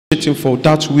appreciate him for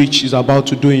that which he's about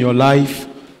to do in your life.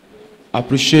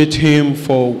 Appreciate him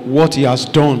for what he has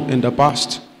done in the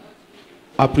past.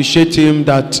 Appreciate him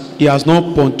that he has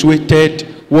not punctuated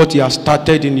what he has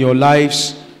started in your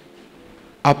lives.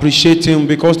 Appreciate him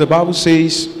because the Bible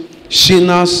says,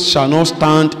 sinners shall not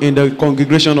stand in the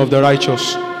congregation of the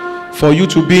righteous. For you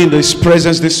to be in his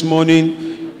presence this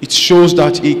morning, it shows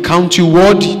that he counts you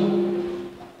worthy.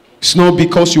 It's not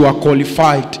because you are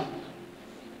qualified.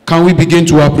 Can we begin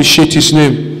to appreciate his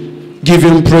name? Give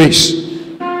him praise.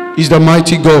 He's the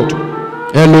mighty God.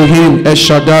 Elohim, El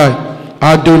Shaddai,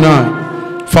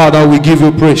 Adonai. Father, we give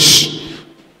you praise.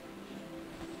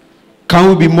 Can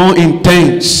we be more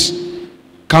intense?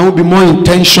 Can we be more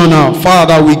intentional?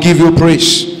 Father, we give you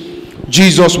praise.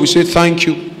 Jesus, we say thank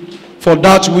you for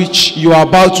that which you are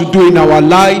about to do in our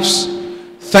lives.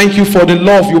 Thank you for the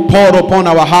love you poured upon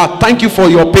our heart. Thank you for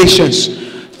your patience.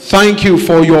 Thank you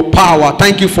for your power.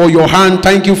 Thank you for your hand.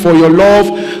 Thank you for your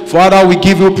love. Father, we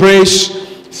give you praise.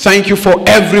 Thank you for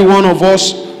every one of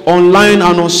us online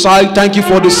and on site. Thank you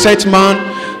for the set man.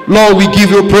 Lord, we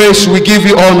give you praise. We give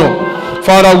you honor.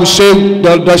 Father, we say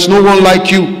that there's no one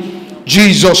like you.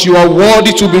 Jesus, you are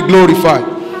worthy to be glorified.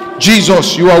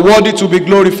 Jesus, you are worthy to be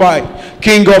glorified.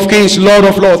 King of kings, Lord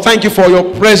of lords, thank you for your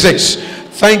presence.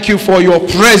 Thank you for your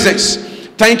presence.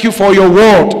 Thank you for your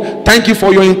word. Thank you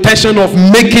for your intention of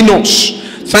making us.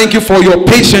 Thank you for your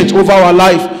patience over our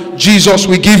life. Jesus,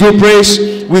 we give you praise.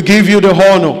 We give you the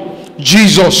honor.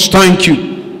 Jesus, thank you.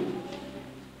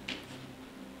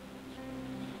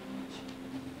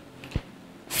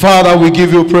 Father, we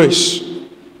give you praise.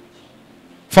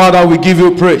 Father, we give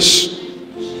you praise.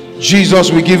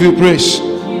 Jesus, we give you praise.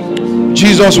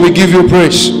 Jesus, we give you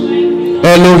praise.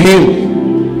 Elohim,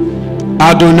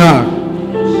 Adonai,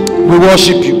 we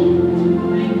worship you.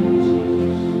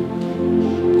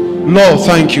 Lord,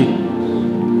 thank you.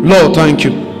 Lord, thank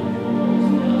you.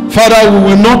 Father, we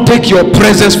will not take your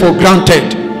presence for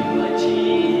granted.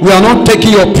 We are not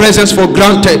taking your presence for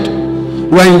granted.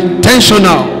 We are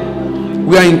intentional.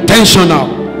 We are intentional.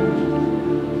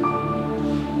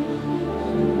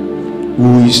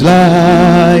 Who is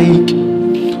like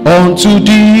unto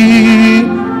thee,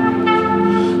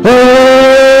 oh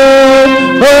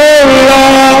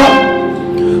Lord?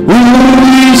 Who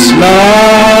is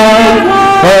like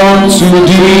unto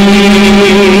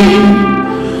thee,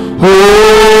 oh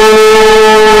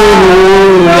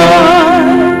Lord?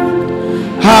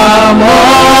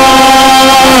 Among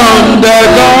the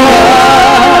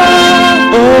gods,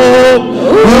 oh,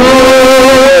 who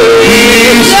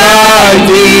is like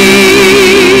thee?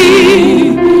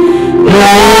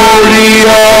 Glorious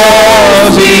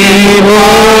in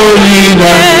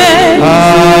holiness,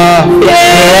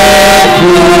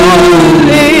 fearful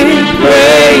in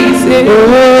praises,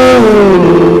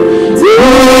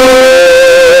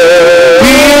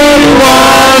 in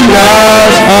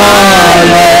wonders, hallelujah.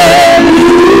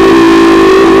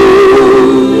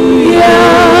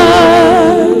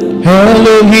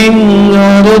 Elohim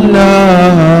Adonai.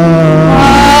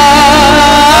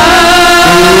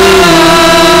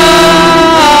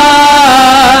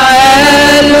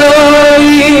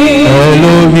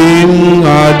 Elohim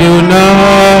Adonai,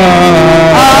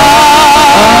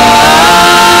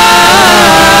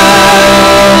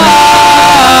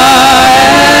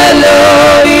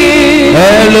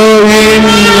 Elohim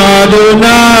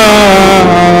Adonai.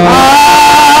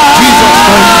 Jesus,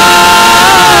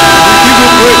 give you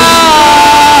praise.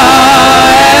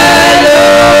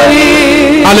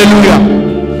 Hallelujah.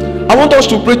 I want us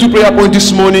to pray two prayer points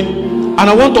this morning, and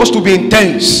I want us to be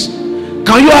intense.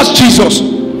 Can you ask Jesus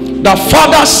that,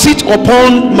 Father, sit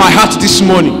upon my heart this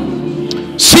morning?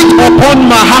 Sit upon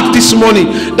my heart this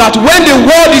morning, that when the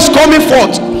word is coming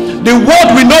forth, the word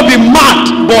will not be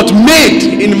mad but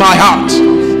made in my heart.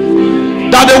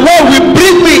 That the word will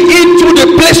bring me into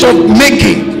the place of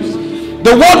making.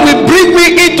 The word will bring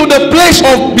me into the place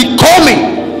of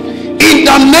becoming. In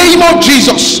the name of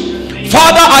Jesus.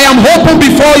 Father, I am open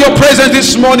before your presence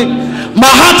this morning. My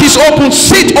heart is open.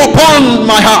 Sit upon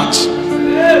my heart.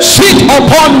 Sit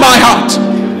upon my heart.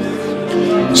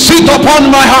 Sit upon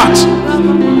my heart.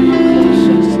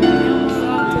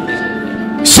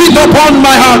 Sit upon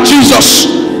my heart, Jesus,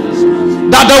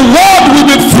 that the word will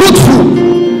be fruitful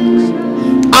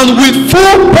and with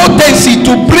full potency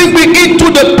to bring me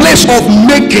into the place of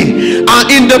making and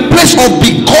in the place of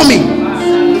becoming,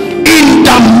 in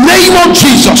the name of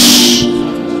Jesus.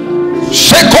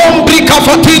 Sit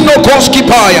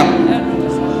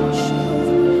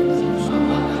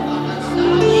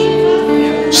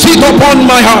upon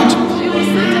my heart.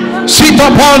 Sit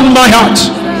upon my heart.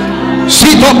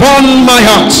 Sit upon my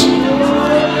heart.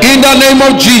 In the name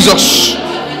of Jesus.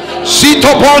 sit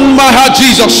upon my heart,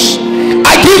 Jesus.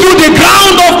 I give you the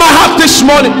ground of my heart this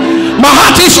morning. My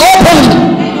heart is open.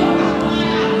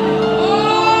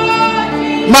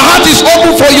 My heart is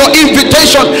open for your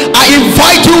invitation. I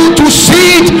invite you to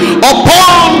sit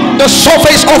upon the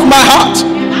surface of my heart.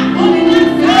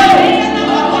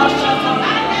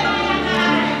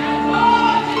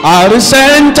 At the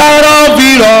center of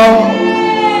it all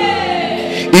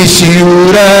is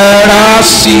you that I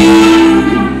see.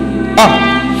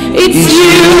 It's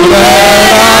you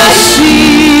that I see.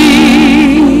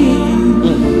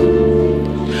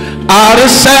 At the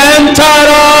center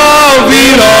of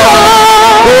it all,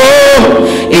 oh,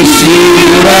 it's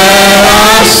you that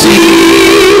I see.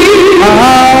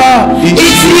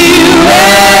 It's you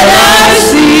that I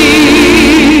see.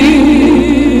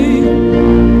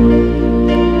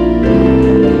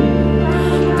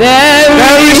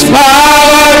 There is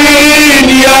power in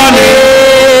your name.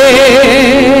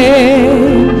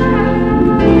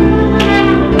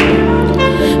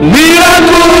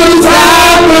 Miracles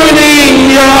happen in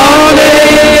your name.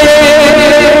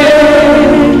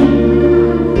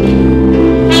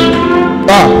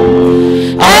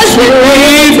 As we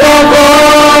lift our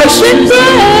voice in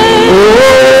prayer,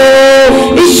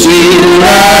 oh, it's you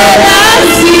that I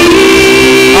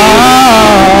see.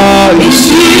 It's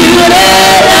you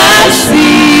that I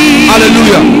see.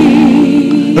 Hallelujah.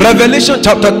 Revelation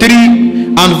chapter 3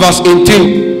 and verse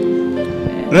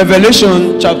 18.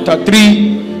 Revelation chapter 3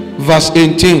 verse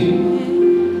 18.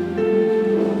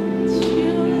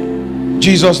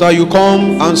 Jesus, that you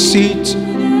come and sit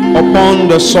upon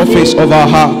the surface of our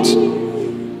heart.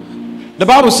 The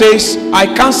Bible says, I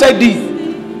counsel thee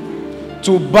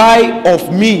to buy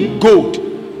of me gold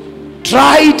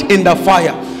tried in the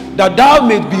fire, that thou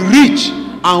mayst be rich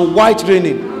and white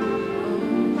reigning.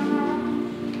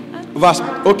 Verse,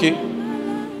 okay.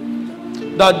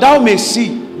 That thou mayst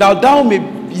see, that thou may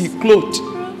be clothed,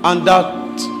 and that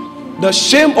the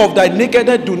shame of thy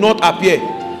nakedness do not appear,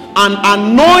 and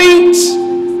anoint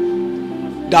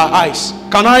thy eyes.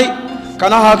 Can I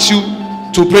ask you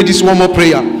to pray this one more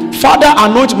prayer? Father,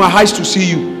 anoint my eyes to see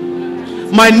you.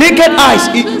 My naked eyes,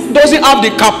 it doesn't have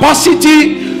the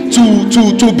capacity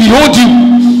to behold you.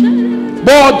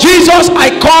 But Jesus, I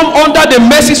come under the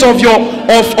mercies of your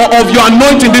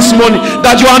anointing this morning,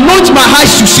 that you anoint my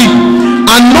eyes to see,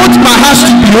 anoint my eyes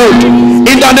to behold,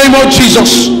 in the name of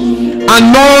Jesus.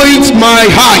 Anoint my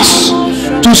eyes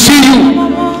to see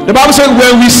you. The Bible says,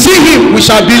 when we see him, we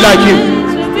shall be like him.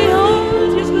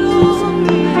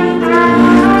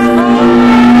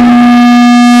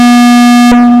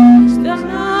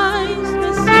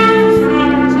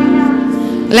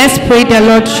 Let's pray the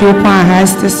Lord to open our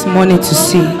eyes this morning to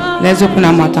see. Let's open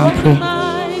our mouth and pray.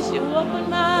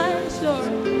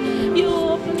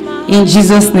 In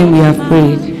Jesus' name we have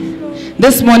prayed.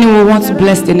 This morning we want to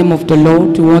bless the name of the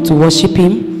Lord. We want to worship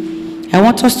him. I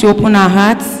want us to open our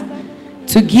hearts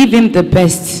to give him the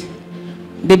best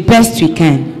we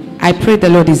can. I pray the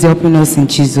Lord is helping us in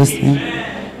Jesus' name.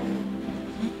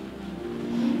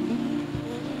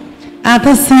 At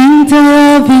the center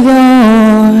of it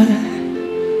all,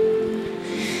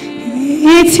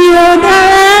 it's you that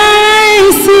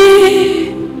I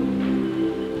see.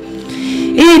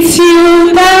 It's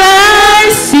you that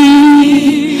I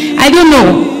see. I don't know.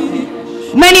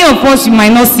 Many of us, you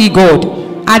might not see God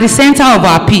at the center of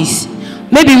our peace.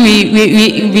 Maybe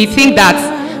we think that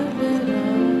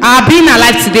our being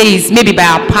alive today is maybe by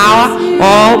our power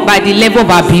or by the level of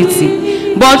our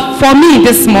beauty. But for me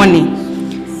this morning,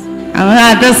 I'm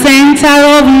at the center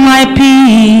of my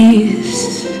peace.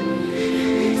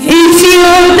 It's you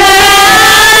that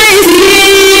I see.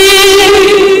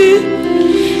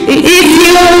 It's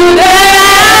you that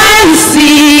I see.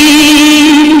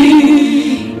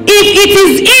 If it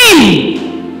is him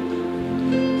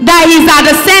that is at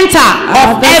the center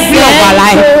of every of our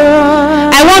life,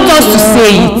 I want us to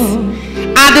say it.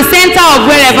 At the center of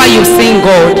wherever you sing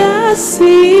God.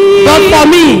 But for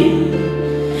me,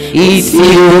 it's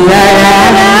you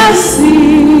that I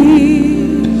see.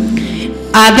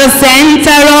 At the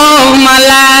center of my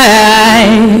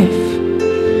life,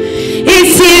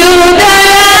 it's you that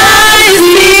I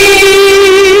see.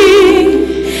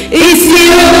 It's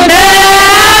you that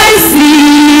I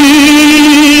see.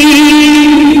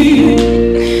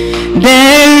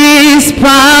 There is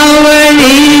power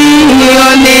in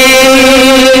your name.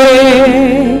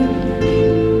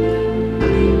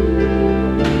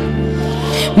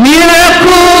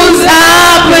 Miracles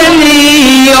happen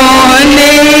in your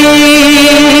name.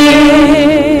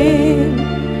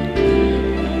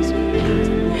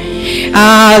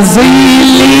 As we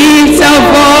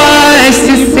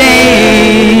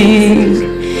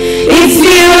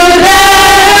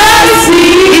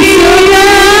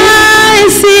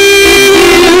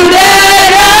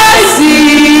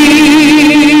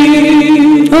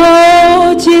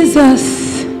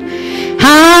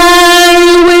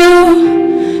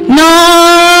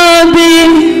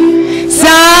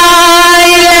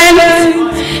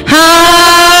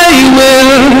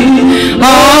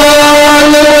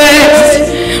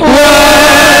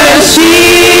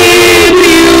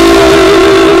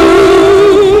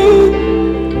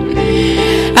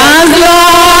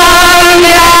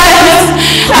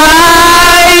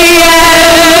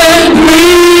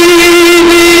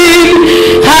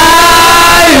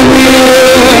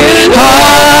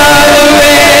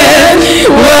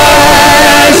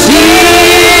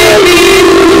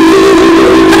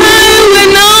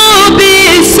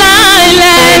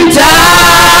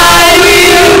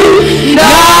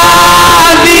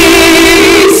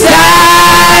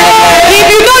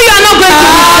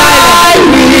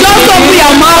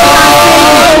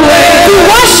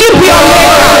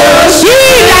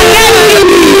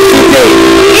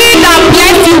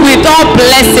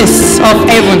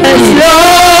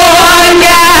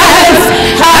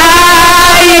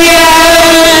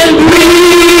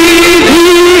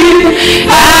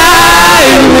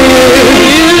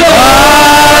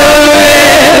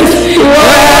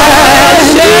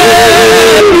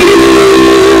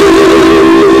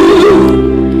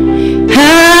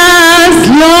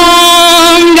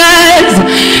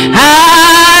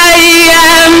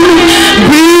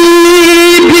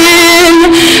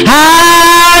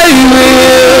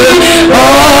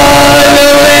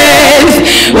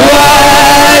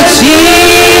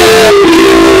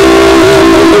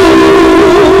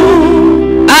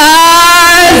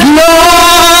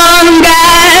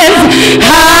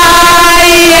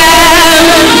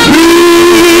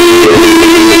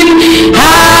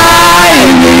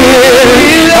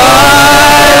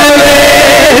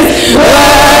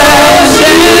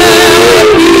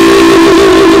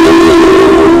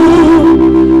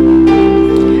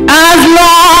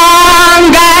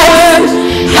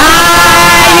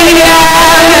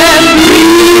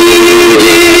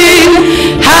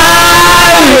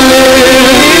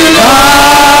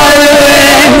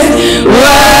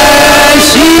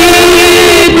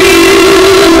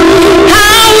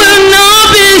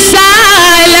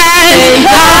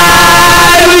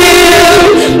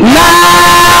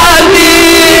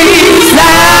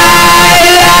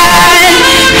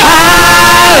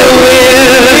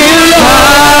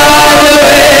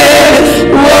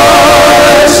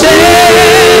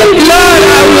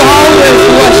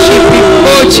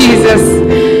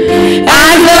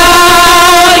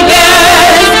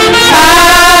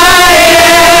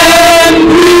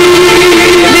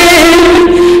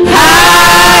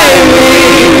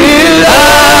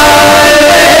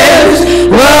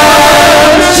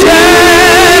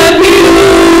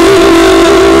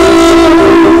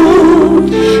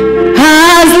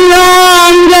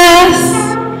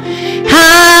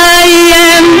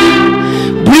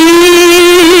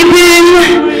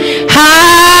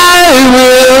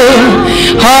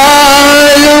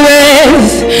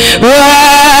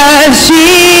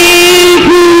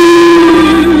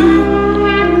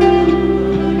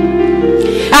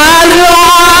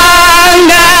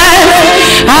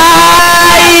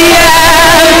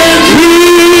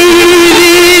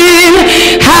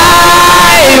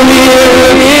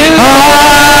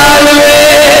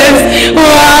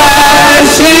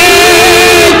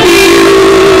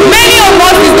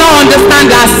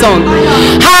song.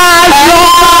 As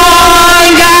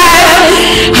long as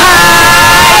I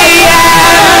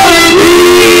am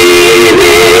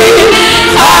breathing,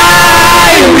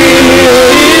 I will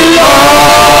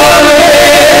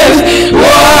always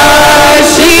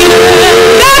worship.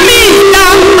 That means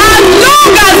that as long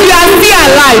as you are still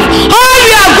alive, all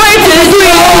you are going to do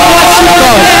is to worship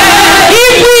God.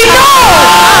 If we know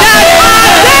that our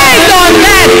days on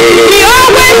earth, we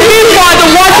always live for the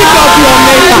worship of your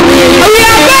Maker, we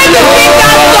are going to sing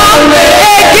that song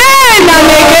again and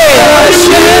again.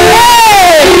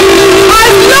 Hey,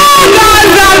 as long as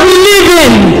I'm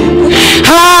living,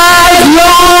 as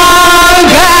long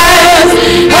as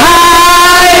I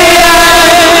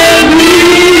am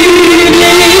breathing,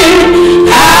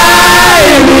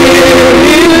 I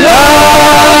will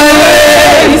always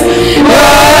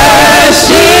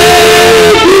worship you.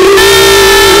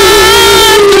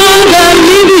 As long as I'm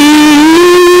living,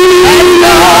 as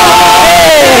long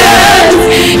as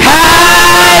I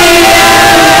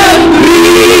am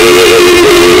breathing,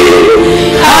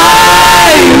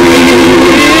 I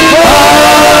will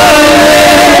always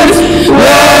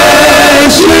worship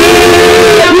you.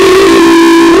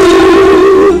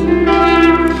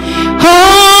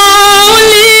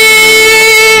 Holy,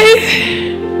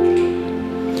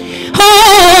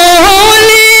 holy,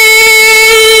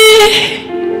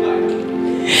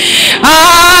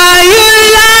 are you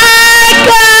Lord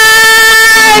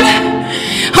God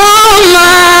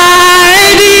Almighty?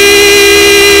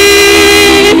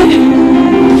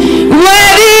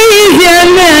 What is your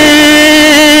name?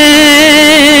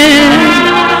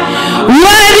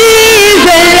 What is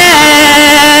the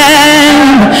Lamb?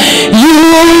 You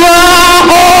are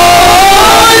holy,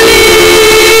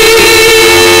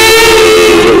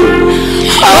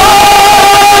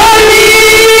 holy.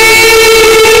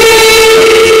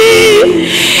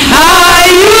 Are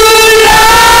you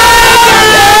Lord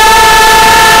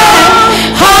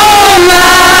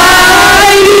Almighty?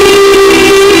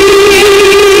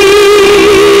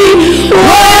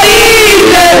 What is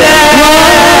the Lamb?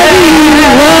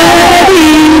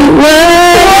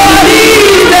 What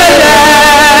is the Lamb?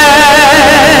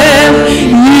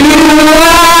 You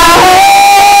are holy,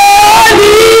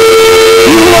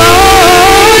 you are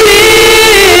holy,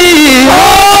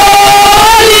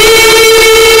 holy.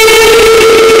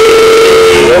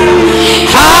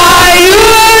 Are you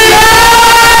Lord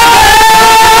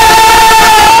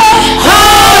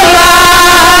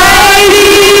Almighty?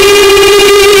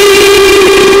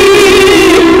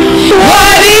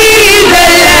 What is the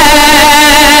Lamb?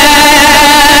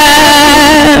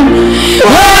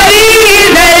 What is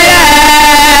the Lamb?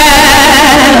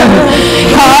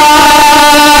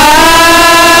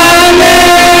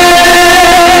 Amen.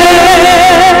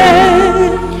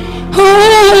 Holy,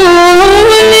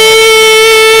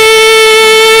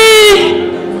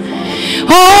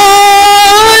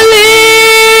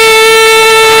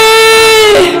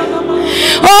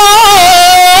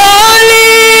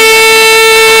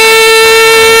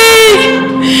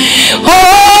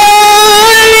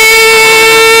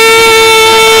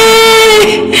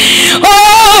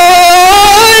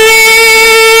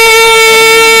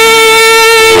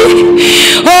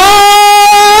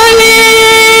 holy,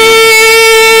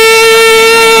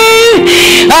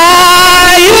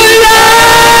 are you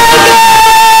Lord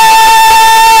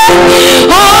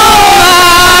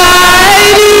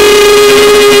Almighty?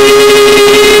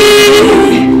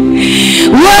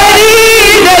 What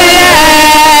is the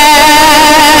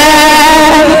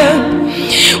Lamb?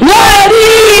 What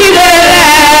is the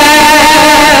Lamb?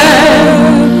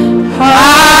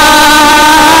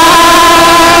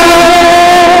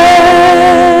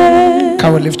 Amen. Can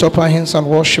we lift up our hands and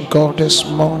worship God this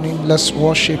morning? Let's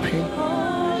worship Him.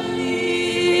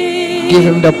 Give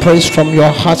Him the praise from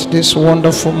your heart this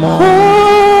wonderful morning.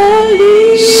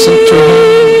 Sing to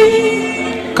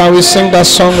Him. Can we sing that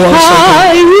song once Are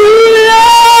again? you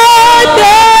Lord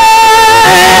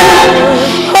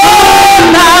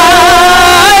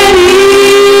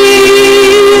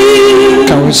Almighty?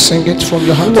 Can we sing it from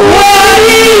your heart? What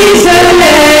is the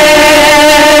Lamb?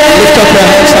 Lift up your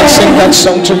hands and sing that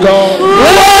song to God.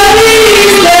 What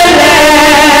is the Lamb?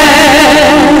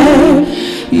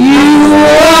 You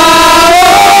are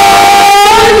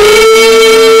holy.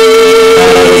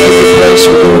 We give you praise,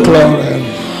 we give you glory.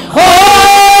 Holy,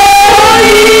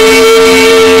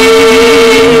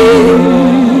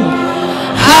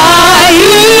 are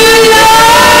you Lord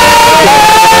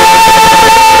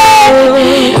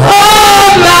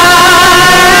Almighty?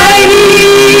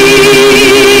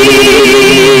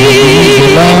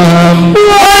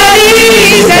 What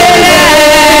is the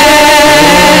Lamb?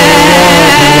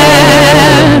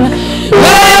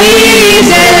 What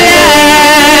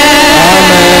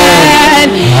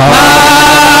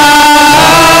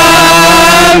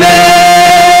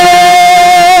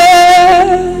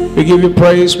We give you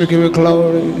praise, we give you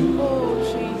glory.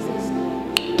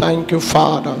 Thank you,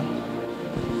 Father.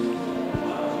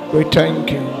 We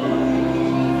thank you.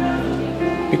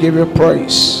 We give you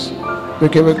praise. We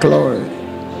give you glory.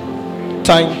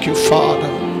 Thank you, Father.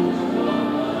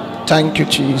 Thank you,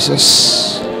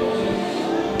 Jesus.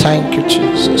 Thank you,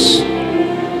 Jesus.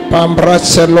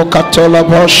 Pambratse lokatola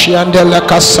boshi andele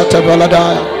kasate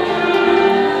baladaya.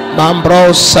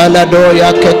 Mambro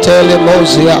saladoya ketele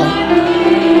mozia.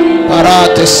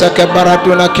 Parate seke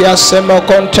baratuna kiasemo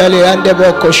konteli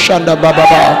andebo koshanda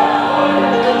bababa.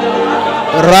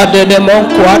 Rade de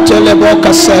monku atele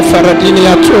boka seferadini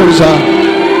atuza.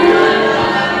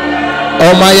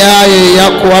 Omayaye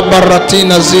yakuwa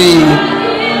baratina zi.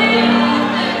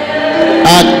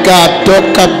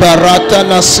 Agatoka barata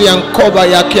nasiankoba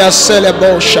yakiasele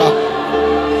bosha.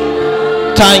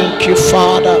 Thank you,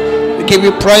 Father. We give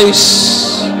you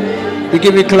praise. We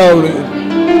give you glory.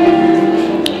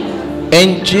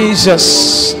 In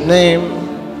Jesus' name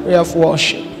we have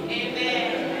worship.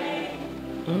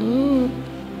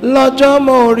 Lọ́jọ́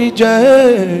mo rí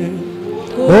jẹ́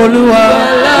Olúwa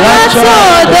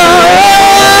látọ̀dọ̀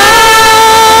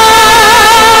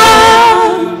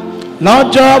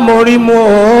lọ́jọ́ mo rí mu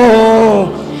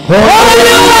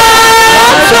Olúwa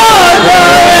látọ̀dọ̀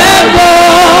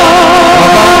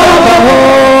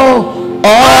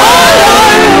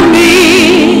Ọlọ́run mi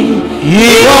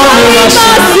ìwọ ni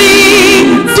màá sìn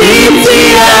títí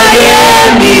ayé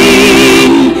mi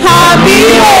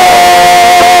àmín.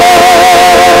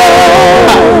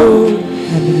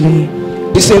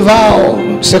 It's a vow,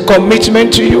 it's a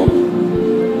commitment to you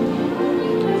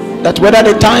that whether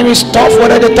the time is tough,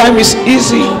 whether the time is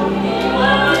easy,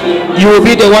 you will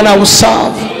be the one I will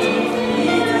serve.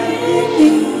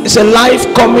 It's a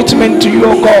life commitment to you,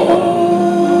 oh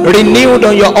God, renewed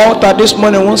on your altar this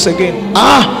morning once again.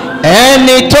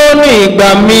 Ẹni tó ní ìgbà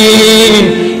mi,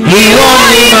 ìwọ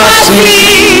ni màá sìn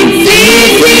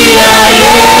títí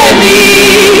ayé mi,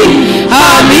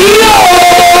 àmín.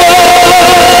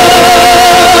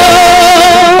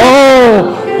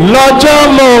 Lọ́jọ́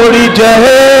mo rí jẹ́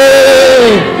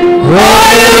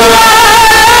Olúwa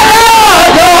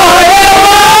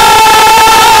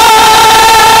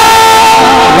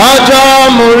lọ́jọ́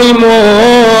mo rí mu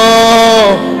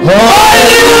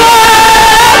Olúwa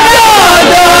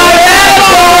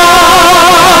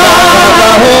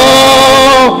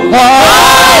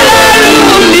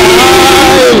Ọlọ́run mi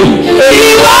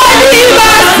ìwọ ni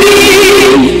màá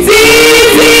sìn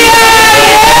títí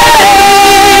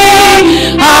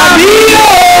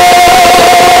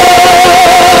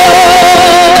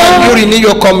renew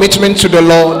your commitment to the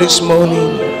Lord this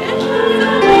morning?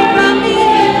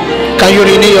 Can you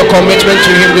renew your commitment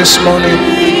to Him this morning?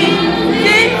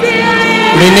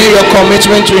 Renew your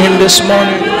commitment to Him this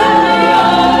morning.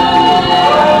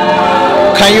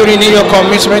 Can you renew your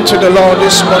commitment to the Lord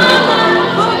this morning?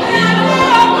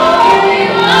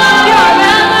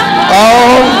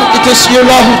 Oh, it is you,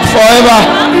 Lord, forever.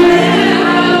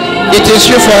 It is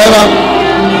you forever.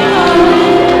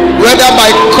 Whether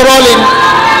by crawling,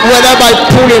 whether by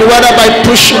pulling, whether by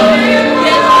pushing.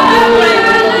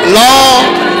 Lord,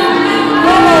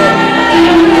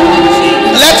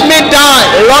 let me die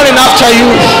running after you.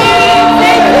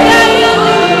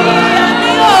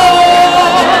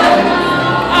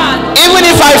 Even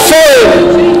if I fail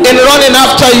in running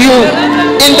after you,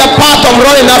 in the path of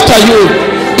running after you,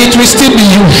 it will still be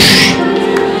you.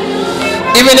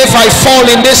 Even if I fall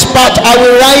in this path, I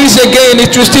will rise again,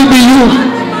 it will still be you.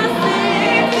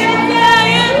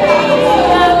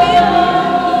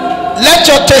 Let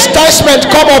your chastisement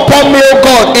come upon me, O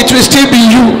God, it will still be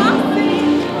you.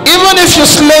 Even if you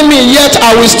slay me, yet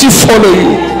I will still follow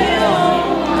you.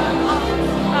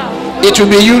 It will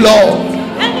be you, Lord.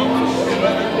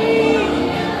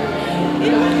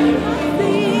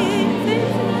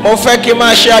 Mo fẹ́ kí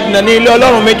máa ṣe àdìnà ní ilé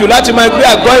Ọlọ́run mi jù láti máa gbé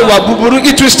àgọ́ ìwà búburú.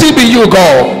 It will still be you,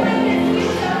 God.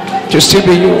 It will still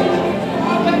be you.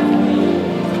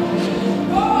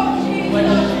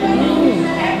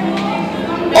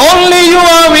 Only you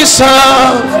are we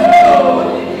serve.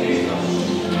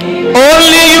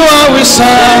 Only you are we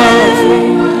serve.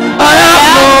 I have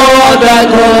no other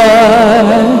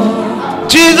God.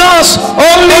 Jesus,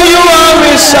 only you are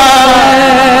we serve.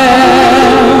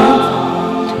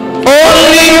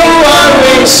 Only you are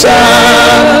we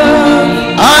serve.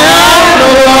 I have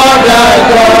no other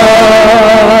God.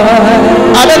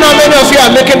 I don't know how many of you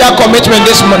are making that commitment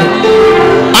this morning.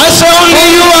 I say only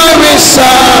you are we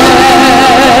serve.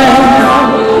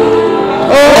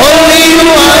 Only you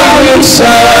are we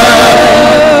serve.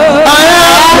 I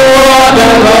have no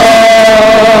other God.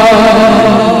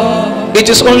 It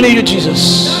is only you, Jesus.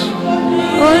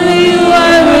 Only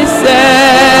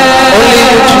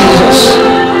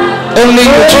Only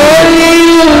you, Jesus.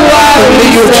 Only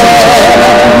you, Jesus.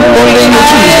 Only you,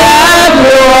 Jesus.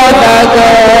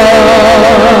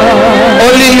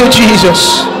 Only you, Jesus.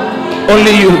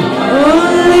 Only you.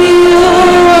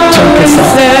 Thank you,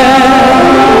 Father.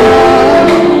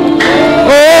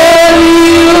 Only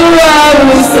you are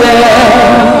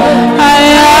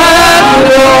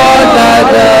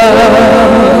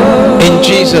in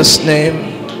Jesus' name,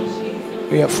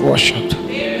 we have worshipped.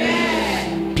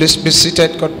 Please be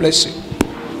seated. God bless you.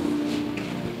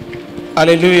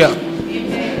 Hallelujah.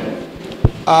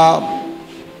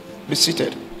 Be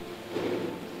seated.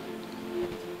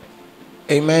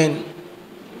 Amen.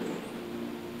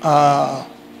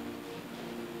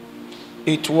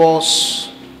 It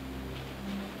was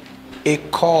a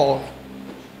call.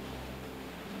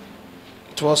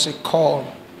 It was a call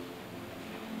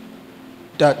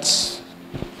that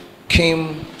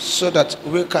came so that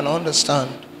we can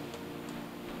understand.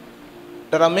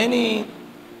 There are many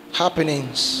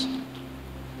happenings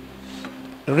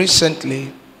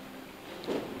recently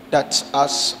that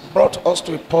has brought us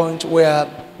to a point where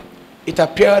it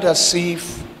appeared as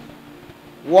if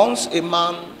once a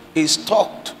man is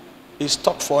stopped, he's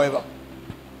stopped forever.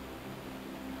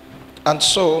 And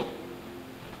so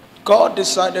God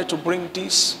decided to bring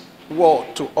this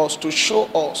word to us to show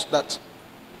us that,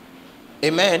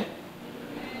 amen,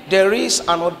 there is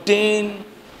an ordained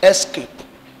escape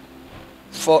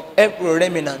for every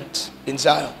remnant in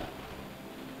Zion.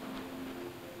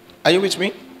 Are you with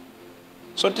me?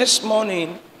 So this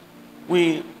morning,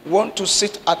 we want to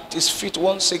sit at his feet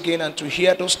once again and to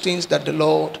hear those things that the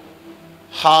Lord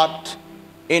had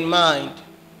in mind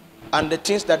and the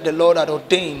things that the Lord had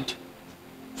ordained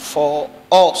for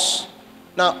us.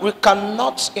 Now, we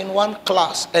cannot in one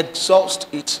class exhaust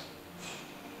it,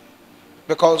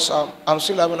 because I'm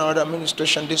still having another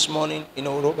administration this morning in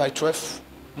Oro by 12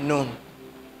 noon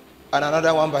and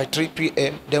another one by 3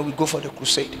 p.m. Then we go for the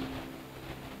crusade.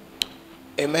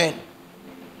 Amen.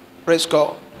 Praise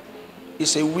God.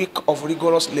 It's a week of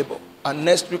rigorous labor, and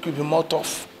next week will be more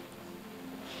tough.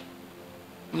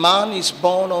 Man is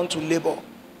born unto labor.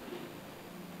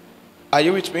 Are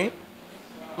you with me?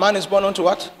 Man is born unto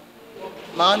what?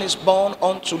 Man is born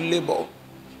unto labor.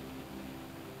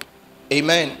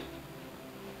 Amen.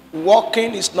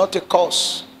 Walking is not a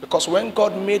curse, because when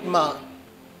God made man,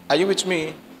 are you with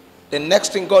me? The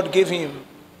next thing God gave him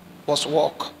was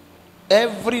walk.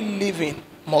 Every living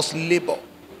must labor.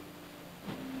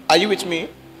 Are you with me?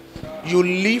 You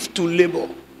live to labor.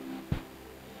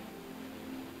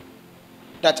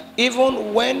 That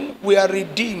even when we are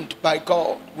redeemed by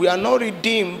God, we are not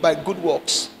redeemed by good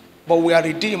works, but we are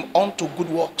redeemed unto good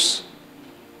works.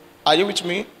 Are you with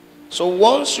me? So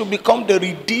once you become the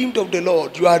redeemed of the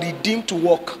Lord, you are redeemed to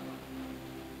walk.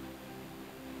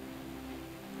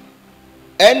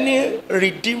 Any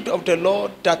redeemed of the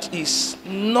Lord that is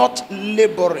not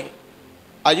laboring,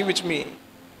 are you with me,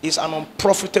 is an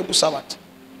unprofitable servant.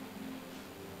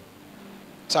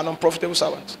 It's an unprofitable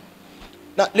servant.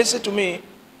 Now listen to me.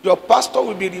 Your pastor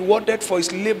will be rewarded for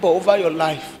his labor over your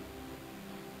life.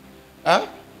 Huh?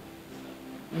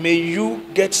 May you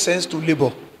get sense to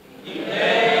labor.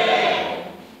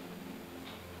 Amen.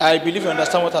 I believe you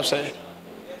understand what I'm saying.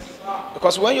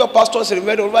 Because when your pastor is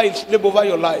rewarded over his labor over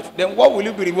your life, then what will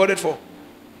you be rewarded for?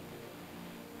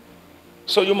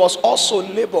 So you must also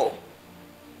labor.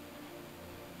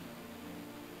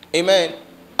 Amen.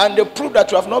 And the proof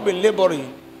that you have not been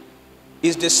laboring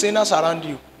is the sinners around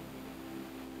you.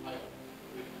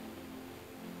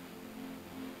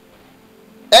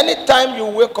 Anytime you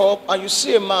wake up and you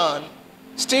see a man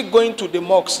still going to the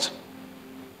mosque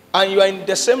and you are in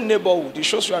the same neighborhood, it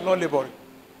shows you are not laboring.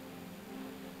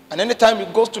 And anytime you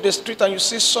go to the street and you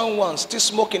see someone still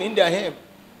smoking in their hand,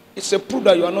 it's a proof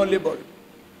that you are not laboring.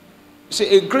 You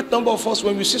see, a great number of us,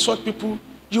 when we see such people,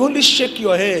 you only shake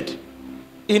your head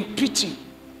in pity.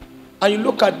 And you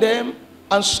look at them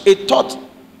and a thought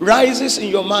rises in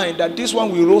your mind that this one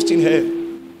will roast in hell.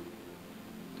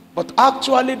 But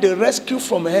actually the rescue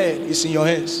from hell is in your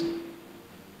hands.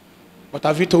 But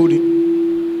have you told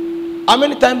him? How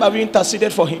many times have you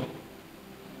interceded for him?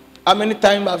 How many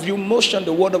times have you motioned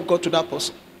the word of God to that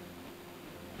person?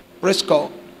 Praise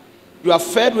God. You are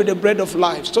fed with the bread of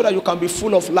life so that you can be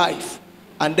full of life.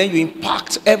 And then you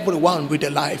impact everyone with the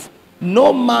life.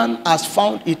 No man has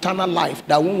found eternal life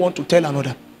that won't want to tell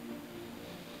another.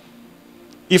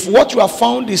 If what you have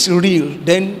found is real,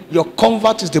 then your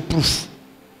convert is the proof.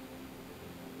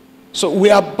 So we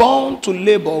are born to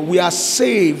labor. We are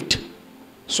saved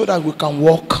so that we can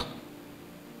walk.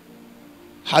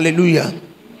 Hallelujah.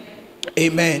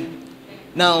 Amen.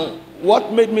 Now,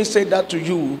 what made me say that to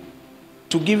you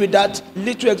to give you that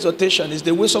little exhortation is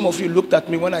the way some of you looked at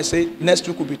me when I said next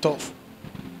week will be tough.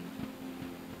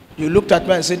 You looked at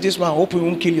me and said, this man, I hope you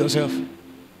won't kill yourself.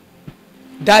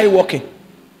 Die walking,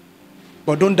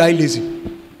 but don't die lazy.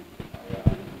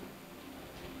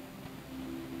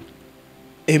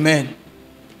 Amen.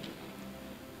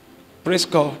 Praise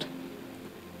God.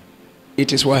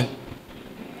 It is well.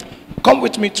 Come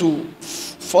with me to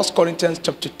 1 Corinthians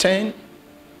chapter 10.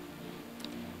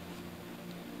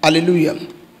 Hallelujah.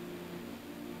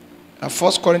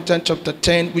 1 Corinthians chapter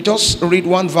 10. We just read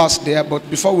one verse there, but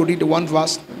before we read the one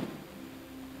verse,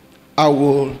 I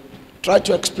will try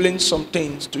to explain some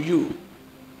things to you.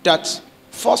 That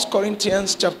 1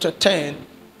 Corinthians chapter 10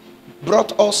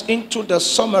 brought us into the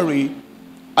summary.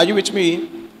 Are you with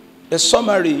me? The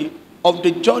summary of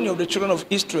the journey of the children of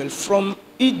Israel from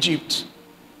Egypt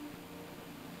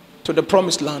to the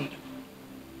promised land.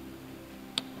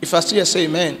 If I see you say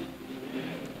amen.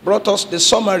 Brought us the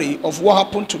summary of what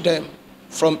happened to them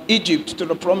from Egypt to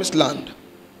the promised land.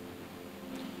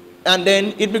 And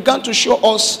then it began to show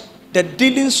us the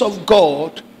dealings of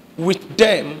God with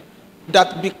them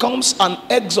that becomes an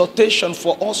exhortation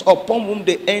for us upon whom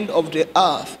the end of the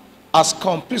earth has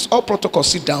come. Please, all protocol,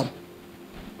 sit down.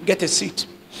 Get a seat.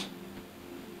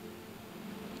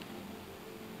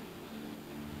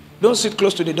 Don't sit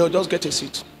close to the door, just get a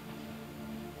seat.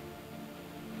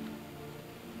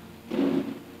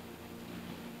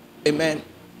 Amen.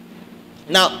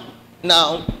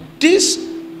 Now, this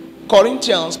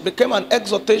Corinthians became an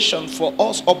exhortation for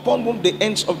us upon whom the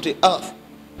ends of the earth,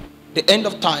 the end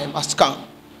of time has come.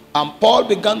 And Paul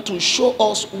began to show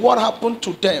us what happened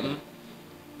to them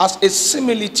as a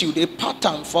similitude, a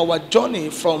pattern for our journey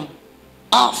from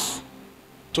earth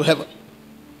to heaven.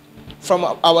 From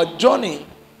our journey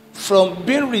from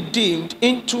being redeemed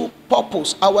into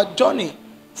purpose, our journey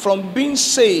from being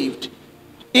saved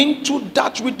into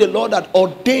that which the Lord had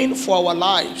ordained for our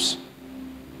lives.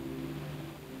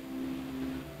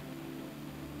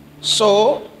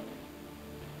 So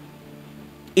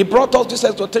he brought us this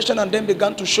exhortation and then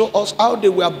began to show us how they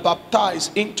were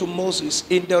baptized into Moses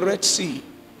in the Red Sea.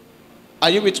 Are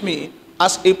you with me?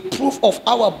 As a proof of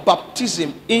our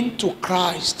baptism into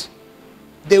Christ.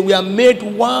 They were made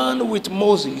one with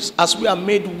Moses as we are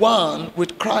made one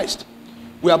with Christ.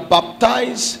 We are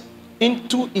baptized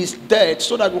into his death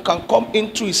so that we can come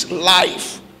into his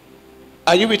life.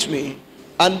 Are you with me?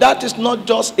 And that is not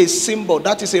just a symbol,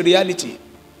 that is a reality.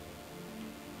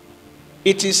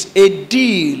 It is a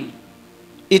deal.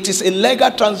 It is a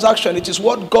legal transaction. It is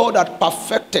what God had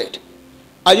perfected.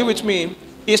 Are you with me?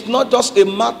 It's not just a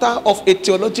matter of a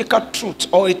theological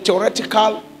truth or a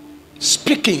theoretical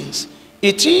speakings.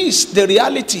 It is the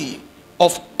reality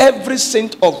of every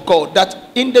saint of God that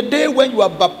in the day when you are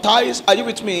baptized, are you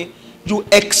with me? You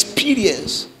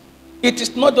experience. It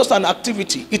is not just an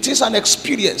activity, it is an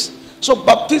experience. So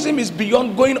baptism is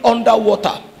beyond going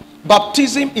underwater.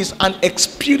 Baptism is an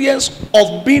experience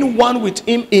of being one with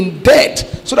him in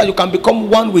death so that you can become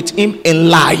one with him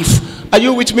in life. Are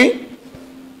you with me?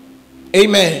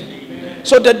 Amen. Amen.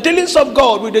 So the dealings of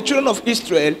God with the children of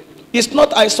Israel is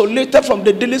not isolated from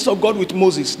the dealings of God with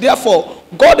Moses. Therefore,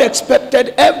 God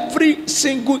expected every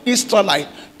single Israelite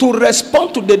to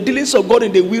respond to the dealings of God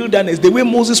in the wilderness the way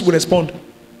Moses would respond.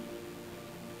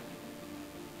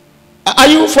 Are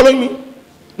you following me?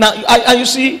 Now, you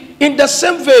see, in the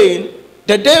same vein,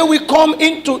 the day we come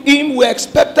into him, we are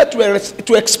expected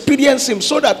to experience him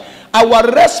so that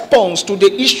our response to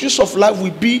the issues of life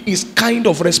will be his kind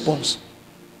of response.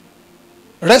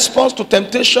 Response to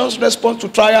temptations, response to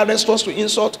trial, response to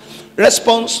insult,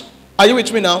 response, are you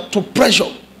with me now, to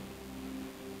pressure.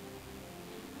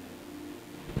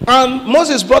 And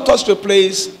Moses brought us to a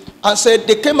place and said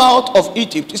they came out of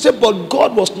Egypt. He said, but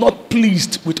God was not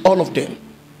pleased with all of them.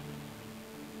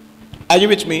 Are you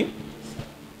with me?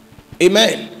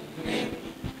 Amen.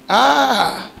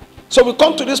 So we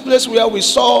come to this place where we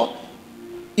saw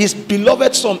his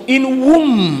beloved son in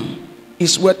whom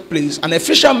his word pleased. And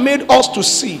Ephesians made us to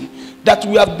see that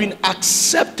we have been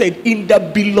accepted in the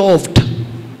beloved.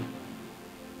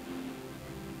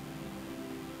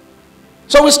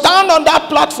 So we stand on that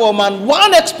platform, and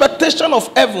one expectation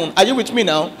of heaven, are you with me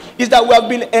now, is that we have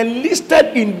been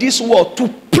enlisted in this world to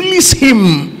please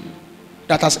him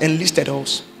that has enlisted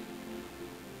us.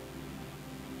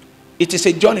 It is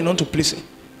a journey not to please him.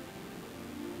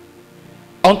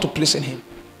 Unto pleasing him.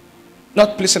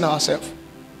 Not pleasing ourselves.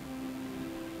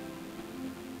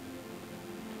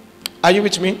 Are you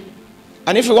with me?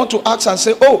 And if you want to ask and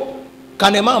say, oh,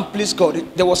 can a man please God?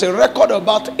 There was a record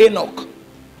about Enoch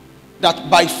that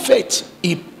by faith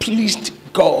he pleased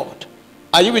God.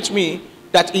 Are you with me?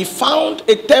 that he found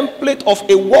a template of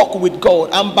a walk with God,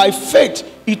 and by faith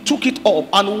he took it up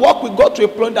and walked with God to a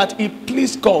point that he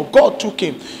pleased God. God took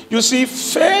him. You see,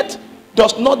 faith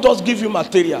does not just give you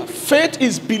material. Faith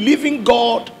is believing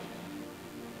God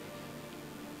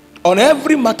on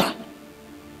every matter.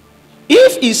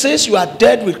 If he says you are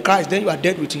dead with Christ, then you are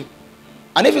dead with him.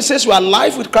 And if he says you are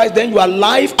alive with Christ, then you are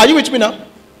alive. Are you with me now?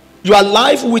 You are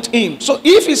alive with him. So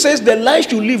if he says the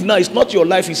life you live now is not your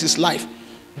life, it's his life,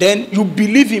 then you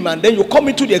believe him and then you come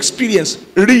into the experience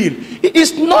real.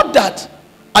 It's not that.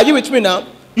 Are you with me now?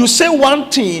 You say one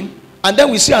thing and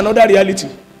then we see another reality.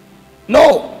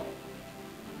 No.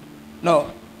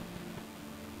 No.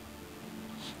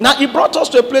 Now he brought us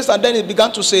to a place and then he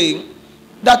began to say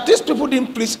that these people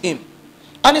didn't please him.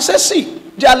 And he says, see,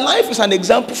 their life is an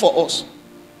example for us,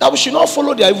 that we should not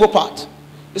follow their evil path.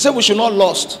 He said we should not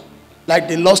lust like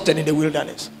they lusted in the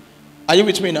wilderness. Are you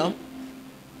with me now?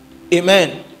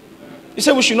 Amen. He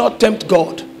said we should not tempt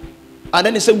God. And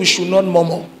then he said we should not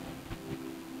murmur.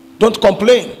 Don't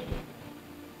complain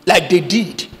like they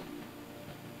did.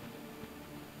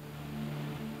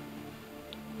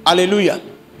 Hallelujah.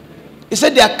 He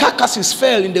said their carcasses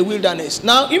fell in the wilderness.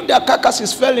 Now, if their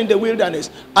carcasses fell in the wilderness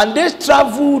and they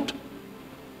traveled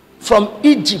from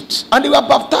Egypt and they were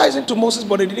baptized into Moses,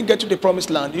 but they didn't get to the promised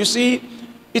land. You see,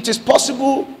 it is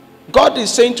possible. God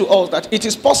is saying to us that it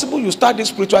is possible you start this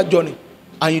spiritual journey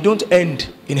and you don't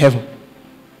end in heaven.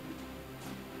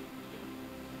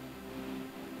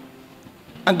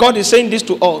 And God is saying this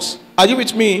to us. Are you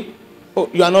with me? Oh,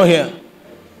 you are not here.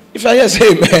 If you are here, say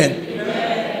amen.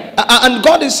 And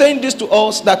God is saying this to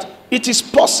us, that it is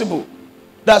possible.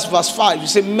 That's verse 5. You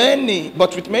say many,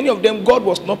 but with many of them God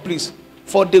was not pleased,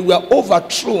 for they were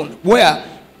overthrown. Where?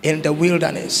 In the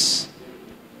wilderness.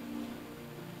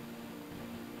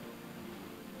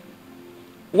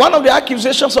 One of the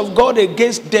accusations of God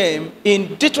against them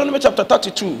in Deuteronomy chapter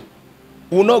 32,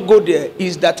 we will not go there,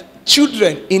 is that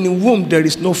children in whom there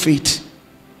is no faith.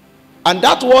 And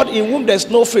that word in whom there is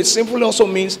no faith simply also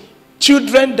means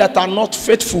children that are not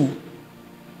faithful.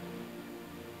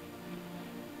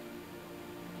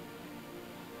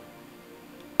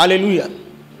 Hallelujah.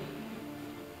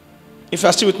 If you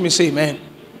are still with me, say amen.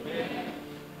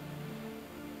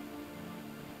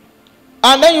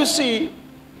 And then you see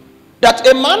that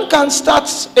a man can start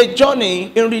a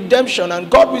journey in redemption, and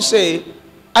God will say,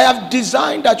 I have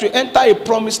designed that you enter a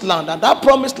promised land. And that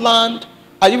promised land,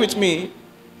 are you with me?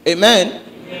 Amen.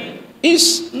 Amen.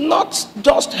 Is not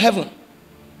just heaven.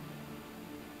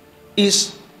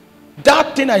 Is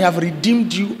that thing I have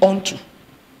redeemed you unto,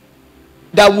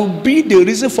 that will be the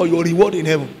reason for your reward in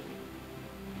heaven.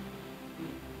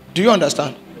 Do you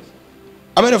understand?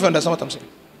 How many of you understand what I'm saying?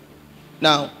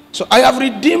 Now, so I have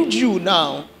redeemed you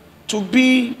now to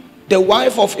be the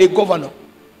wife of a governor,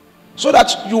 so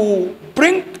that you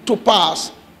bring to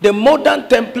pass the modern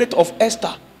template of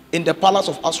Esther in the palace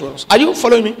of Ahasuerus. Are you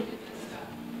following me?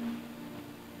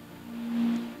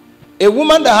 A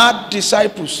woman that had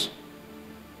disciples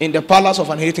in the palace of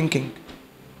an hating king.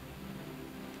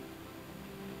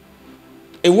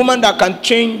 A woman that can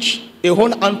change a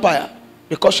whole empire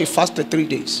because she fasted 3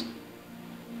 days.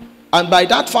 And by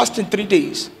that fasting 3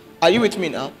 days, are you with me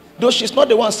now? Though she's not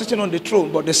the one sitting on the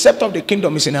throne, but the scepter of the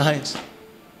kingdom is in her hands.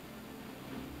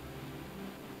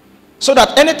 So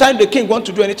that anytime the king wants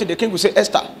to do anything, the king will say,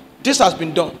 Esther, this has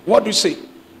been done. What do you say?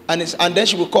 And then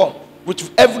she will come with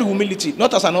every humility,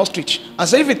 not as an ostrich, and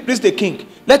say, if it please the king,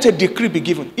 let a decree be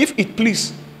given. If it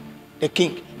please the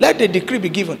king, let the decree be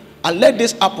given, and let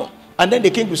this happen. And then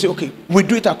the king will say, okay, we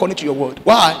do it according to your word.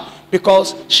 Why?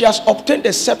 Because she has obtained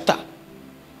the scepter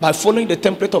by following the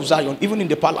template of Zion, even in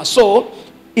the palace. So,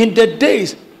 in the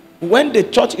days when the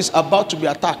church is about to be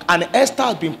attacked, and Esther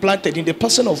has been planted in the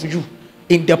person of you,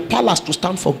 in the palace to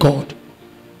stand for God,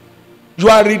 you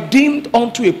are redeemed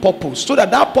unto a purpose, so that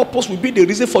that purpose will be the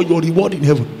reason for your reward in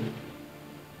heaven.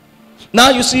 Now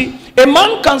you see, a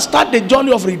man can start the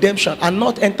journey of redemption and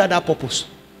not enter that purpose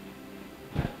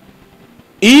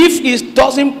if it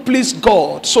doesn't please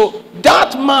God. So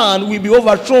that man will be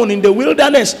overthrown in the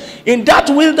wilderness. In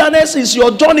that wilderness is your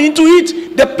journey into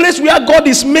it, the place where God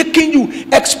is making you,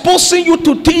 exposing you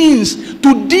to things,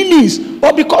 to dealings.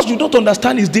 But because you don't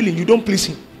understand his dealing, you don't please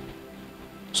him.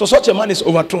 So such a man is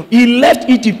overthrown. He left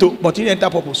Egypt, but he didn't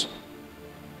enter purpose.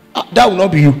 That will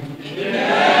not be you.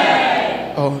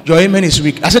 Yeah. Oh, your amen is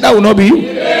weak. I said that will not be you.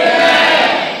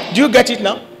 Yeah. Do you get it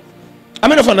now? I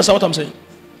mean, if you understand what I'm saying.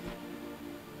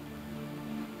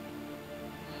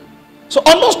 So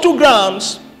on those 2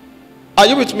 grounds, are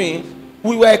you with me?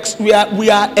 We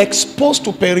are exposed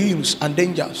to perils and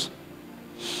dangers.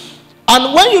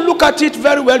 And when you look at it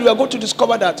very well, you are going to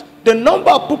discover that the number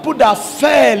of people that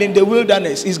fell in the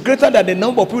wilderness is greater than the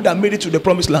number of people that made it to the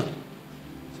promised land.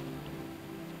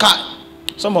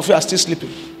 Some of you are still sleeping.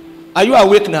 Are you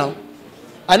awake now?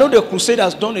 I know the crusade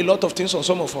has done a lot of things on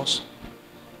some of us.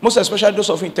 Most especially those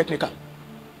of you in technical.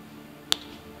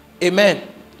 Amen.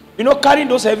 You know, carrying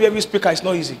those heavy speakers is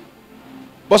not easy.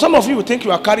 But some of you will think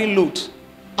you are carrying load.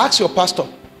 Ask your pastor.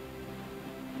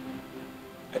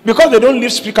 Because they don't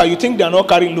lift speaker, you think they are not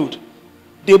carrying load.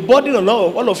 The burden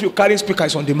of all of you carrying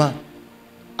speakers on demand.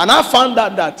 And I found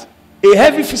out that a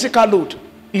heavy physical load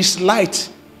is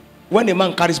light when a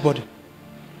man carries body.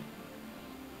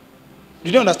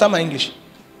 Did you understand my English? Do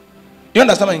you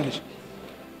understand my English?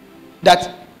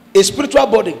 That a spiritual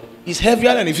body is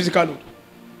heavier than a physical load.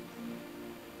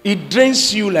 It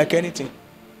drains you like anything.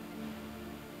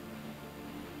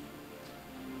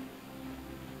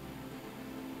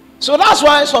 So that's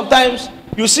why sometimes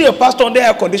you see a pastor under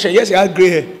air condition. Yes, he has gray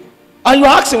hair. And you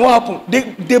ask him what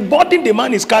happened. The body the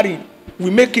man is carrying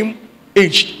will make him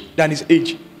aged than his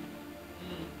age.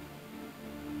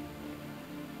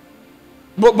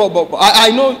 But I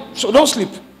know, so don't sleep.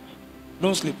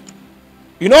 Don't sleep.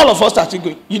 You know, all of us started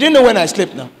going. You didn't know when I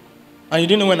slept now. And you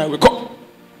didn't know when I wake up.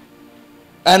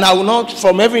 And I will not,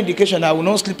 from every indication, I will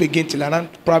not sleep again till around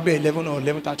probably 11 or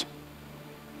 11:30.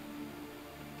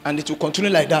 And it will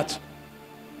continue like that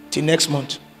till next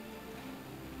month.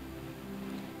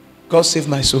 God save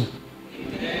my soul.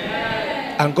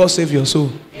 Amen. And God save your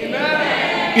soul.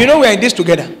 Amen. You know, we are in this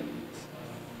together.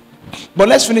 But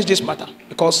let's finish this matter,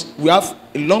 because we have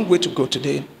a long way to go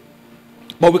today.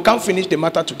 But we can't finish the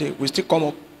matter today. We still come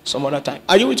up some other time.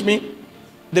 Are you with me?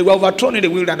 They were overthrown in the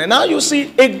wilderness. Now you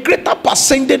see a greater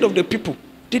percentage of the people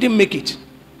didn't make it.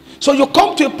 So you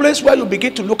come to a place where you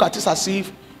begin to look at it as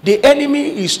if the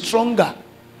enemy is stronger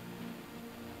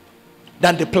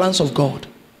than the plans of God.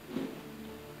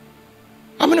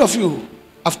 How many of you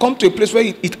have come to a place where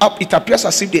it appears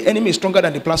as if the enemy is stronger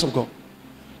than the plans of God?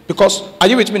 Because, are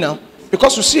you with me now?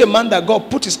 Because you see a man that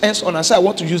God put his hands on and said, I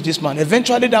want to use this man.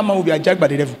 Eventually that man will be hijacked by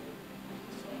the devil.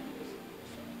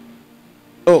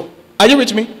 Oh, are you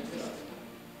with me?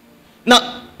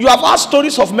 Now, you have heard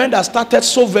stories of men that started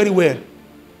so very well.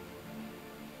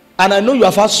 And I know you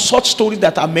have heard such stories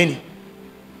that are many.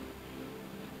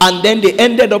 And then they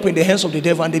ended up in the hands of the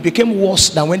devil and they became worse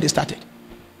than when they started.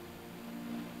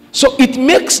 So it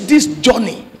makes this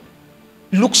journey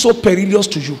look so perilous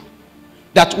to you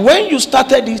that when you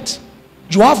started it,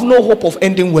 you have no hope of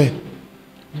ending well.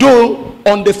 Though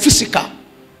on the physical,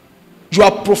 you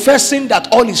are professing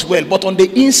that all is well, but on the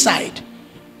inside,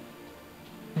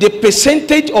 the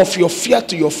percentage of your fear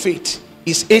to your faith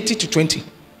is 80 to 20.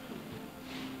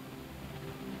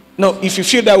 Now, if you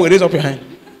feel that way, raise up your hand.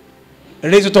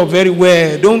 Raise it up very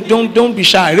well. Don't be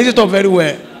shy. Raise it up very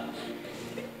well.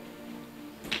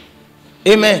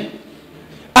 Amen.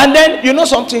 And then, you know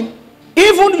something?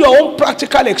 Even your own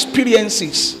practical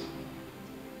experiences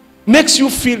makes you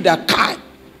feel that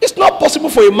it's not possible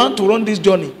for a man to run this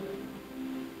journey.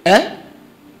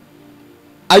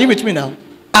 Are you with me now?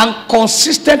 And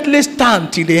consistently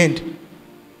stand till the end.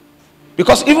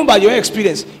 Because even by your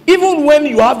experience, even when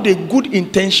you have the good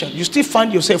intention, you still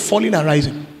find yourself falling and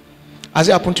rising. Has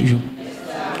it happened to you?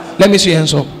 Yes. Let me see your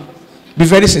hands up. Be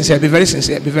very sincere, be very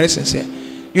sincere, be very sincere.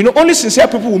 You know, only sincere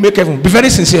people will make heaven. Be very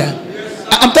sincere. Yes,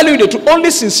 I'm telling you the truth.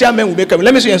 Only sincere men will make heaven.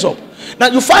 Let me see your hands up. Now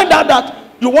you find out that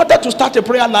you wanted to start a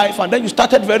prayer life and then you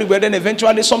started very well, then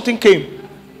eventually something came.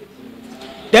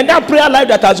 Then that prayer life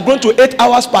that has grown to 8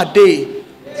 hours per day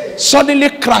suddenly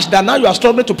crashed, and now you are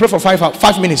struggling to pray for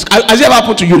 5 minutes. Has it ever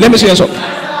happened to you? Let me see your hands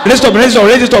up. Raise it up, raise it up,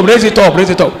 raise it up, raise it up, raise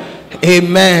it up.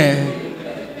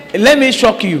 Amen. Let me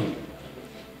shock you.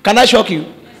 Can I shock you?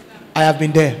 I have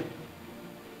been there.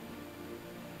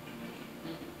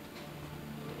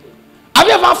 Have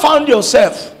you ever found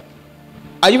yourself,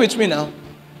 are you with me now,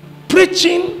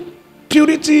 preaching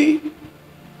purity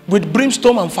with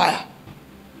brimstone and fire?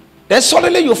 Then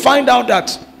suddenly you find out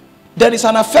that there is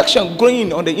an affection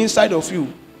growing on the inside of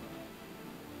you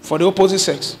for the opposite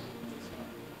sex.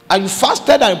 And you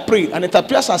fasted and prayed, and it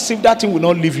appears as if that thing will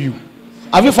not leave you.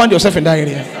 Have you found yourself in that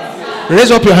area? Raise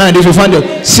up your hand if you find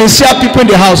it. Sincere people in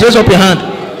the house, raise up your hand.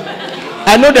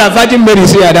 I know there are Virgin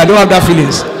Marys here that don't have that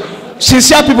feelings.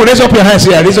 Sincere people, raise up your hands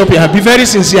here. Raise up your hand. Be very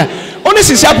sincere. Only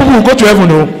sincere people will go to heaven,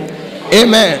 no?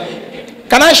 Amen.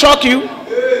 Can I shock you?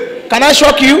 Can I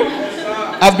shock you?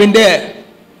 I've been there.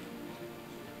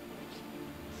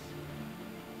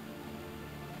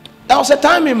 There was a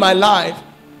time in my life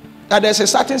that there's a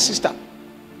certain sister.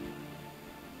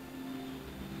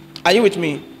 Are you with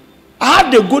me? I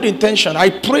had the good intention. I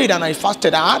prayed and I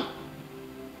fasted.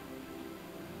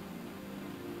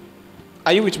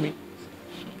 Are you with me?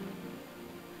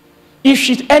 If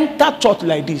she enter church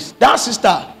like this, that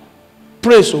sister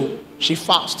prays, so she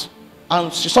fasts,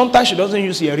 and sometimes she doesn't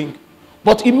use earring,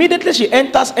 but immediately she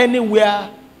enters anywhere,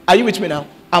 are you with me now?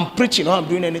 I'm preaching or I'm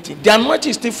doing anything, the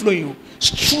anointing is still flowing.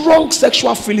 Strong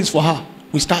sexual feelings for her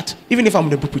we start, even if I'm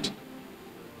in the pulpit.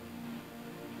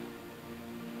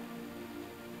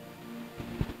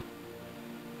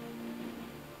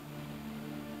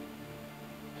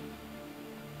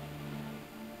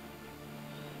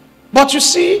 But you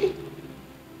see,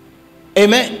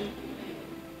 amen,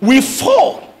 we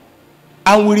fall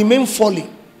and we remain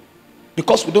falling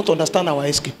because we don't understand our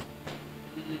escape.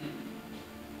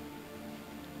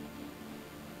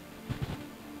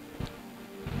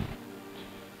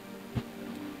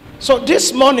 So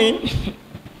this morning,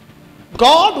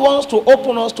 God wants to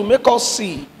open us to make us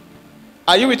see.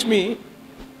 Are you with me?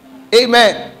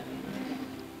 Amen.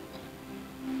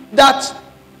 That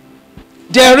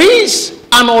there is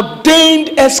an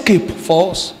ordained escape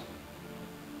for us.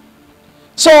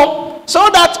 So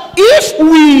that if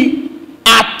we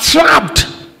are trapped,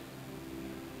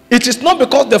 it is not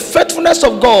because the faithfulness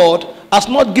of God has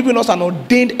not given us an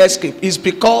ordained escape. It's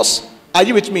because, are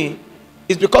you with me?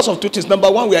 It's because of two things. Number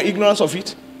one, we are ignorant of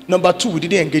it. Number two, we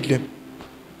didn't engage them.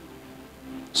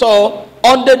 So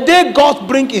on the day God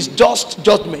brings his just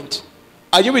judgment,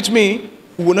 are you with me?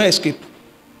 We will not escape.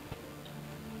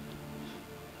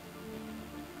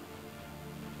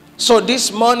 So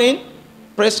this morning,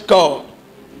 praise God,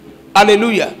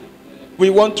 hallelujah, we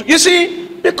want to, you see,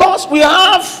 because we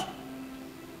have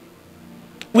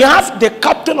the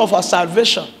captain of our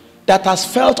salvation that has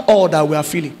felt all that we are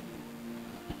feeling.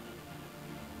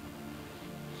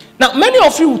 Now, many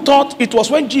of you thought it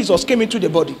was when Jesus came into the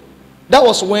body. That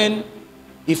was when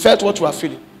he felt what we are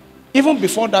feeling. Even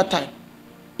before that time,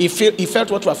 he felt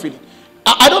what we are feeling.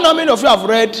 I don't know how many of you have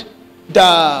read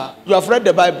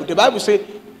the Bible. The Bible says,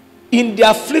 in the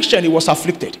affliction he was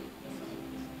afflicted.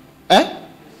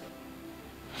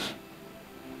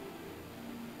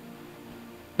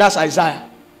 That's Isaiah.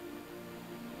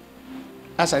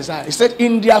 That's Isaiah. He said,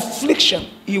 in the affliction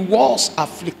he was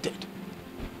afflicted.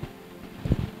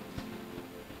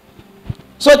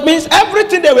 So it means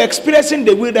everything they were experiencing in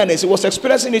the wilderness, he was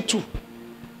experiencing it too.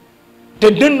 They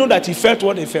didn't know that he felt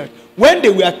what they felt. When they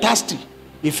were thirsty,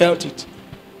 he felt it.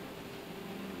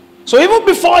 So even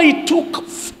before he took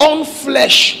on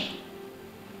flesh,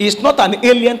 he's not an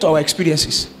alien to our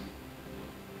experiences.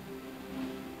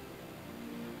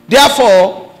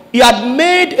 Therefore, he had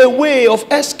made a way of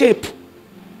escape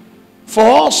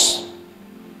for us.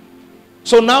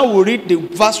 So now we'll read the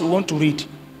verse we want to read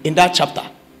in that chapter.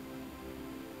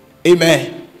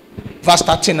 Amen. Verse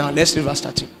 13 now. Let's read verse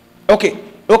 13. Okay.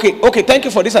 Thank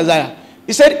you for this, Isaiah.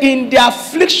 He said, in the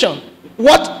affliction,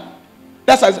 what?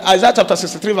 That's Isaiah chapter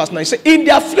 63 verse 9. He said, in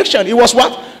the affliction, he was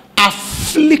what?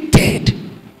 Afflicted.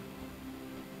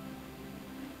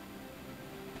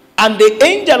 And the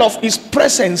angel of his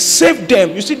presence saved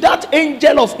them. You see, that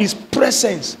angel of his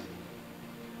presence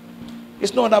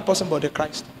is no other person but the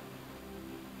Christ.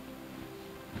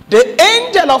 The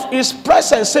angel of his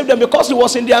presence saved them because he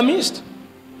was in their midst.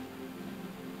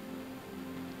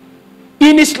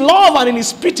 In his love and in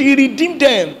his pity, he redeemed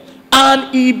them.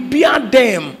 And he bare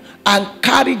them and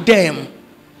carried them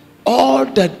all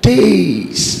the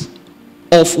days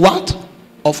of what?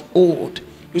 Of old.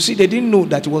 You see, they didn't know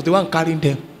that he was the one carrying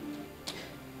them.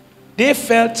 They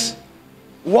felt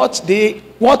what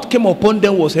came upon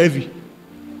them was heavy.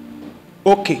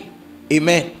 Okay.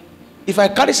 Amen. If I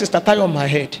carry Sister Tayo on my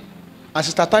head, and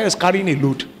Sister Tayo is carrying a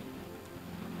load,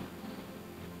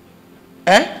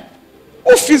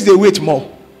 who feels the weight more?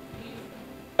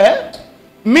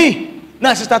 Me.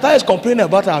 Now Sister Tayo is complaining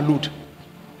about her load,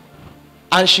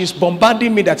 and she's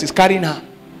bombarding me that is carrying her.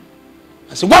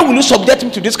 I said, why will you subject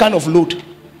me to this kind of load?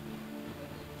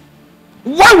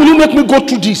 Why will you make me go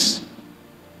through this?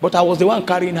 But I was the one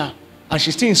carrying her, and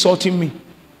she's still insulting me.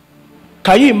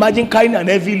 Can you imagine carrying an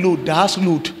heavy load, the house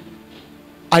load,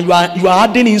 and you are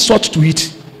adding insult to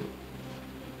it?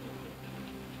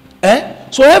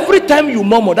 So every time you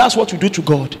murmur, that's what you do to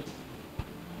God.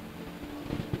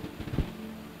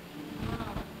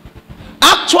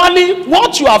 Actually,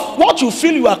 what you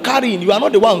feel you are carrying, you are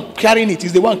not the one carrying it,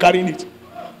 it's the one carrying it.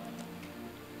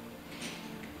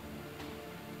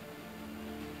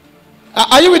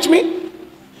 Are you with me?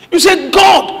 You say,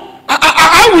 God,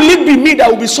 how will it be me that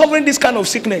will be suffering this kind of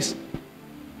sickness?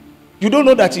 You don't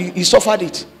know that he suffered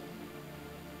it.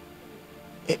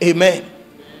 Amen.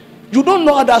 You don't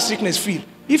know how that sickness feels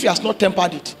if he has not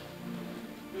tempered it.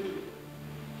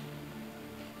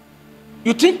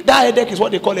 You think that headache is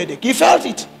what they call headache. He felt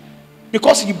it.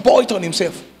 because he bore it on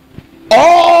himself.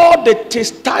 All the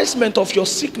chastisement of your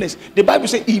sickness, the Bible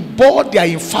says he bore their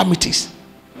infirmities.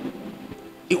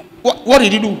 What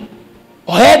did he do?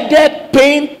 Headache,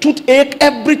 pain, toothache,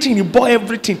 everything. He bore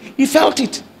everything. He felt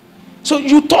it. So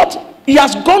you thought he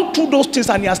has gone through those things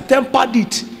and he has tempered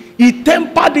it. He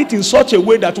tempered it in such a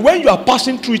way that when you are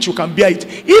passing through it, you can bear it.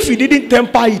 If he didn't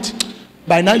temper it,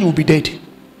 by now you will be dead.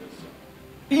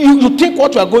 You think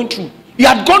what you are going through. He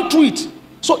had gone through it.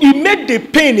 So he made the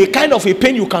pain a kind of a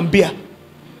pain you can bear.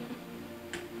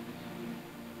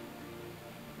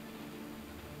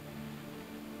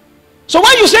 So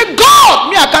when you say, God,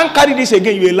 me, I can't carry this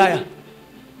again, you're a liar.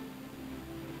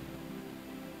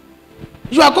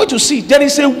 You are going to see there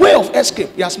is a way of escape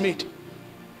he has made.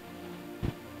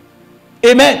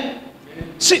 Amen.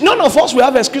 See, none of us will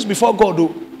have excuse before God,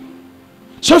 though.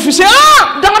 So if you say,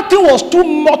 that thing was too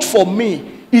much for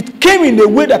me, it came in a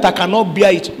way that I cannot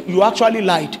bear it, you actually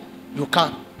lied. You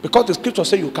can't. Because the scripture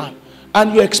says you can.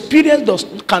 And your experience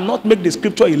cannot make the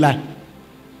scripture a lie.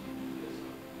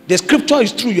 The scripture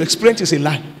is true, your experience is a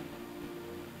lie.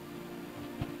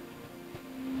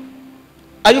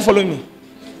 Are you following me?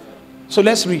 So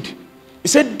let's read. It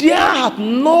said, there hath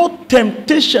no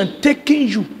temptation taken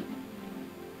you,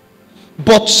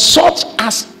 but such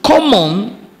as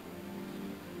common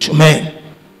to men.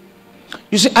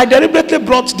 You see, I deliberately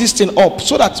brought this thing up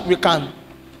so that we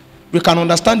can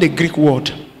understand the Greek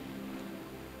word.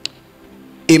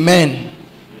 Amen.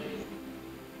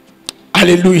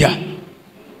 Hallelujah.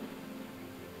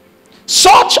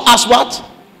 Such as what?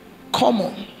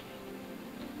 Common,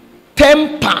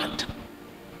 tempered,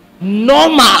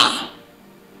 normal,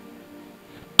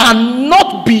 and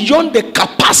not beyond the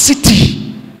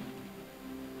capacity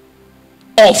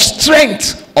of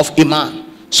strength of a man.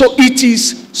 So it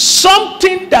is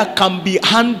something that can be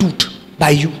handled by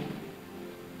you.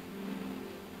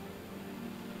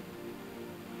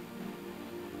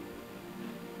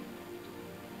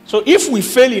 So if we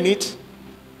fail in it,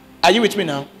 are you with me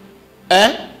now?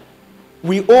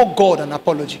 We owe God an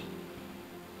apology,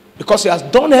 because he has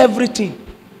done everything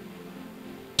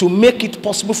to make it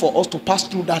possible for us to pass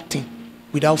through that thing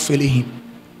without failing him.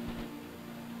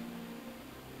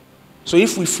 So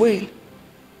if we fail,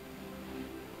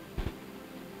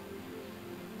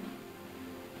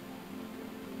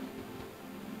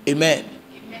 amen,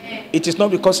 it is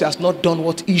not because he has not done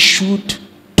what he should do.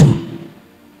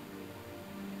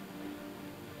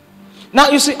 Now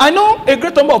you see, I know a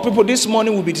great number of people this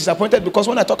morning will be disappointed, because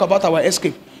when I talk about our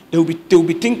escape, they will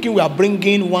be thinking we are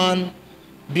bringing one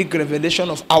big revelation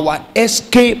of our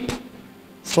escape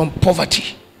from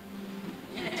poverty.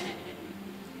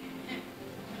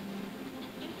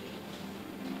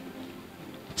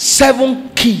 Seven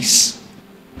keys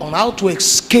on how to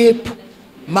escape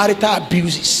marital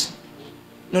abuses.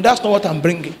 No, that's not what I'm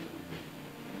bringing.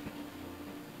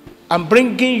 I'm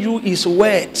bringing you his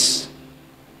words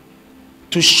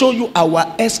to show you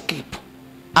our escape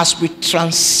as we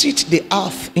transit the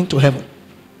earth into heaven.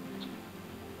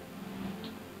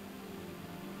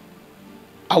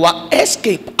 Our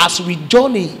escape as we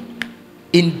journey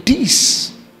in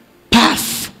this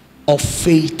path of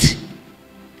faith.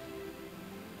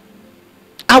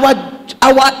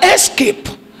 Our escape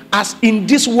as in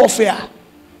this warfare.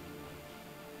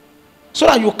 So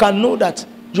that you can know that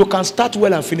you can start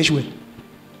well and finish well.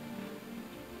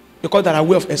 Because there are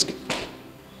ways of escape.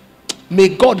 May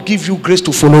God give you grace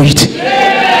to follow it.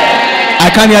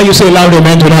 I can't hear you say loud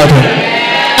amen to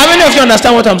that. How many of you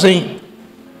understand what I'm saying?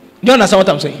 Do you understand what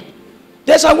I'm saying?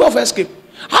 There's a way of escape.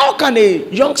 How can a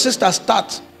young sister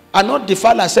start and not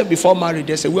defile herself before marriage?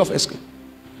 There's a way of escape.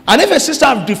 And if a sister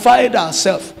has defiled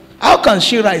herself, how can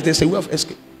she rise? There's a way of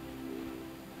escape.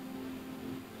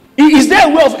 Is there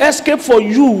a way of escape for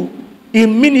you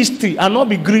in ministry and not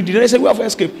be greedy? There is a way of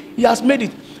escape. He has made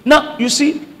it. Now, you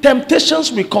see,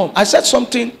 temptations will come. I said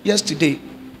something yesterday.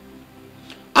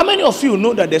 How many of you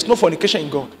know that there's no fornication in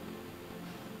God?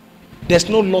 There's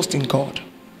no lust in God.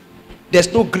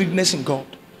 There's no greediness in God.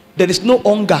 There is no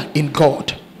hunger in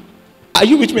God. Are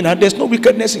you with me now? There's no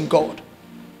wickedness in God.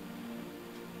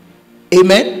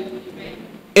 Amen?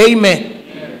 Amen.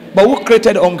 Amen. But who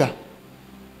created hunger?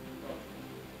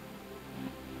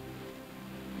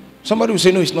 Somebody will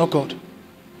say, no, it's not God.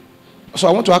 So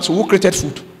I want to ask you, who created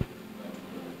food?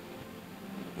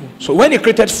 So when he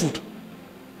created food,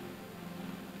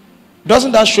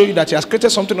 doesn't that show you that he has created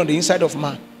something on the inside of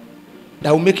man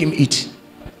that will make him eat?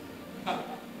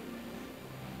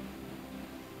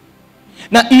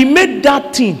 Now he made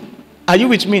that thing, are you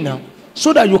with me now?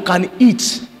 So that you can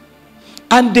eat.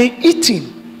 And the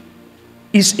eating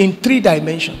is in 3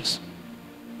 dimensions.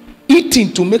 Eating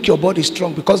eating to make your body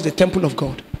strong because the temple of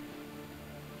God.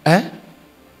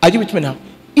 Are you with me now?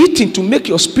 Eating to make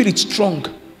your spirit strong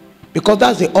because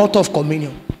that's the altar of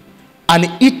communion. And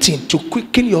eating to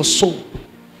quicken your soul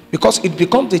because it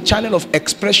becomes the channel of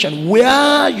expression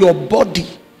where your body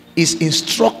is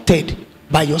instructed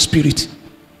by your spirit.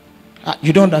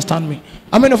 You don't understand me?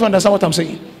 How many of you understand what I'm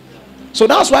saying? So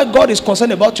that's why God is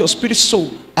concerned about your spirit,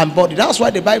 soul, and body. That's why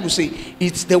the Bible says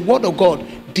it's the word of God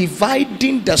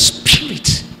dividing the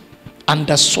spirit and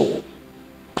the soul.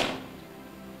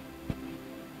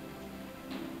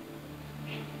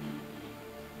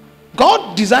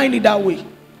 God designed it that way.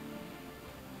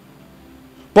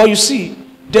 But you see,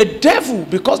 the devil,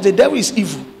 because the devil is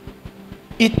evil,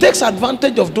 it takes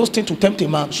advantage of those things to tempt a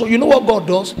man. So you know what God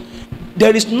does?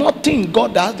 There is nothing in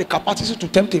God that has the capacity to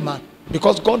tempt a man,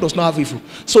 because God does not have evil.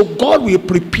 So God will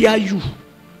prepare you.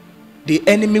 The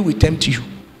enemy will tempt you.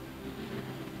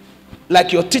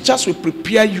 Like your teachers will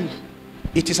prepare you.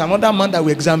 It is another man that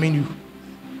will examine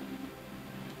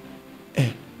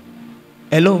you.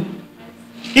 Hello?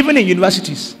 Even in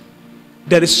universities,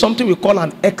 there is something we call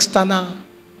an external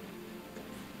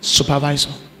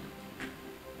supervisor.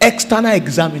 External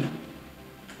examiner.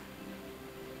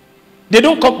 They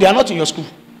don't come, they are not in your school.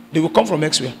 They will come from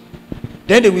elsewhere.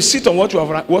 Then they will sit on what you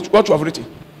have written.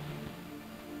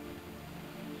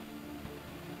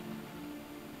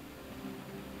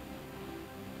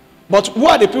 But who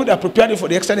are the people that prepare you for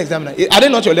the external examiner? Are they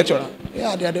not your lecturer?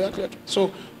 Yeah, they are the lecturer.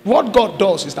 So what God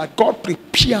does is that God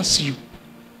prepares you.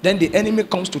 Then the enemy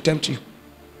comes to tempt you.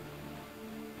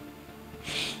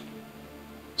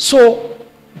 So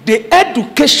the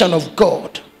education of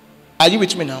God, are you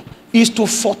with me now, is to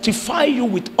fortify you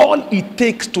with all it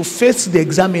takes to face the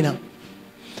examiner.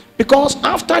 Because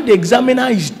after the examiner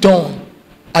is done,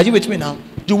 are you with me now,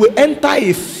 you will enter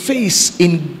a phase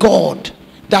in God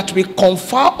that will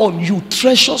confer on you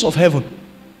treasures of heaven.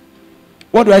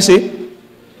 What do I say?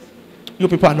 You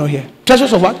people are not here.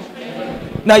 Treasures of what?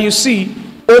 Heaven. Now you see,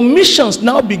 omissions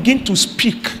now begin to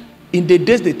speak in the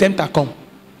days the tempter come.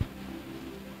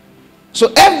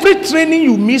 So every training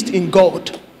you missed in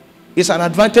God is an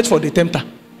advantage for the tempter.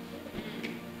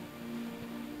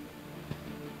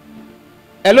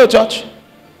 Hello, church?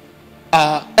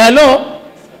 Hello?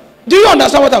 Do you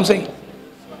understand what I'm saying?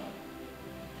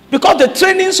 Because the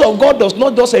trainings of God does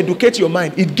not just educate your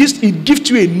mind. It gives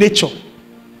you a nature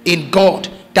in God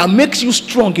that makes you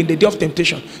strong in the day of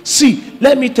temptation. See,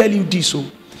 let me tell you this.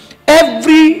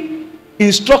 Every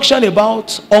instruction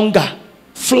about hunger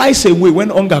flies away when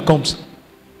hunger comes.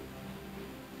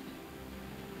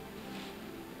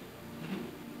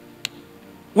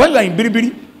 When you are in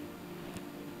Biribiri,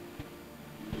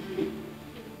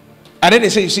 and then they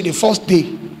say, you see, the first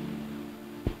day,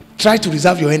 try to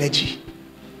reserve your energy.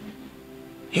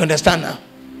 You understand now?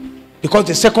 Because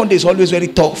the second day is always very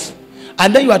tough.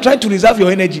 And then you are trying to reserve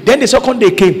your energy. Then the second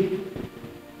day came.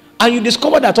 And you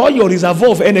discover that all your reservoir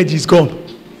of energy is gone.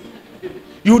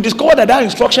 You discover that that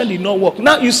instruction did not work.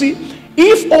 Now you see,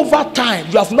 if over time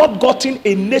you have not gotten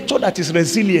a nature that is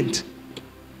resilient,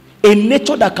 a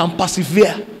nature that can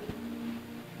persevere,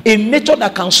 a nature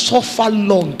that can suffer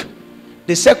long,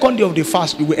 the second day of the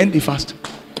fast, you will end the fast.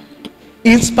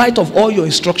 In spite of all your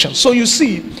instructions. So you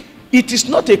see, it is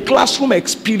not a classroom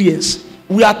experience.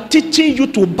 We are teaching you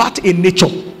to bat a nature.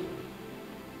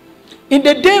 In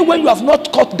the day when you have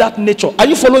not caught that nature, are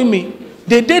you following me?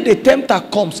 The day the tempter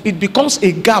comes, it becomes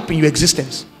a gap in your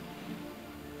existence.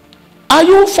 Are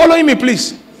you following me,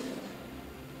 please?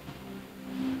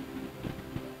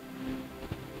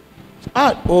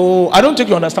 I don't think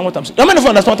you understand what I'm saying. How many of you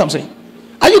understand what I'm saying?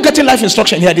 Are you getting life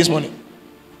instruction here this morning?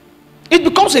 It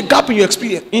becomes a gap in your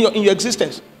experience, in your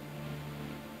existence.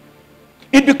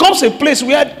 It becomes a place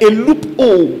where a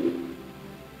loophole.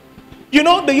 You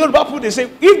know, the Yoruba people, they say,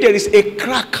 if there is a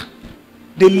crack,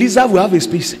 the lizard will have a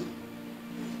space.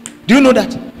 Do you know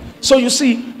that? So you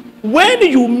see, when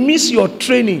you miss your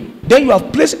training, then you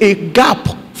have placed a gap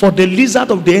for the lizard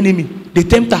of the enemy, the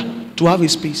tempter, to have a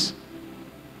space.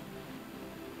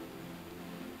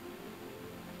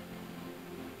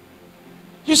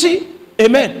 You see,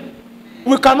 amen.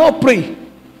 We cannot pray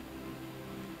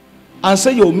and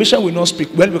say your mission will not speak.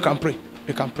 Well, we can pray.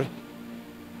 We can pray.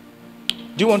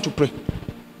 Do you want to pray?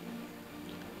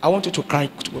 I want you to cry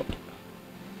to God.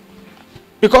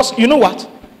 Because you know what?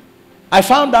 I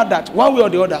found out that one way or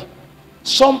the other,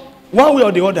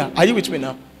 are you with me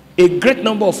now? A great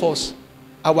number of us,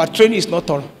 our training is not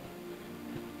thorough.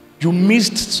 You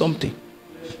missed something.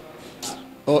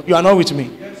 Oh, you are not with me.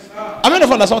 I mean, if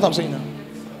you understand what I'm saying now.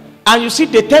 And you see,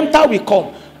 the tempter will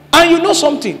come. And you know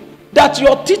something, that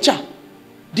your teacher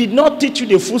did not teach you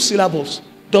the full syllabus.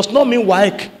 does not mean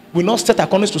WAEC will not set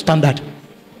according to standard.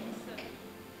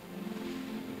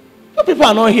 You people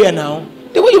are not here now.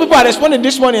 The way you people are responding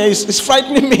this morning is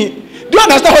frightening me. Do you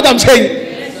understand what I'm saying?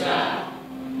 Yes, sir.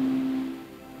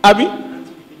 Abi?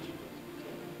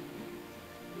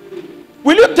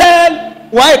 Will you tell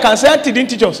WAEC and say Auntie didn't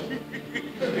teach us?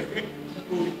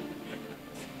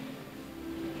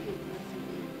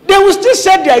 They will still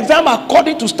set the exam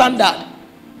according to standard.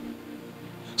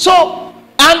 So,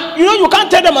 and you know, you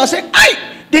can't tell them and say,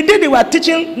 the day they were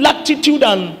teaching latitude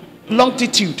and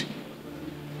longitude,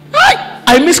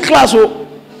 I missed class. Oh,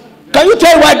 can you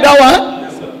tell why that one?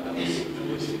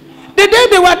 The day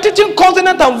they were teaching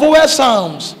consonant and vowel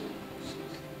sounds,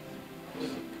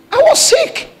 I was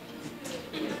sick,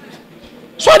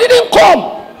 so I didn't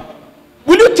come.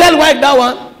 Will you tell why that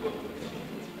one?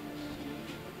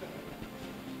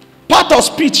 Part of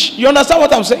speech. You understand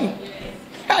what I'm saying?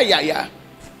 Yeah.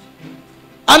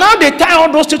 And now they tie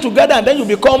all those two together, and then you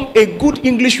become a good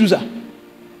English user.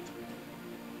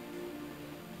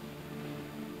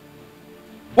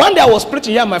 One day I was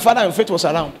preaching here, my father in faith was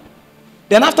around.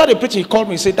 Then after the preaching, he called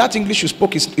me and said, that English you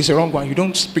spoke is a wrong one. You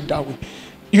don't speak that way.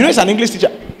 You know, he's an English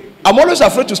teacher. I'm always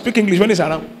afraid to speak English when he's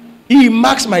around. He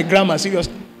marks my grammar,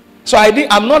 seriously. So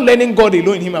I'm not learning God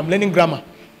alone in him, I'm learning grammar.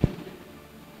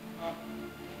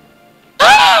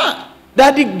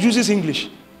 Daddy uses English.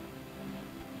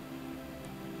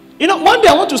 You know, one day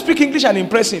I want to speak English and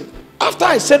impress him. After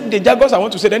I said the jargons I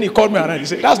want to say, then he called me around. He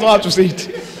said, that's not how to say it.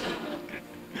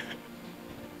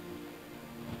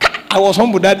 I was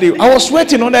humble that day. I was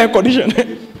sweating under air condition.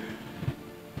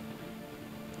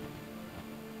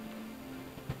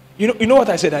 You know what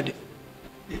I said that day?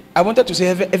 I wanted to say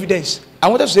evidence. I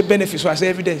wanted to say benefits, so I said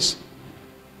evidence.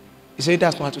 He said,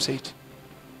 that's not how to say it.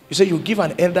 You say you give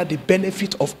an elder the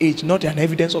benefit of age, not an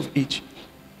evidence of age.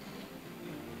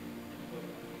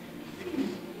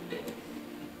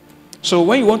 So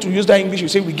when you want to use that English, you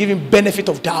say we give him benefit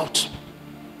of doubt.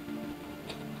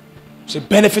 It's a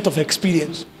benefit of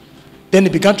experience. Then he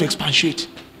began to expatiate.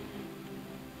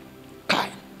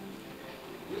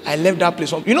 I left that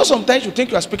place. You know, sometimes you think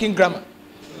you are speaking grammar.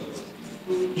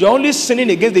 You're only sinning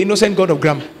against the innocent God of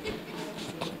grammar.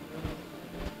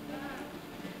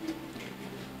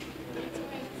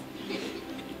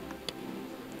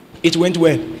 It went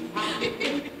well.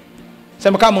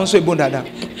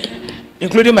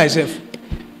 Including myself.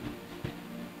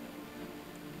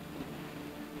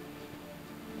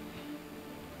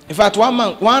 In fact,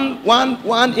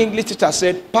 one English teacher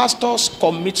said, pastors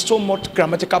commit so much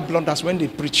grammatical blunders when they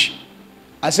preach.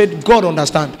 I said, God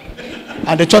understand.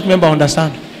 And the church member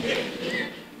understand.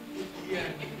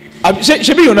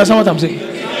 Should you understand what I'm saying?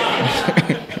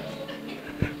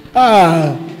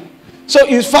 So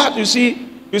in fact, you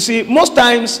see, most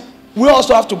times we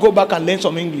also have to go back and learn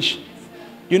some English.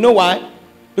 You know why?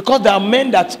 Because there are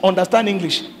men that understand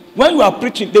English. When you are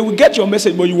preaching, they will get your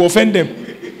message, but you will offend them.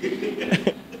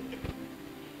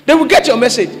 They will get your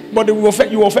message, but you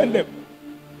will offend them.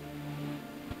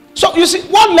 So you see,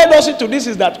 what led us into this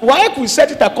is that why we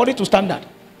set it according to standard.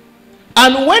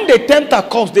 And when the tempter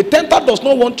comes, the tempter does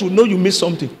not want to know you miss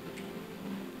something.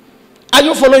 Are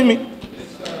you following me?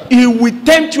 Yes, he will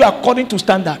tempt you according to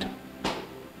standard.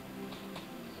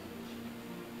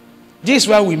 This is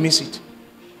why we miss it.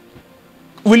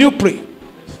 Will you pray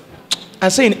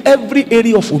and say, in every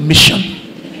area of omission,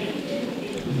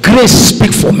 grace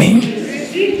speak for me.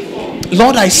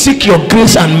 Lord, I seek your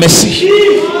grace and mercy.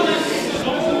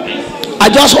 I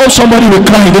just hope somebody will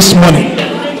cry this morning.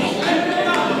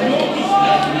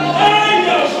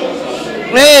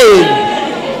 Hey,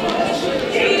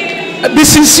 be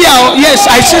sincere. Yes,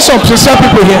 I see some sincere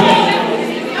people here.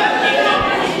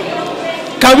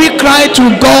 Can we cry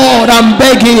to God and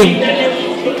beg him?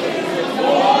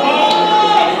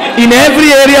 In every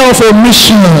area of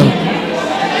omission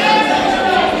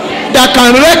that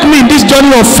can wreck me in this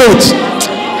journey of faith,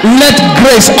 let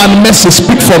grace and mercy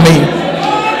speak for me.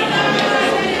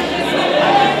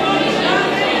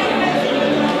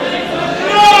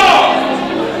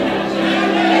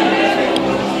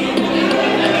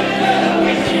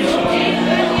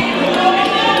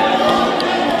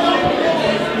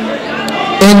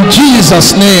 In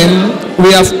Jesus' name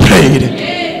we have prayed.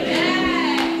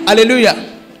 Amen. Hallelujah.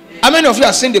 How many of you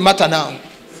have seen the matter now?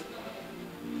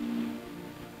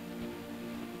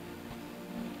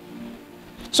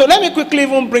 So let me quickly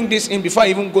even bring this in before I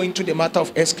even go into the matter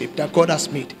of escape that God has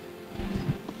made.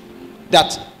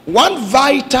 That one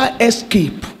vital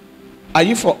escape, are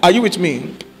you with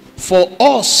me? For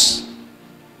us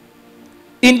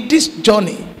in this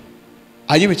journey,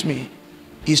 are you with me?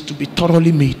 Is to be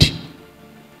thoroughly made.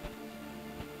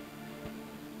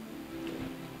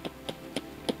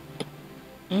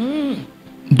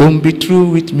 Don't be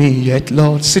through with me yet,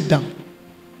 Lord. Sit down.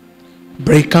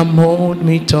 Break and mold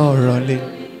me thoroughly.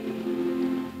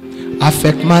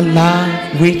 Affect my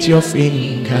life with your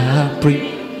fingerprint.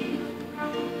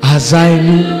 As I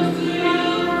move.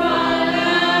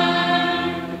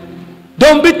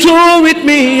 Don't be through with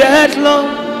me yet, Lord.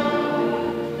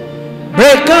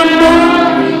 Break and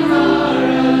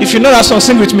mold. If you know that song,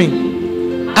 sing with me.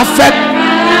 Affect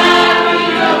my life with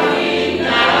your fingerprint.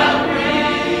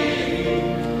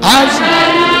 As I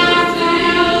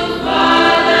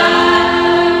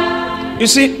move. You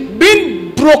see,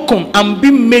 being broken and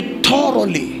being made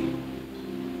thoroughly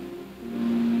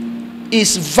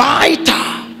is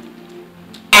vital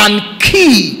and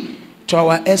key to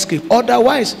our escape.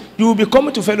 Otherwise, you will be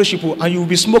coming to fellowship and you will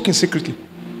be smoking secretly.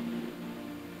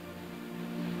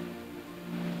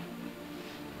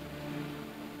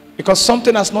 Because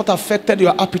something has not affected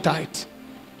your appetite.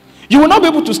 You will not be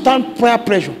able to stand prayer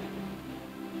pressure.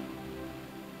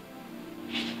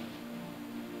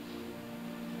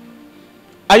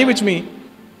 Are you with me?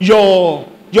 Your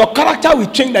character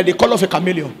will change like the color of a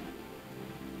chameleon.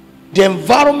 The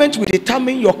environment will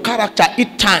determine your character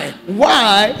each time.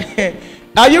 Why?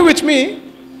 Are you with me?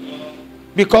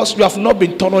 Because you have not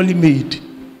been thoroughly made.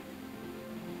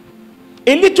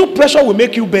 A little pressure will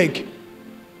make you beg.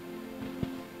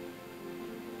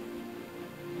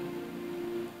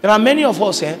 There are many of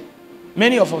us,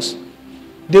 many of us,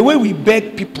 the way we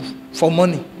beg people for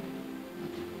money.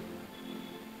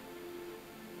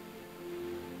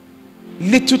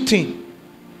 Little thing.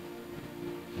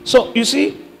 So you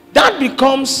see, that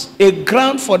becomes a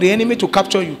ground for the enemy to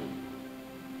capture you.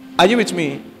 Are you with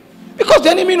me? Because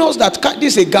the enemy knows that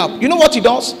this is a gap. You know what he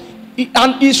does?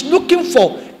 And he's looking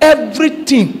for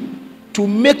everything to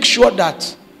make sure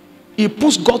that he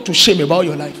puts God to shame about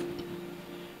your life.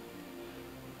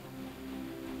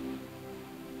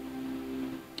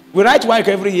 We write WAEC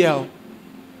every year,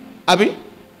 Abi.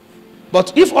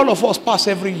 But if all of us pass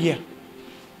every year,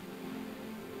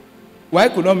 why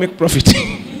could not make profit?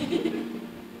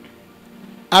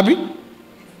 Abi?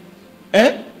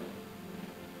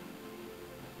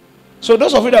 So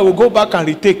those of you that will go back and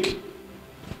retake,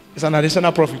 it's an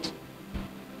additional profit.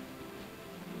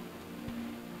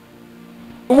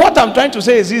 What I'm trying to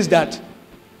say is that,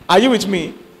 are you with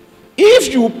me?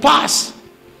 If you pass,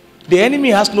 the enemy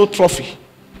has no trophy.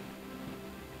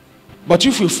 But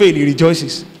if you fail, he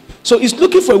rejoices. So he's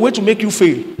looking for a way to make you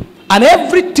fail. And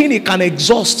everything he can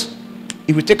exhaust,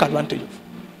 he will take advantage of.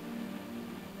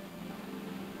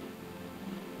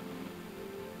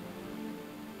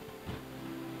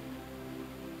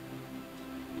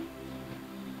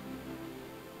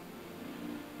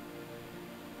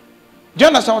 Do you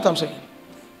understand what I'm saying?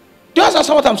 Do you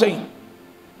understand what I'm saying?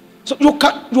 So you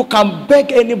can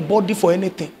beg anybody for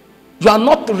anything. You are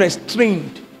not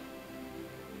restrained.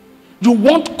 You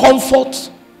want comfort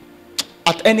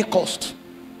at any cost.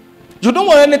 You don't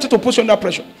want anything to put you under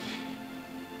pressure.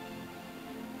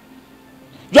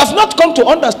 You have not come to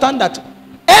understand that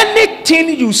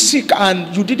anything you seek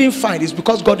and you didn't find is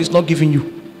because God is not giving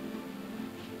you.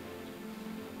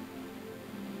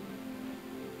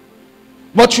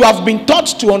 But you have been taught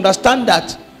to understand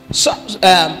that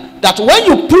that when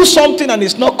you pull something and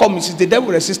it's not coming, it's the devil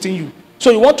resisting you.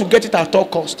 So you want to get it at all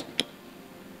cost.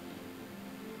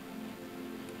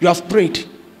 You have prayed,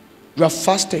 you have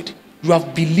fasted, you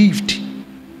have believed.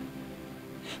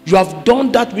 You have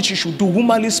done that which you should do,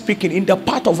 humanly speaking, in the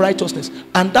path of righteousness,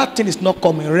 and that thing is not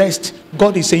coming. Rest.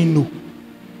 God is saying no.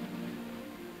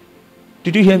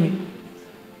 Did you hear me?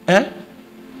 Did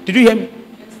you hear me?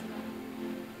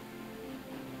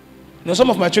 You know, some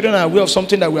of my children are aware of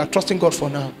something that we are trusting God for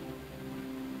now.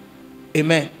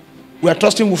 Amen. We are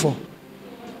trusting who for?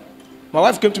 My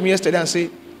wife came to me yesterday and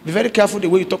said, be very careful the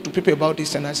way you talk to people about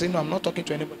this. And I said, no, I'm not talking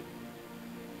to anybody.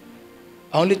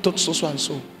 I only talk so and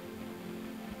so.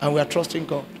 And we are trusting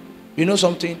God. You know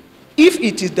something? If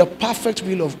it is the perfect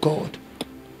will of God,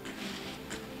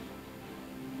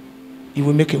 He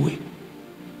will make a way.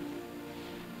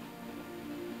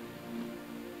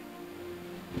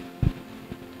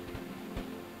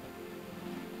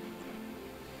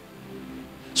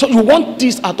 So you want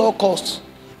this at all costs.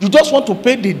 You just want to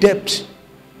pay the debt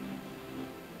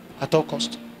at all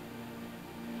cost.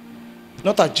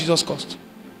 Not at Jesus' cost.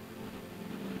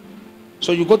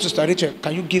 So you go to Sister Rachel,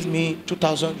 can you give me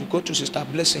 2,000? You go to Sister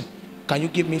Blessing, can you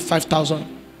give me 5,000?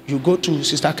 You go to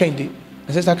Sister Kendi,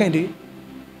 and Sister Kendi,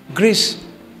 Grace.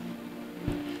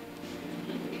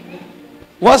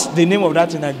 What's the name of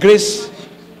that thing? Grace?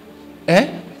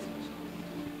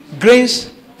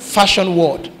 Grace Fashion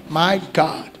Word. My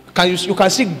God. You can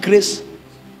see Grace.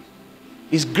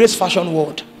 It's Grace Fashion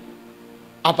Word.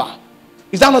 Abba.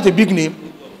 Is that not a big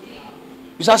name?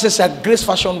 You start saying, Grace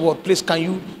Fashion World, please, can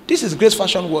you? This is Grace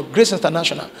Fashion World, Grace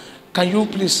International. Can you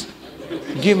please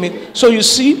give me? So you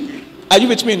see, are you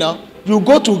with me now? You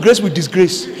go to Grace with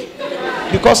disgrace.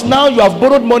 Because now you have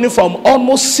borrowed money from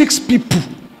almost 6 people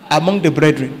among the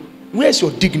brethren. Where is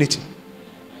your dignity?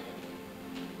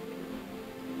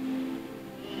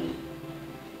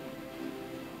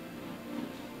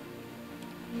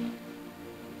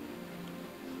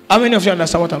 How many of you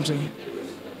understand what I'm saying?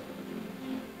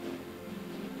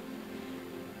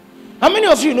 How many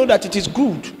of you know that it is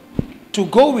good to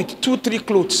go with 2-3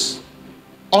 clothes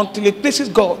until it pleases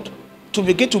God to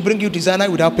begin to bring you designer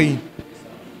without paying?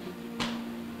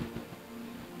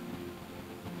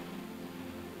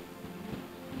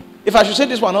 If I should say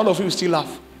this one, all of you will still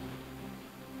laugh.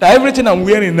 That everything I'm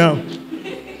wearing now,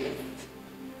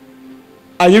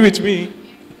 are you with me?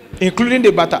 Including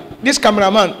the butter. This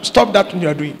cameraman, stop that when you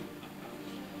are doing.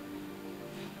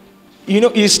 You know,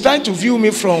 he's trying to view me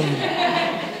from.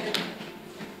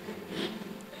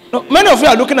 No, many of you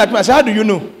are looking at me and say, how do you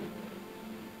know?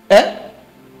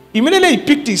 Immediately he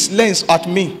picked his lens at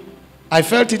me. I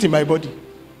felt it in my body.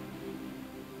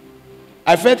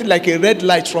 I felt it like a red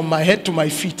light from my head to my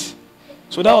feet.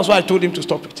 So that was why I told him to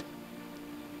stop it.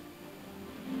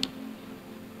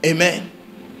 Amen.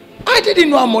 I didn't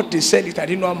know how much they sell it. I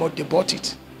didn't know how much they bought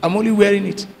it. I'm only wearing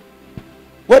it.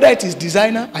 Whether it is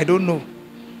designer, I don't know.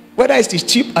 Whether it is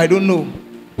cheap, I don't know.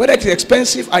 Whether it is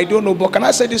expensive, I don't know. But can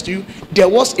I say this to you? There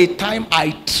was a time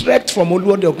I trekked from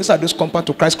Oluwode Ogunsado's compound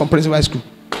to Christ Comprehensive High School.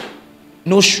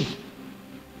 No shoe.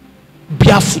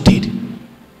 Barefooted.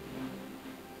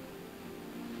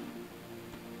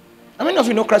 How many of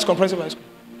you know Christ Comprehensive High School?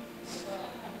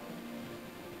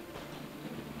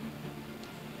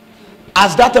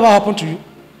 Has that ever happened to you?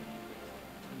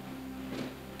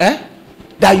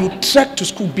 That you trek to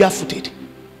school barefooted?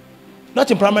 Not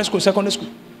in primary school, secondary school.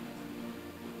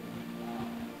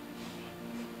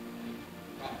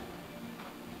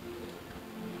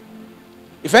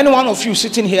 If any one of you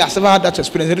sitting here has ever had that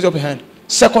experience, raise up your hand.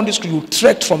 Secondary school, you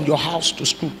trekked from your house to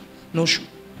school. No shoe.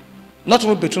 Not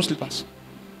even bedroom slippers.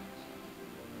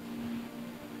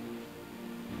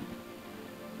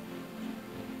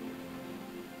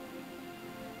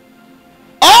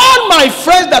 All my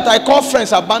friends that I call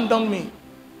friends abandoned me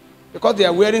because they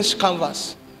are wearing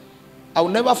canvas. I will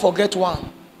never forget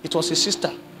one. It was a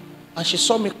sister. And she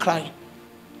saw me crying.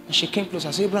 And she came close.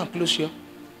 I said, Abraham, close here.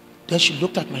 Then she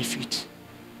looked at my feet.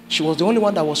 She was the only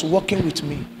one that was walking with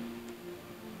me.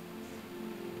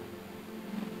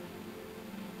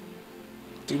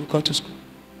 Till we got to school.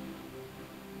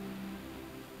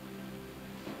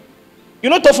 You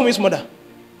know Tofumi's mother?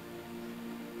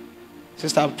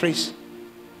 Sister Praise.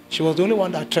 She was the only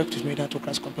one that trekked with me that to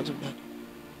Christ Comprehensive High School.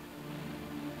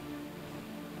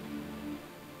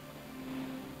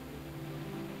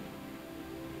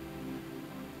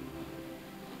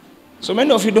 So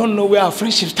many of you don't know where our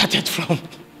friendship started from.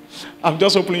 I'm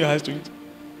just opening your eyes to it.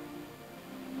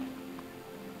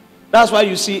 That's why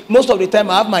you see, most of the time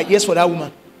I have my ears for that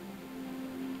woman.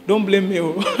 Don't blame me.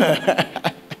 You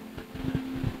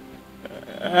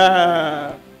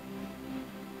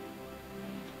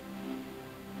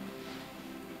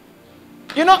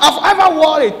know, I've ever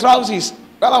wore a trousers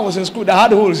while I was in school that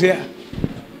had holes here.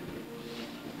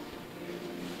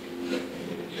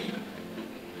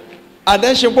 And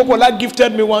then Shempokola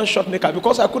gifted me one short knicker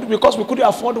because we couldn't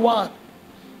afford one.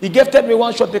 He gifted me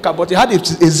one short knicker, but he had a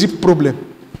zip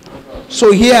problem.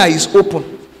 So here is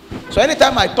open. So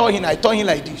anytime I tore him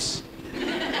like this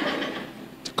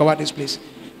to cover this place.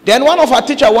 Then one of our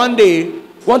teachers one day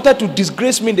wanted to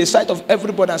disgrace me in the sight of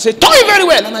everybody and say, "Tore it very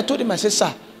well." And I told him, I said,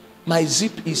 "Sir, my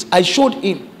zip is." I showed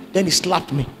him. Then he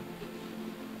slapped me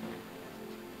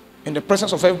in the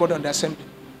presence of everybody on the assembly.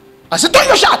 I said, "Tore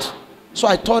your shirt." So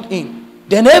I told him.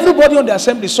 Then everybody on the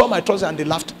assembly saw my trousers and they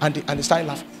laughed and they started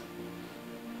laughing.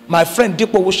 My friend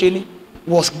Depo Wosheni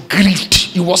was grieved.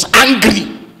 He was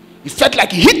angry. He felt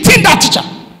like he hitting that teacher.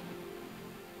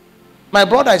 My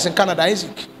brother is in Canada,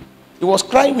 Isaac. He was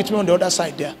crying with me on the other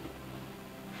side there.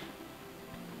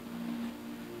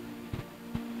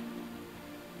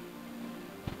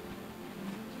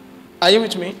 Are you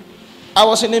with me? I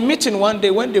was in a meeting one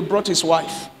day when they brought his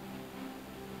wife.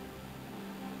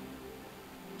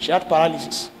 She had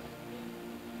paralysis.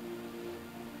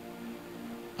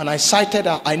 And I cited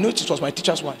her. I knew it was my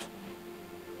teacher's wife.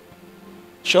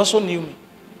 She also knew me.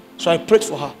 So I prayed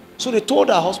for her. So they told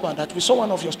her husband that we saw one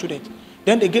of your students.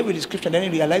 Then they gave a description. Then he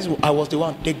realized I was the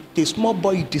one. The small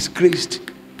boy disgraced.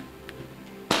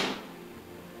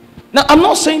 Now, I'm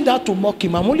not saying that to mock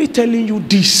him. I'm only telling you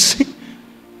this.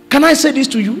 Can I say this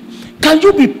to you? Can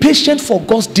you be patient for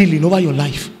God's dealing over your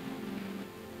life?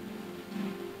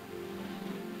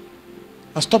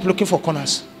 And stop looking for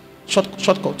corners,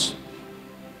 shortcuts.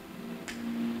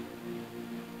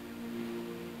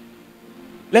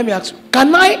 Let me ask you,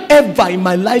 can I ever in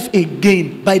my life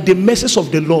again, by the mercies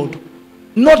of the Lord,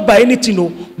 not by anything, no,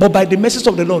 but by the mercies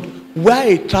of the Lord, wear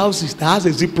a trousers that has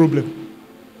a zip problem?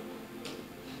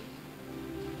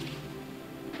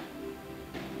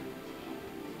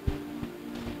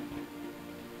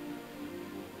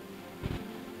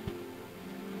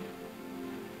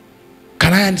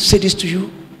 Can I say this to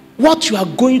you? What you are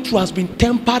going through has been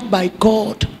tempered by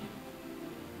God.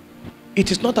 It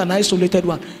is not an isolated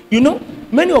one. You know,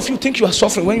 many of you think you are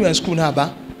suffering when you are in school now,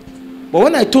 but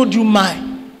when I told you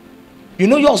mine, you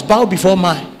know yours bow before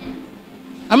mine.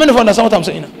 How many of you understand what I'm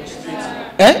saying now?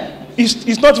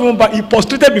 It's not even bad. He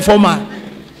prostrated before mine.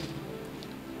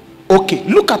 Okay,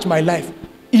 look at my life.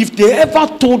 If they ever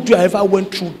told you I ever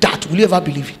went through that, will you ever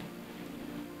believe it?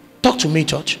 Talk to me,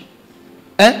 church.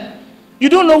 You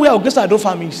don't know where OKE-IGBALA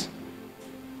farm is.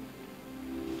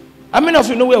 How many of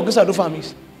you know where OKE-IGBALA farm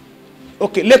is?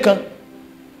 Okay, Lekan,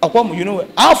 Akwamu, you know where?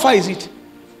 How far is it?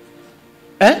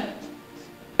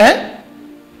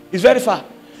 It's very far.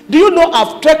 Do you know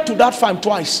I've trekked to that farm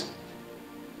twice?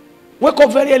 Wake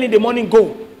up very early in the morning,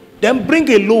 go. Then bring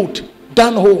a load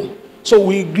down home. So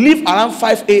we leave around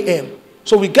 5 a.m.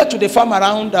 So we get to the farm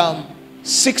around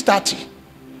 6:30.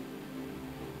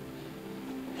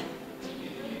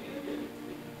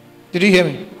 Did you hear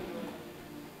me?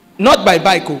 Not by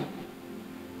bike.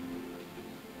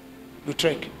 You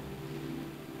trek.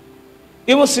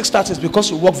 Even 6:30 is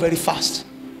because you walk very fast.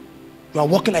 You are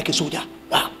walking like a soldier.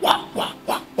 Wah, wah, wah,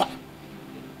 wah, wah.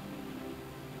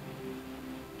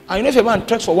 And you know if a man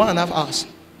treks for 1.5 hours,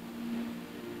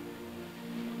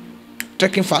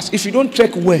 trekking fast. If you don't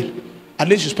trek well, at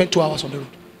least you spend 2 hours on the road.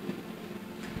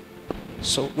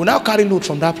 So we now carry load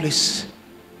from that place,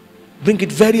 bring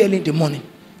it very early in the morning,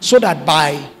 so that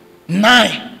by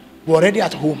 9 we're already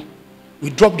at home. We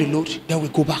drop the load, then we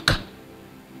go back.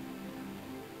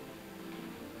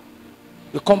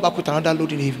 We come back with another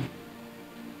load in the evening.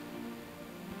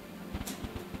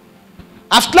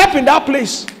 I've slept in that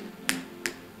place.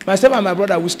 Myself and my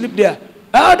brother, we sleep there.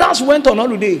 Elders went on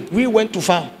holiday. We went to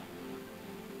farm.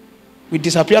 We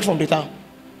disappeared from the town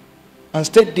and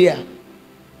stayed there.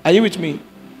 Are you with me?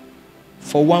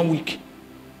 For 1 week.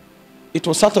 It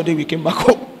was Saturday we came back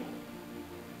home.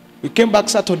 We came back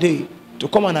Saturday to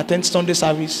come and attend Sunday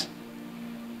service.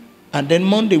 And then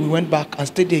Monday we went back and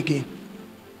stayed there again.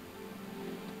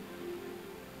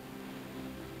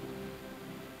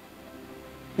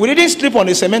 We didn't sleep on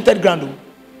a cemented ground.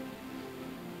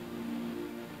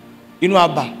 You know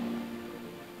Abba.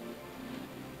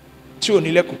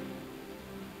 Chionileko.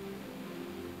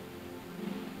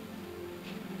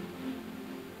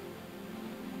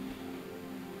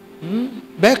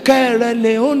 Bẹ́kẹ̀rẹ̀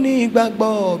lè ó ní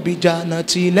ìgbàgbọ́ bìjànà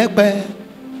tí lẹ́pẹ́.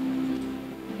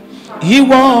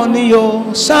 Ìwọ ni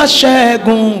yóò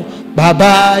ṣàṣẹ́gun,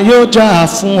 bàbá yóò jà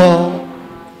fún ọ.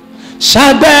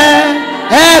 Ṣàgbẹ́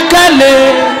ẹ̀kẹ́lẹ̀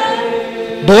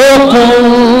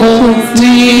bókun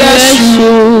tí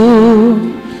Jésù.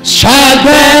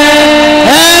 Ṣàgbẹ́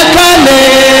ẹ̀kẹ́lẹ̀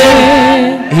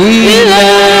ilẹ̀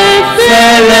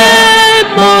fẹ́rẹ̀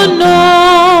mọ́nà.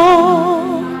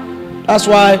 That's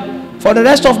why for the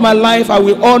rest of my life I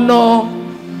will honor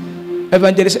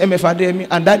Evangelist M.F. Adeyemi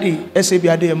and Daddy S.A.B.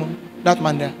 Adeyemo, that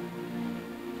man there.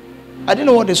 I didn't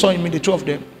know what they saw in me, the two of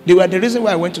them. They were the reason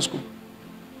why I went to school.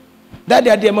 Daddy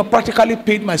Adeyemo practically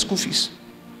paid my school fees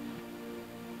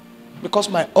because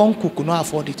my uncle could not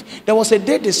afford it. There was a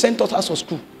day they sent us out of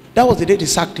school. That was the day they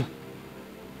sacked him.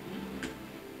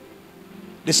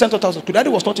 They sent us out of school. Daddy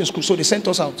was not in school, so they sent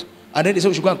us out. And then they said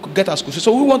we should go and get our school fees.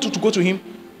 So we wanted to go to him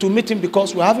to meet him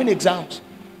because we're having exams.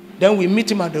 Then we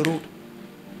meet him at the road.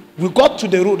 We got to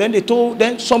the road. Then they told,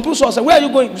 then some people said, where are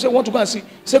you going? We said, we want to go and see. He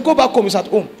said, go back home. He's at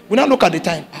home. We now look at the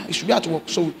time. He should be at work.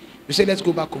 So we said, let's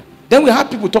go back home. Then we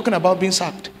had people talking about being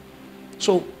sacked.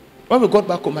 So when we got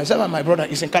back home, myself and my brother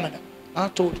is in Canada. I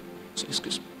told, so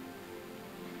excuse me.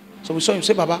 So we saw him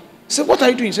say, Baba. He said, what are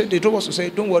you doing? He said, they told us to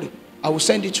say, don't worry. I will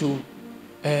send it to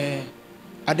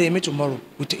Adeyemi tomorrow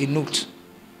with a note.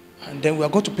 And then we are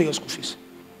going to pay your school fees.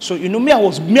 So you know me,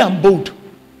 I'm bold.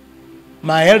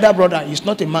 My elder brother is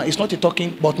not a man, he's not a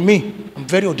talking, but me, I'm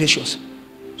very audacious.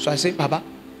 So I say, Baba,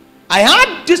 I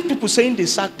heard these people saying they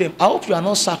sacked them. I hope you are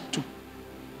not sacked too.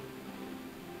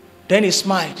 Then he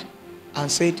smiled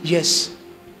and said, yes.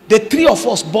 The three of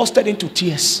us busted into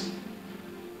tears.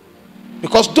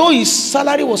 Because though his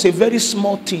salary was a very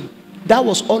small thing, that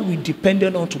was all we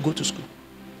depended on to go to school.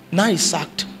 Now he's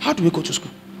sacked. How do we go to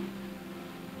school?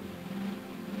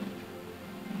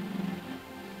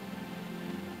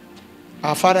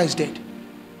 Our father is dead.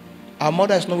 Our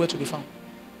mother is nowhere to be found.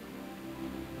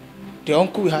 The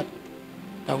uncle we had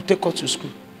that would take us to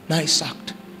school, now he's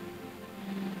sacked.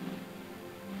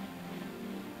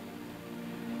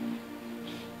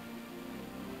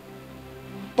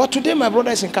 But today my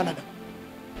brother is in Canada.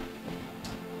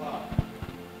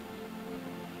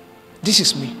 This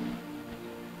is me,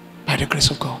 by the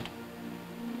grace of God.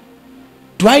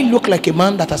 Do I look like a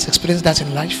man that has experienced that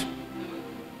in life?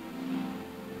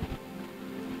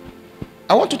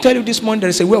 I want to tell you this morning, there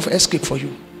is a way of escape for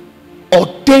you,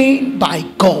 ordained by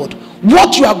God.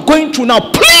 What you are going through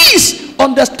now, please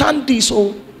understand this.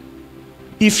 Oh,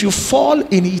 if you fall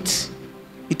in it,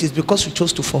 it is because you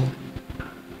chose to fall.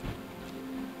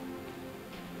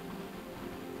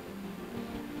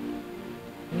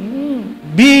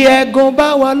 Bí ẹ̀gàn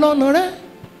bá wà lọ́nà rẹ̀,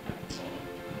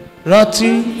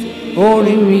 rántí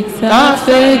orin tá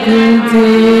fẹ́ gòkè.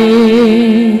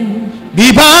 Bí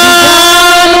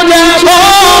ìbànújẹ́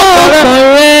bọ́kàn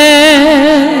rẹ̀,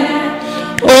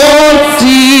 ó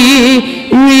ti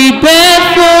rí bẹ́ẹ̀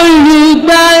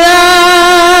f'Olùgbàlà.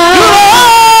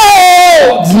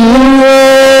 Dúró.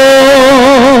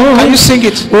 Can you sing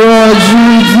it? Rọ̀jò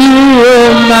dúró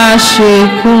má ṣe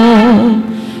kún.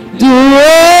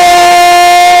 Dúró.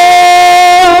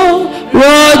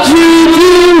 Rọ̀jò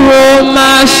dúró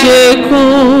má ṣe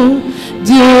kún.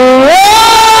 Dúró.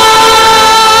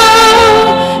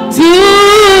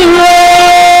 Dúró.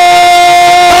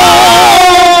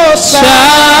 Ṣàròjò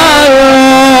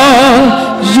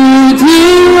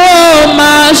dúró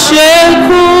má ṣe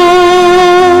kún.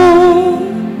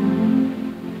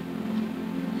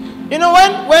 You know,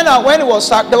 when it was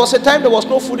sacked, there was a time there was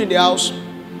no food in the house.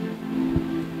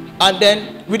 And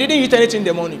then we didn't eat anything in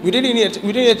the morning. We didn't eat.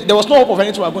 There was no hope of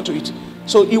anything we were going to eat.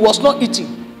 So he was not eating.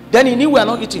 Then he knew we were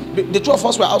not eating. The two of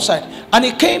us were outside. And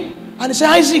he came and he said,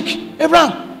 Isaac,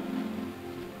 Abraham,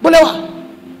 Bolewa.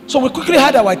 So we quickly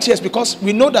hid our tears because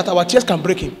we know that our tears can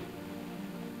break him.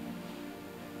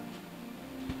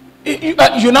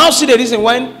 You now see the reason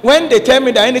when they tell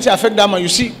me that anything affect that man, you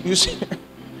see.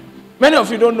 Many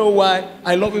of you don't know why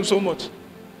I love him so much.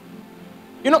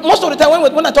 You know, most of the time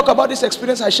when I talk about this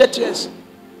experience, I shed tears.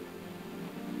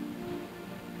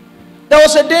 There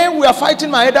was a day we were fighting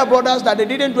my elder brothers that they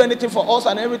didn't do anything for us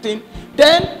and everything.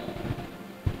 Then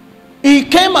he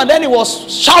came and then he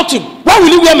was shouting, "Why will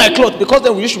you wear my clothes?" Because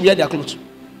then we used to wear their clothes.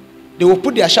 They will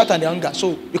put their shirt and their hanger.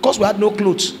 So because we had no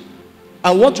clothes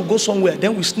and want to go somewhere,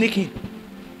 then we sneak in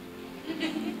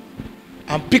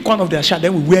and pick one of their shirts,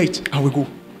 then we wear it and we go.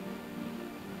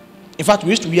 In fact,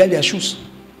 we used to wear their shoes.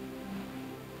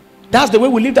 That's the way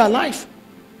we lived our life.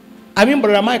 I mean,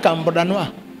 Brother Mike and Brother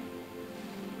Noah.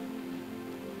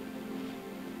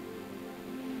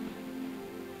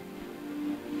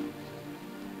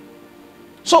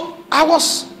 So I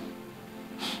was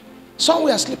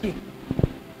somewhere sleeping.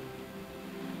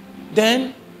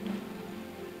 Then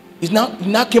he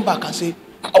now came back and said,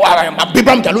 "Oh, I'm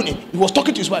Abraham Jaloni." He was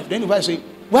talking to his wife. Then the wife said,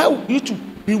 "Why would you two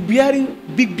be wearing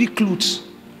big clothes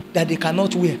that they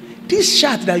cannot wear? This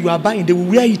shirt that you are buying, they will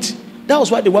wear it." That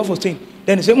was what the wife was saying.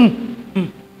 Then he said,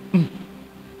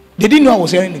 They didn't know I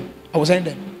was hearing them. I was hearing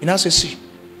them. He now said, "See,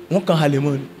 one can have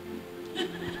money."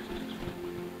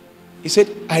 He said,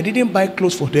 "I didn't buy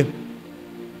clothes for them.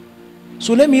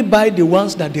 So let me buy the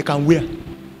ones that they can wear.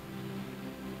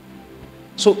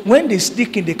 So when they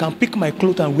sneak in, they can pick my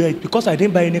clothes and wear it because I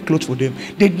didn't buy any clothes for them."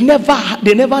 They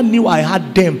never knew I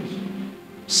had them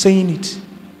saying it.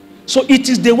 So it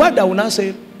is the word that will now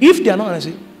say, if they are not going to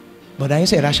say, "But I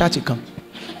say Rashati come."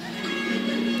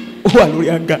 Oh,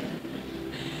 hallelujah.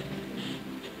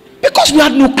 Because we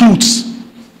had no clothes.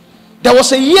 There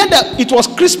was a year that it was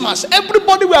Christmas.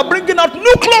 Everybody were bringing out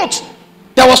new clothes.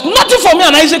 There was nothing for me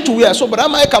and Isaac to wear. So Brother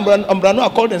Mike and Brother Noah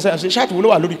called and said, and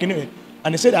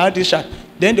they said, "I had this shirt."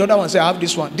 Then the other one said, "I have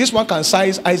this one. This one can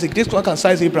size Isaac. This one can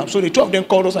size Abraham." So the two of them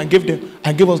called us and gave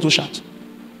us those shirts.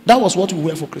 That was what we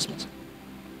wear for Christmas.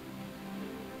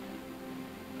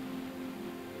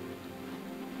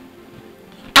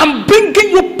 I'm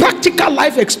bringing you practical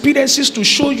life experiences to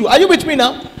show you. Are you with me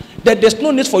now? That there's no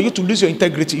need for you to lose your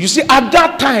integrity. You see, at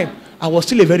that time, I was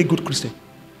still a very good Christian.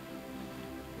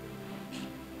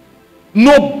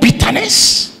 No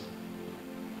bitterness.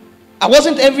 I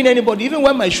wasn't envying anybody, even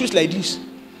when my shoes like this.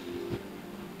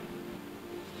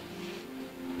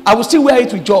 I would still wear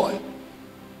it with joy.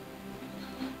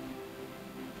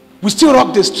 We still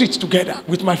rock the streets together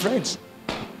with my friends.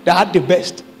 They had the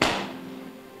best.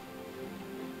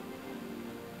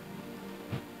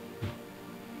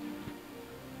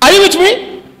 Are you with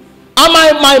me?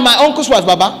 And my uncle's wife,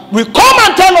 Baba, will come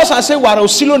and tell us and say, "Wara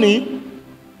usiloni,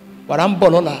 waram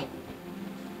bolola."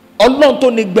 Ọlọ́run tó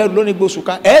ní gbẹ̀rù ló ní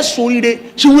gbósùká.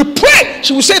 She will pray.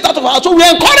 She will say it out of her heart. So we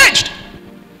are encouraged.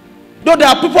 Though there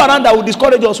are people around that will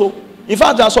discourage us. So, in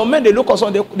fact, there are some men, they look us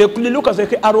on, they look us and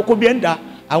say, Aroko bienda,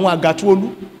 àwọn agatu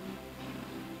olu.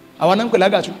 Àwọn nan pẹ̀lú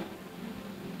agatu.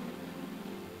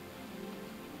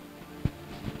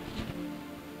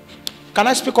 Can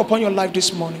I speak upon your life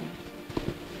this morning?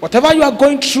 Whatever you are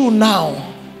going through now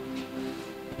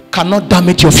cannot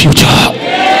damage your future.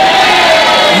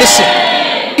 Listen,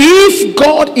 if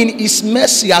God in his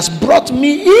mercy has brought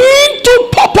me into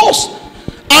purpose,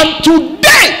 and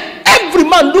today every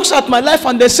man looks at my life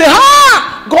and they say,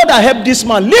 God has helped this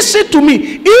man. Listen to me.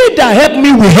 He that helped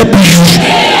me will help you.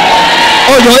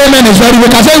 Oh, your amen is very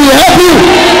weak. I say will help you.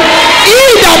 He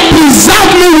that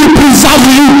preserved me will preserve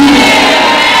you.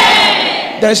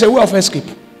 There is a way of escape.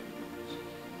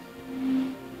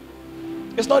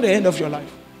 It's not the end of your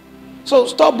life. So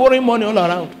stop borrowing money all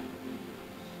around.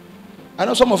 I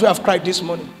know some of you have cried this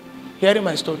morning hearing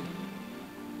my story.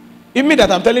 Even me that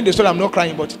I'm telling the story, I'm not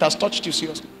crying, but it has touched you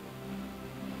seriously.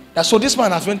 So this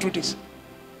man has went through this.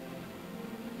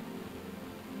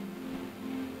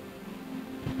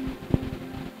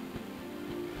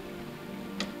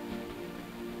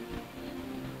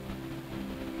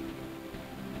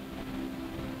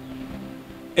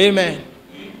 Amen.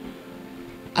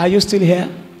 Are you still here?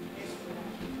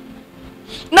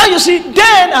 Now you see,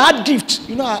 then I had gift.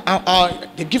 You know,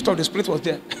 the gift of the Spirit was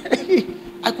there.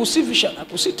 I could see vision. I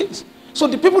could see things. So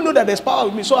the people know that there's power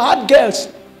with me. So I had girls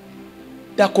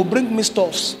that could bring me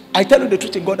stuffs. I tell you the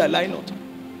truth in God, I lie not.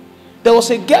 There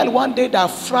was a girl one day that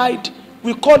fried.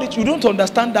 We call it, you don't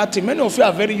understand that thing. Many of you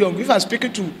are very young. If I'm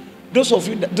speaking to those of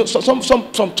you, some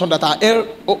that are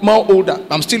more older.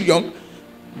 I'm still young,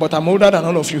 but I'm older than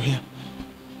all of you here.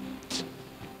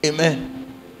 Amen.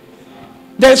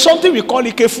 There's something we call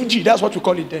Ike-Fuji. That's what we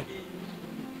call it there.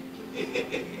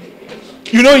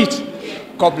 You know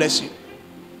it? God bless you.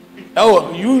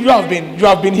 Oh, you have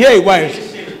been here a while.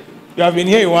 You have been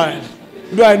here a while.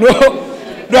 Do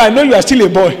I know you are still a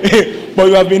boy? But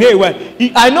you have been here a while.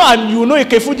 I know, and you know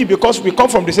Ike-Fuji because we come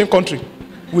from the same country.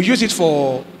 We use it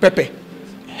for pepper.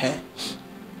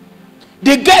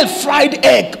 The girl fried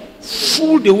egg,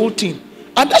 full the whole thing.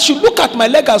 And then she looked at my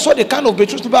leg and saw the kind of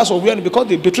beetroot slippers I was wearing because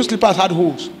the beetroot slippers had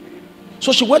holes.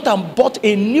 So she went and bought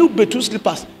a new beetroot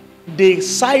slippers. The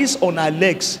size on her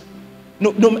legs.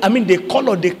 I mean the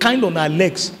color, the kind on her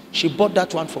legs. She bought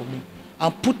that one for me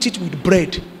and put it with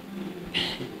bread.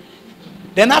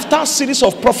 Then after a series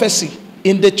of prophecy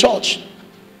in the church,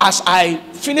 as I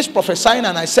finished prophesying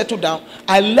and I settled down,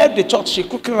 I left the church. She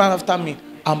quickly ran after me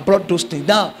and brought those things.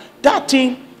 Now, that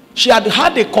thing, she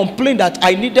had a complaint that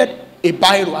I needed a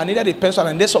biro, I needed a pencil,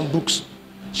 and there's some books.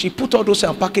 She put all those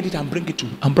and packaged it and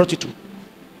brought it to.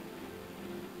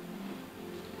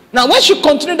 Now when she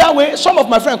continued that way, some of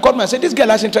my friends called me and said, this girl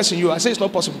has interest in you. I said, it's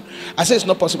not possible. I said, it's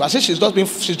not possible. I said, she's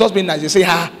just been nice. They say,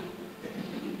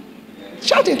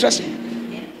 she has interest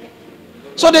in you.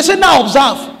 So they say, now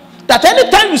observe that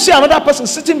anytime you see another person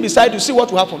sitting beside you, see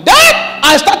what will happen. Then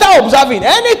I started observing,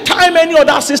 anytime any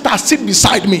other sister sit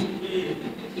beside me,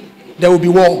 there will be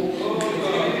war.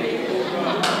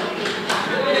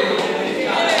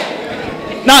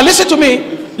 Now listen to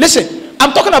me. Listen,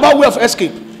 I'm talking about way of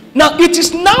escape. Now it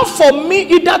is now for me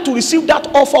either to receive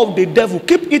that offer of the devil,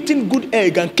 keep eating good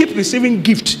egg and keep receiving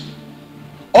gift,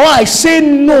 or I say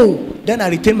no, then I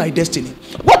retain my destiny.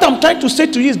 What I'm trying to say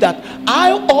to you is that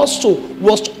I also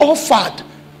was offered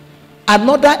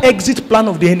another exit plan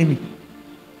of the enemy.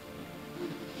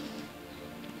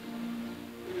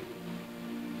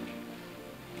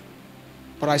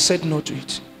 But I said no to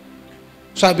it.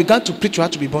 So I began to preach you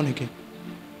had to be born again.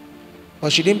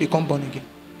 But she didn't become born again.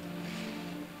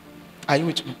 Are you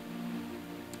with me?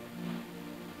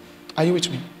 Are you with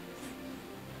me?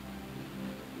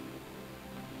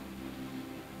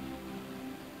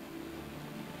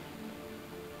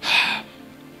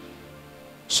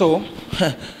 So,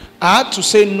 I had to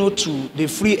say no to the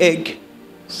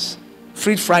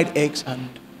free fried eggs and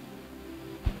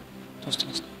those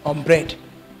things on bread.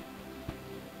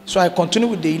 So I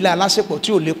continued with the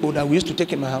lepo that we used to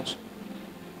take in my house.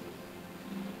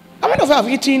 How many of you have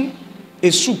eaten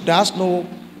a soup that has no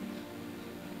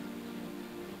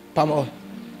palm oil?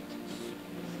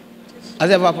 Has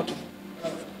it ever happened?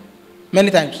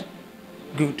 Many times.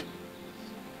 Good.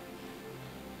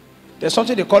 There's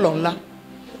something they call onla.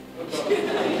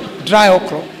 Dry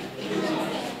okra.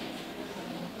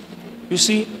 You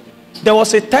see, there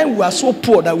was a time we were so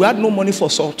poor that we had no money for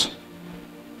salt.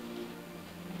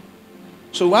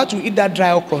 So we had to eat that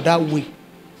dry okra that way.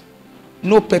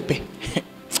 No pepper.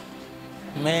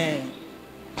 Man.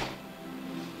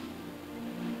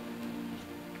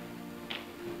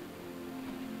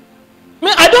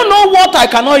 I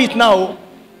cannot eat now.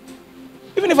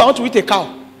 Even if I want to eat a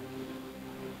cow.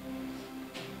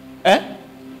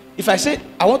 If I say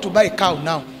I want to buy a cow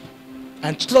now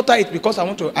and slaughter it because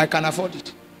I can afford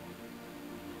it.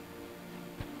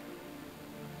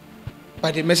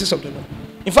 By the mercies of the Lord.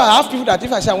 In fact, I have people that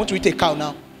if I say I want to eat a cow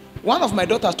now, one of my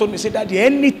daughters told me, say, Daddy,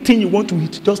 anything you want to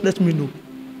eat, just let me know.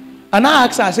 And I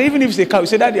asked her, I say, even if it's a cow, you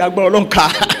say, Daddy, I've got a long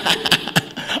car.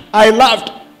 I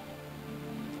laughed.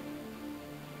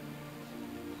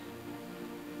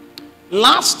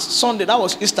 Last Sunday, that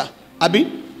was Easter.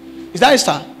 Abi? Is that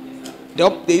Easter?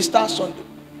 The Easter Sunday.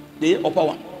 The upper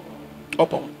one.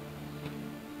 Upper one.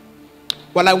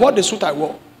 When I wore the suit I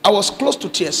wore, I was close to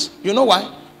tears. You know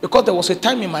why? Because there was a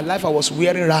time in my life I was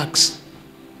wearing rags.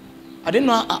 I didn't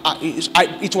know.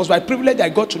 It was my privilege I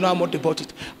got to know how much they bought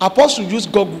it. Apostle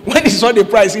used Google. When he saw the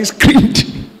price, he screamed.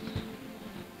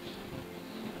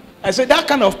 I said, that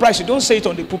kind of price, you don't say it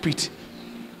on the pulpit.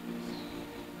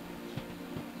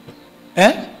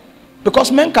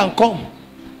 Because men can come.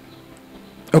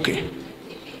 Okay.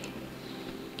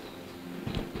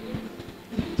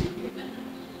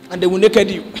 And they will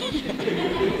naked you.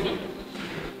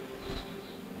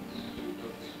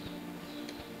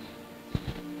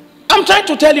 I'm trying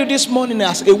to tell you this morning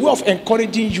as a way of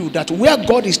encouraging you that where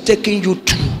God is taking you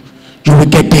to, you will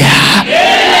get there.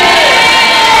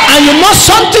 Yeah. And you know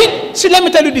something? See, let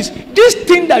me tell you this. This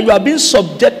thing that you are being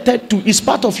subjected to is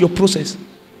part of your process.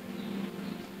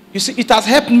 You see, it has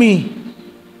helped me.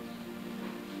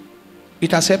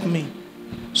 It has helped me.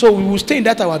 So we will stay in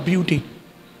that our building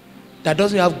that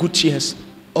doesn't have good chairs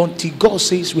until God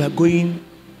says we are going.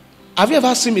 Have you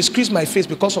ever seen me squeeze my face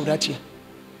because of that chair?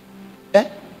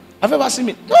 Have you ever seen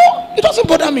me? No, it doesn't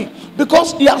bother me.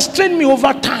 Because he has trained me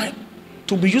over time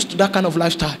to be used to that kind of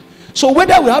lifestyle. So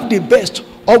whether we have the best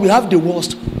or we have the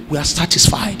worst, we are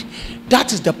satisfied.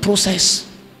 That is the process.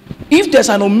 If there's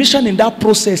an omission in that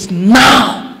process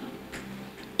now,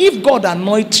 if God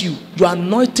anoints you, your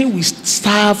anointing will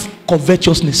serve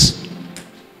covetousness.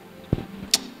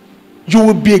 You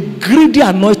will be a greedy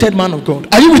anointed man of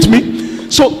God. Are you with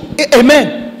me? So,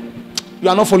 amen. You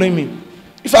are not following me.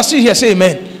 If I see here, say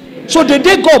amen. So the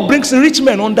day God brings rich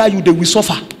men under you, they will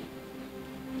suffer.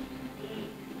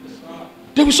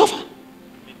 They will suffer.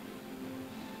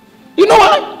 You know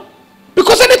why?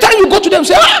 Because anytime you go to them,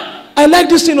 say, I like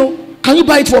this, can you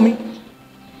buy it for me?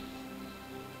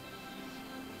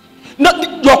 Now,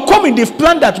 you're coming, they've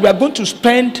planned that we are going to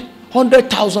spend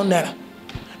 100,000 naira.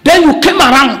 Then you came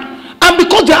around, and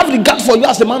because they have regard for you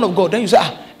as the man of God, then you say,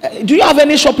 do you have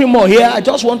any shopping mall here? I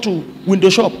just want to window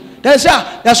shop. Then say,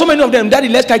 there are so many of them. Daddy,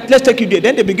 let's take you there.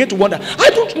 Then they begin to wonder. I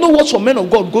don't know what some men of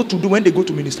God go to do when they go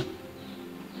to minister.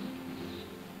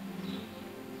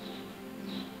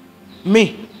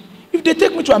 Me, if they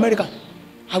take me to America,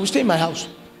 I will stay in my house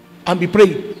and be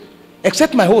praying.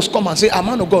 Except my host come and say, a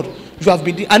man of God, you have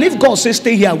been there. And if God says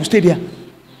stay here, I will stay there.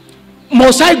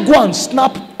 Must I go and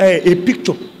snap a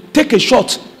picture, take a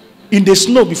shot in the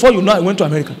snow before you know I went to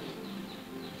America?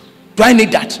 Do I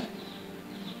need that?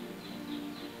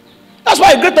 That's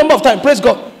why a great number of times, praise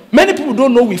God, many people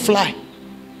don't know we fly.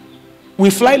 We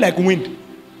fly like wind.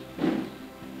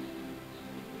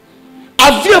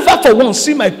 Have you ever for once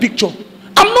seen my picture?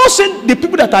 I'm not saying the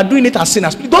people that are doing it are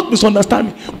sinners. Please don't misunderstand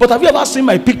me. But have you ever seen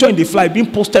my picture in the fly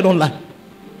being posted online?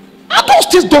 And those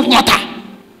things don't matter.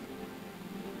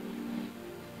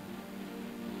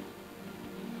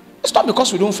 It's not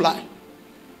because we don't fly.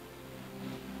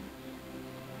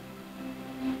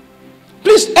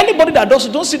 Please, anybody that does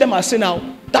it, don't see them as sin now.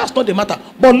 That's not the matter.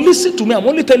 But listen to me. I'm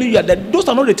only telling you that those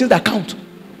are not the things that count.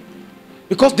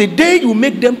 Because the day you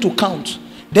make them to count,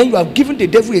 then you have given the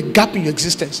devil a gap in your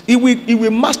existence. He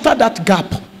will master that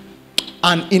gap.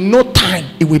 And in no time,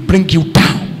 it will bring you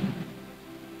down.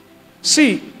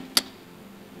 See,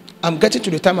 I'm getting to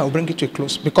the time I will bring it to a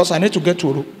close. Because I need to get to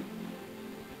Oro.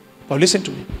 But listen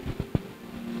to me.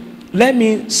 Let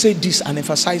me say this and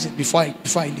emphasize it before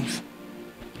I leave.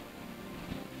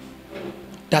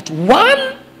 That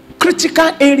one critical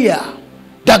area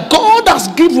that God has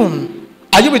given,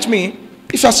 are you with me?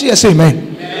 If I see you, say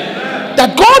amen.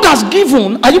 That God has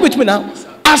given, are you with me now?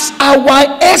 As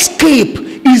our escape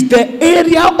is the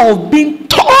area of being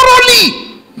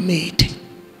thoroughly made.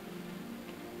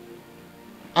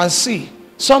 And see,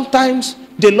 sometimes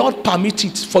the Lord permits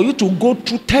it for you to go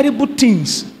through terrible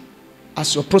things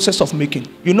as your process of making.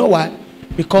 You know why?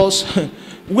 Because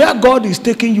where God is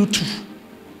taking you to,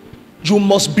 you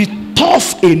must be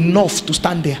tough enough to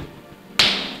stand there.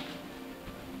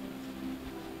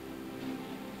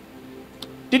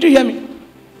 Did you hear me?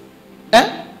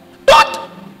 Don't.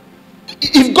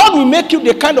 If God will make you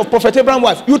the kind of Prophet Abraham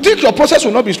wife, you think your process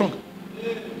will not be strong?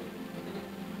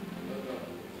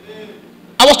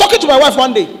 to my wife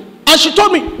one day, and she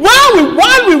told me,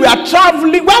 while we were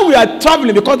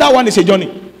traveling, because that one is a journey.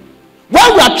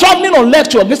 While we were traveling on legs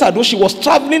to Augusta, she was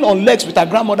traveling on legs with her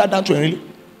grandmother down to Erin-ILE.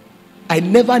 I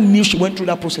never knew she went through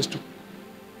that process too.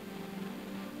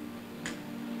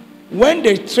 When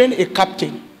they train a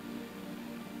captain,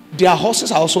 their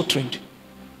horses are also trained.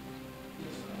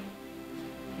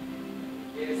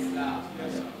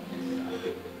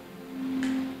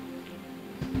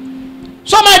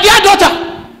 So my dear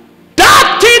daughter,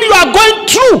 that thing you are going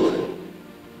through,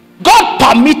 God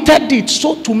permitted it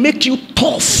so to make you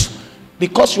tough,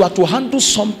 because you have to handle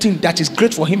something that is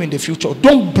great for him in the future.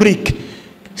 Don't break.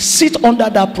 Sit under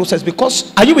that process,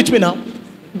 because, are you with me now?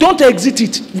 Don't exit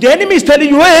it. The enemy is telling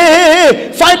you,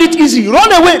 hey, find it easy.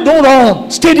 Run away. Don't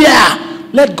run. Stay there.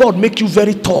 Let God make you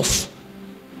very tough.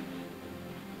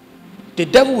 The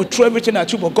devil will throw everything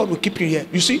at you, but God will keep you here.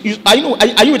 You see, are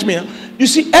you with me? Huh? You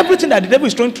see, everything that the devil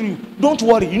is throwing to you, don't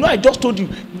worry. You know, I just told you,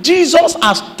 Jesus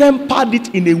has tempered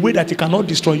it in a way that he cannot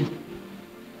destroy you.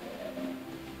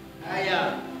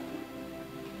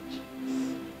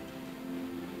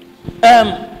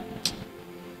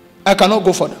 I cannot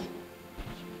go further.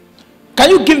 Can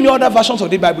you give me other versions of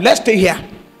the Bible? Let's stay here.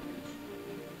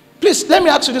 Please, let me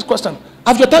ask you this question.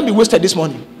 Have your time been wasted this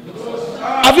morning?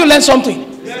 Yes, have you learned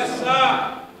something? Yes,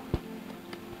 sir.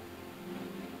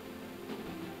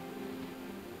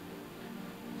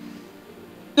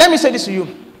 Let me say this to you.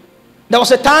 There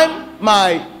was a time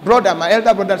my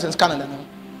elder brother is in Canada now.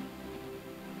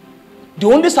 The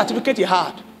only certificate he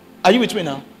had, are you with me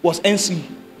now, was NC.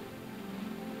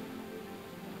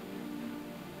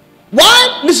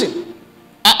 Why? Listen,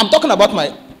 I'm talking about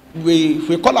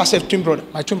we call ourselves twin brother,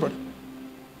 my twin brother.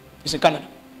 He's in Canada,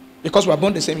 because we were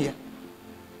born the same year.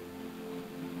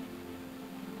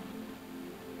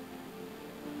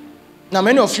 Now,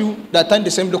 many of you that attend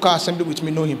the same local assembly with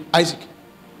me know him, Isaac.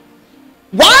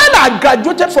 While I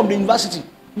graduated from the university,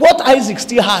 what Isaac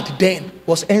still had then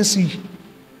was NC.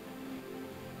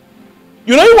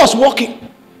 You know, he was working.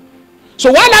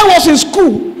 So while I was in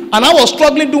school and I was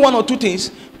struggling to do one or two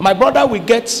things, my brother will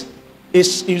get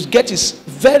his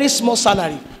very small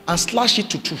salary and slash it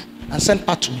to 2 and send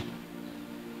part to me.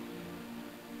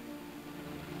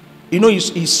 You know,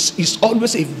 he's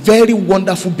always a very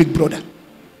wonderful big brother.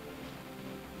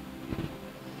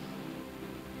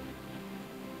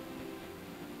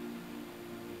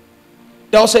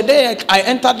 There was a day I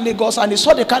entered Lagos and he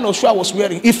saw the kind of shoe I was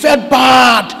wearing. He felt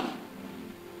bad.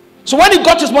 So when he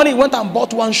got his money, he went and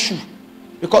bought one shoe.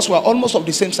 Because we are almost of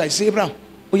the same size. He said, Abraham,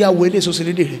 oh yeah, wait, so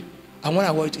and when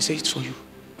I wore it, he said, it's for you.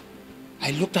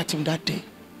 I looked at him that day.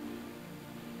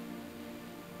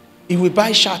 He will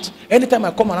buy shirts. Anytime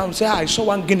I come around and say, I saw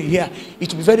one guinea here,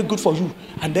 it will be very good for you.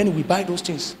 And then he will buy those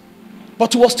things.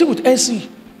 But he was still with NC.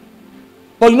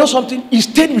 But you know something? He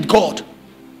stayed with God.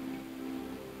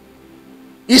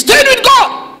 He stayed with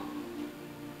God.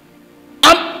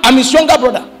 I'm his younger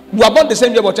brother. We are born the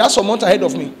same year, but he has some months ahead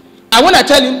of me. And when I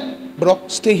tell him, bro,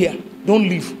 stay here, don't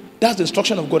leave. That's the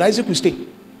instruction of God. Isaac will stay.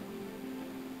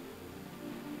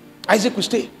 Isaac will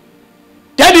stay.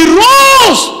 Then he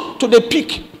rose to the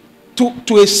peak,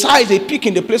 to a size, a peak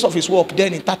in the place of his work,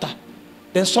 then in Tata.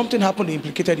 Then something happened that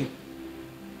implicated him.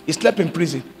 He slept in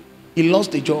prison. He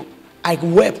lost the job. I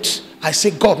wept. I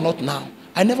said, God, not now.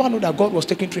 I never knew that God was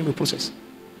taking through the process.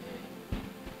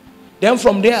 Then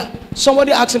from there,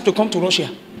 somebody asked him to come to Russia.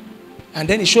 And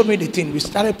then he showed me the thing. We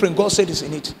started praying. God said it's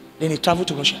in it. Then he traveled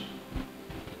to Russia.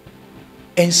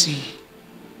 NC.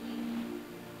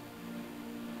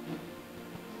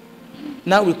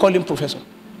 Now we call him professor.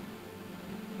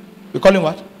 We call him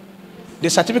what? The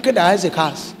certificate that Isaac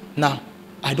has. Now,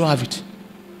 I don't have it.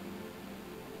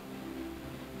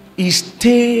 He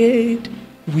stayed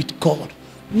with God.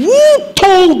 Who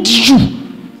told you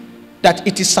that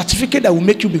it is certificate that will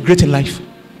make you be great in life?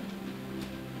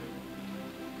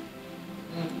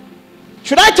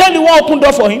 Should I tell you what opened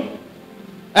door for him?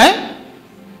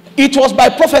 It was by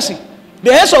prophecy.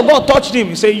 The hands of God touched him.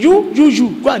 He said, you,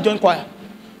 go and join choir.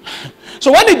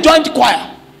 So when he joined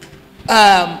choir,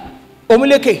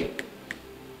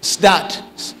 Omileke's dad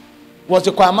was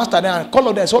the choir master there, and all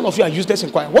of them, all of you are useless in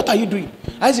choir. What are you doing?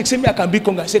 Isaac said, me, I can be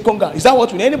conga. I said, conga. Is that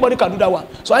what we need? Anybody can do that one.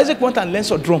 So Isaac went and learned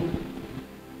some drum.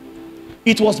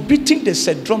 It was beating the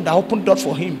set drum that opened door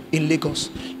for him in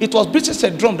Lagos. It was beating the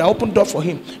set drum that opened door for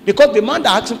him. Because the man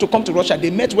that asked him to come to Russia,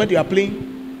 they met where they are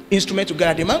playing instruments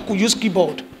together. The man could use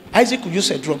keyboard. Isaac could use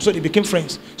a drum, so they became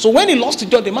friends. So when he lost the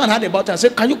job, the man had about it and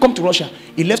said, can you come to Russia?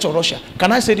 He left for Russia.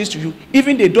 Can I say this to you?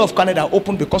 Even the door of Canada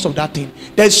opened because of that thing.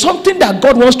 There is something that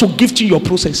God wants to give to your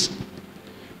process.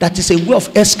 That is a way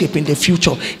of escape in the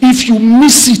future. If you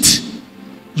miss it,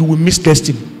 you will miss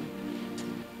destiny.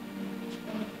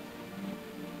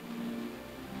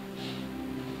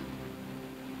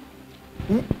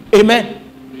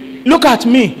 Amen. Look at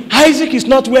me. Isaac is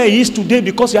not where he is today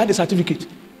because he had a certificate.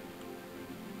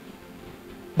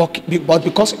 But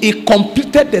because he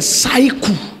completed the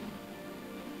cycle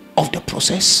of the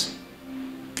process.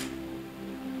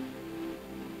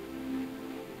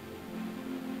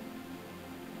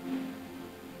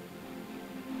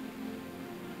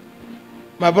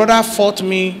 My brother fought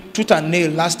me tooth and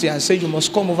nail last year and said, you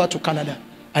must come over to Canada.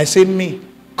 I said, me,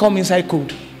 come inside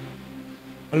code.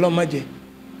 He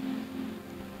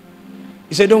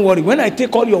said, don't worry. When I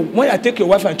take your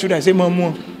wife and children, I say,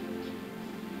 Mama,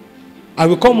 I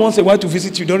will come once a while to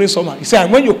visit you during summer. He said,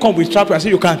 and when you come with trap, I say,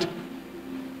 you can't.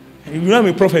 And you know I'm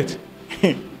a prophet.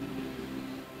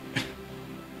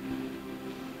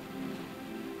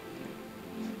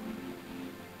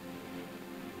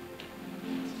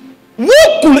 Who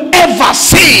could ever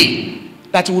say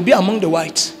that he will be among the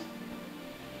whites?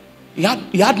 He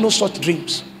had no such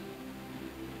dreams.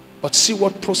 But see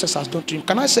what process has done to him.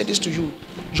 Can I say this to you?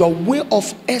 Your way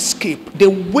of escape, the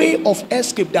way of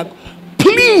escape, that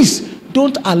please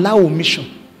don't allow omission.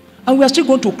 And we are still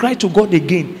going to cry to God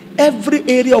again. Every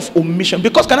area of omission.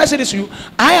 Because can I say this to you?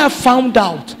 I have found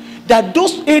out that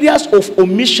those areas of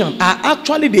omission are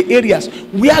actually the areas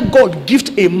where God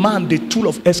gives a man the tool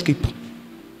of escape.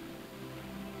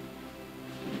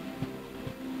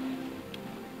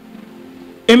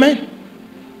 Amen.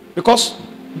 Because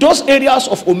those areas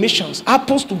of omissions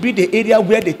happens to be the area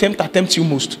where the tempter tempts you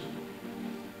most.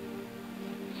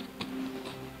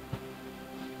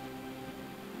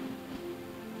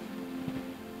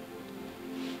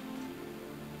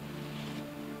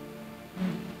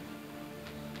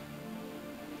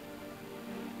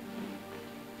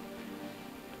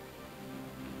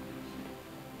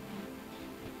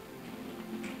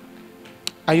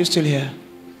 Are you still here?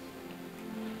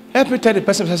 Help me tell the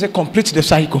person, I say, complete the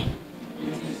cycle.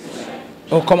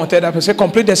 Oh, come on, tell that person,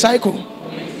 complete the cycle.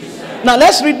 Now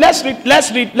let's read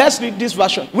this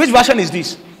version. Which version is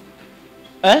this?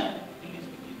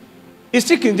 It's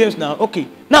still King James now. Okay.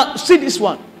 Now see this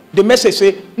one. The message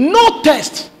say, no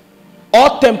test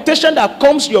or temptation that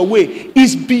comes your way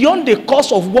is beyond the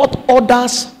course of what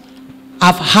others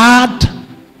have had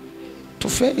to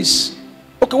face.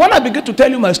 Okay, when I begin to tell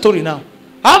you my story now,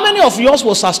 how many of yours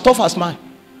was as tough as mine?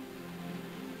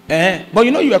 But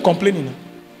you know you are complaining.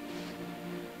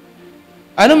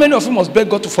 I know many of you must beg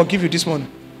God to forgive you this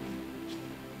morning.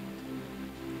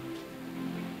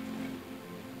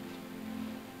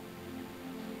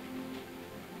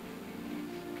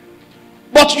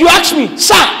 But you ask me,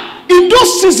 sir, in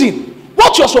those seasons,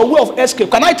 what was your way of escape?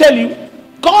 Can I tell you?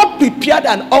 God prepared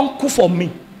an uncle for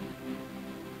me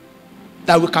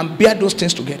that we can bear those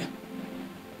things together.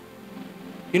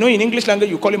 You know, in English language,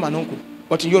 you call him an uncle.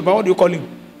 But in Yoruba, what do you call him?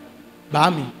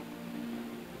 Bami.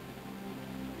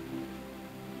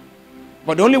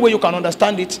 But the only way you can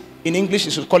understand it in English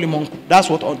is to call him uncle. That's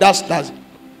it.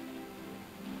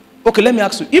 Okay, let me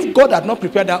ask you. If God had not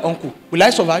prepared that uncle, will I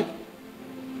survive?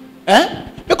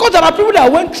 Because there are people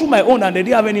that went through my own and they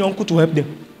didn't have any uncle to help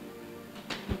them.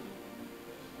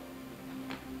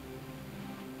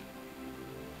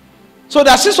 So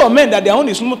there are some men that their own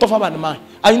is more tougher than mine.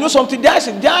 And you know something? Theirs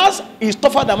is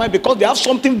tougher than mine because they have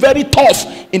something very tough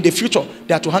in the future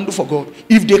they have to handle for God.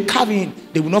 If they carve in,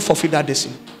 they will not fulfill that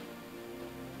destiny.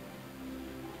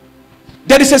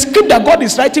 There is a script that God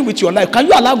is writing with your life. Can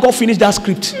you allow God finish that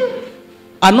script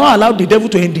and not allow the devil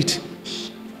to end it?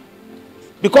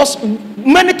 Because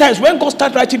many times when God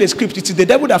starts writing the script, it is the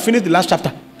devil that finished the last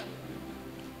chapter.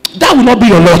 That will not be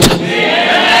your lot.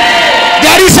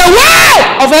 There is a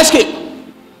way of escape.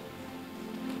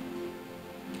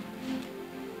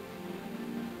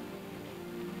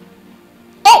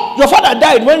 Oh, your father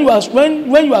died when you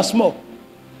are small.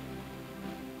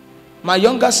 My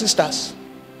younger sisters,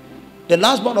 the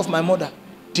last born of my mother,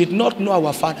 did not know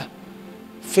our father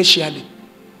facially.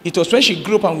 It was when she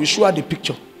grew up and we showed her the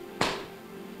picture.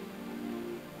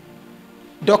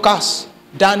 Dorcas,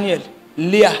 Daniel,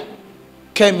 Leah,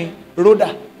 Kemi,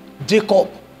 Rhoda, Jacob,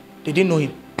 they didn't know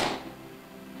him.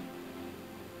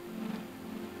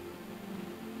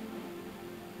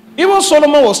 Even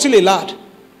Solomon was still a lad,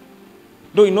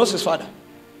 though he knows his father.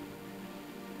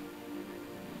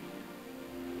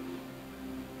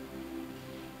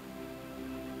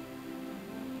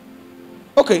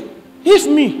 Okay, if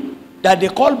me, that they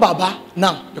call Baba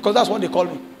now, because that's what they call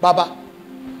me, Baba.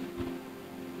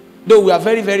 Though we are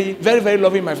very, very, very, very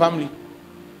loving in my family.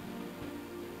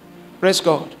 Praise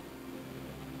God.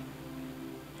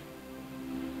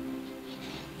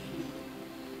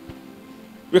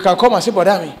 We can come and say,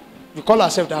 brother, we call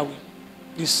ourselves that way.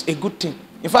 It's a good thing.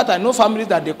 In fact, I know families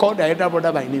that they call their elder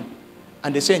brother by name.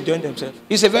 And they say enjoying themselves.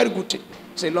 It's a very good thing.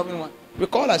 It's a loving one. We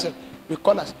call ourselves.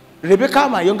 Rebecca,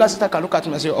 my younger sister, can look at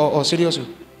me and say, oh seriously.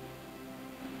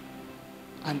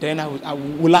 And then I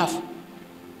will laugh.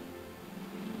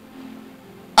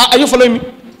 Are you following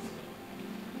me?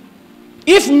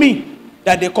 If me,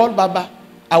 that they call Baba,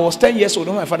 I was 10 years old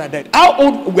when my father died. How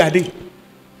old were they?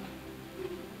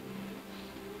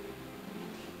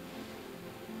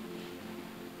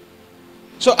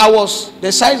 So I was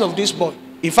the size of this boy.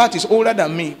 In fact, he's older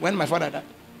than me when my father died.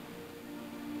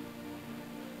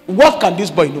 What can this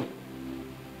boy know?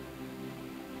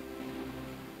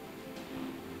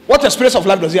 What experience of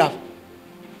life does he have?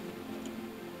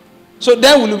 So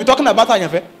then we'll be talking about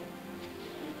Anyafe.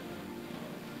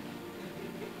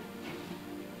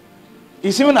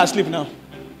 He's even asleep now.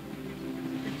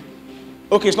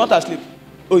 Okay, he's not asleep.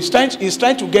 Oh, he's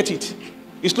trying to get it.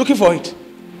 He's looking for it.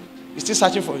 He's still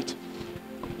searching for it.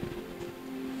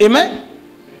 Amen?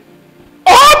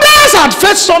 Others had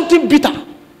faced something bitter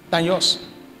than yours.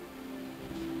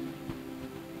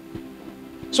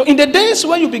 So in the days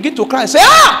when you begin to cry, say,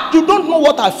 you don't know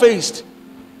what I faced.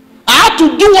 I had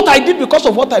to do what I did because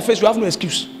of what I faced. You have no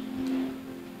excuse.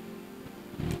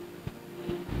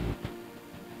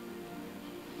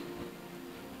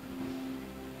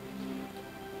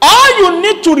 All you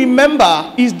need to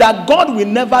remember is that God will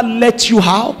never let you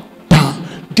down.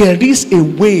 There is a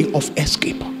way of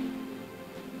escape.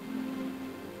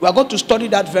 We are going to study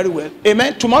that very well.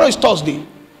 Amen. Tomorrow is Thursday.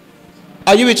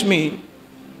 Are you with me?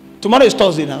 Tomorrow is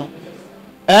Thursday now.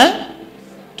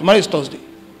 Tomorrow is Thursday.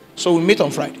 So we meet on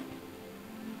Friday.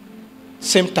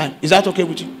 Same time. Is that okay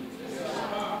with you?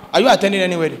 Are you attending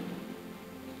any wedding?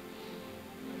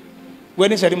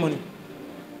 Wedding ceremony.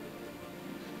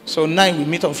 So 9 we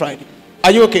meet on Friday. Are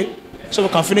you okay? So we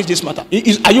can finish this matter.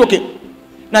 Are you okay?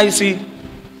 Now you see,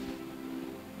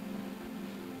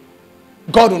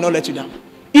 God will not let you down.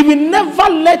 He will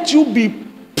never let you be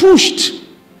pushed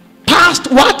past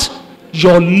what?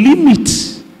 Your limit.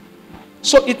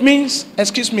 So it means,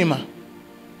 excuse me, ma,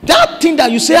 that thing that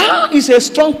you say is a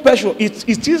strong pressure,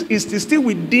 it's still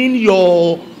within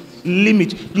your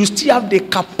limit. You still have the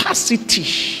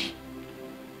capacity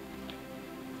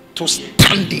to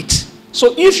stand it.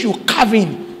 So if you carve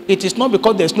in, it is not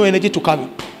because there's no energy to carve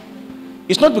in.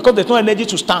 It's not because there's no energy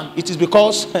to stand. It is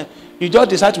because you just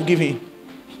decide to give in.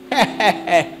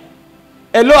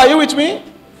 Hello, are you with me?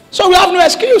 So we have no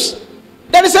excuse.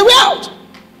 There is a way out.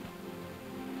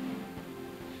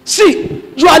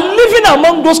 See, you are living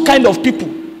among those kind of people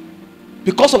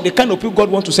because of the kind of people God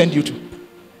wants to send you to.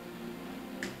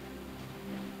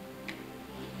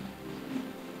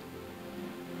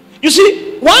 You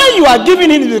see, why you are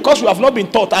giving in is because you have not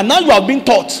been taught, and now you have been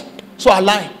taught. So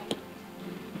align.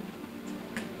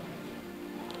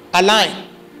 Align.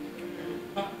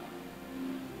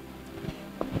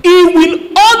 He will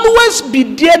always be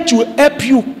there to help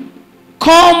you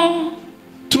come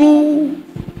through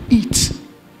it.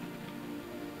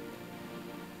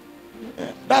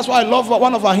 That's why I love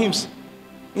one of our hymns.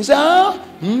 He said,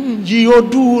 Yio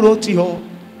duro tiho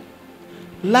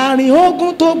Lani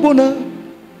ogun to gbona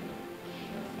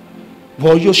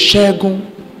Boyo ṣẹ́gun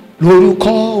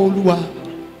lórúkọ Olúwa.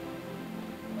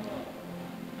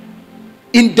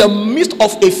 In the midst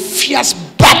of a fierce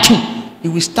battle, He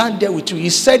will stand there with you. He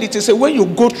said it. He said, when you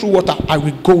go through water, I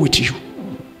will go with you.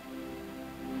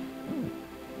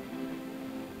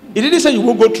 He didn't say you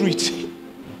will go through it. He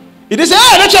didn't say,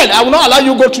 hey, Rachel, I will not allow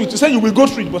you to go through it. He said, you will go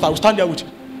through it, but I will stand there with you.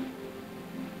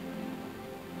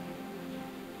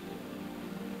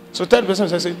 So tell the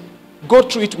person, say, go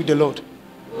through it with the Lord.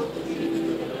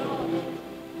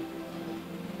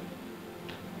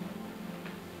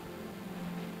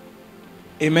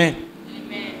 Amen.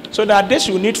 Amen. So that days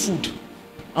you need food,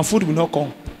 and food will not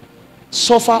come.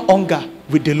 Suffer hunger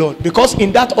with the Lord, because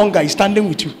in that hunger He's standing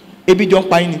with you. Ebi don't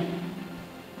find Him.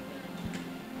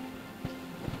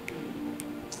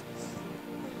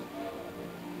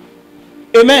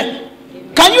 Amen.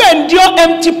 Can you endure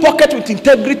empty pocket with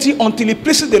integrity until it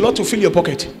pleases the Lord to fill your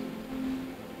pocket?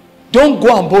 Don't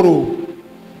go and borrow.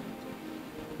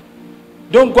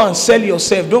 Don't go and sell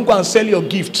yourself. Don't go and sell your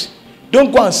gift. Don't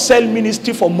go and sell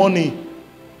ministry for money.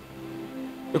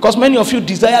 Because many of you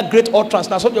desire great utterance.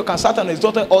 Now, so you can start an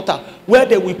exalted altar where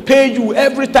they will pay you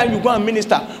every time you go and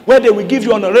minister, where they will give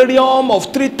you an honorarium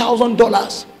of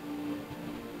 $3,000.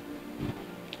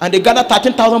 And they gather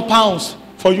 13,000 pounds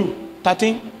for you.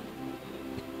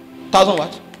 13,000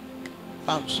 what?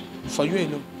 Pounds for you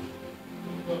alone.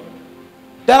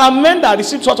 There are men that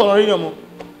receive such honorarium,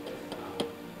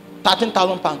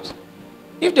 13,000 pounds.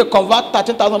 If they convert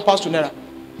 13,000 pounds to naira,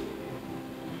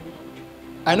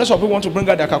 I know some people want to bring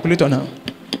out their calculator now.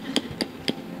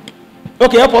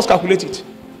 Okay, help us calculate it.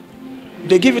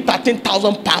 They give you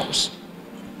 13,000 pounds.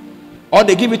 Or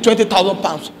they give you 20,000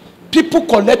 pounds. People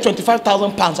collect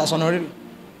 25,000 pounds as honorary.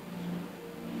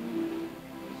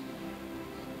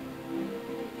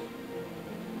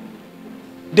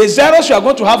 The zeros you are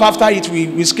going to have after it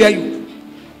will scare you.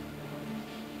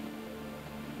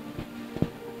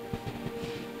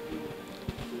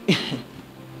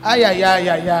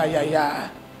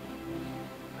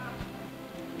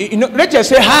 You know, let's just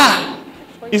say,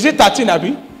 is it 13,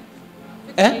 Abi?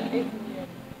 Eh?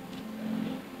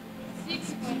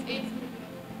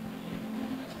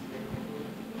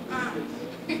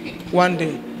 6.8. One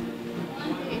day.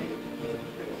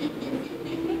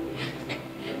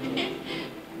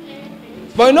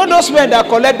 But you know those men that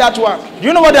collect that one, do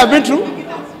you know what they have been through?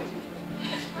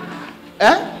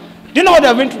 Eh? Do you know what they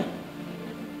have been through?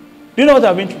 Do you know what they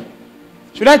have been through?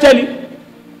 Should I tell you?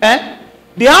 Eh?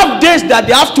 They have days that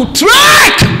they have to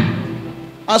trek.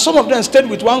 And some of them stayed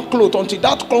with one cloth until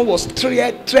that cloth was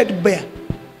threadbare,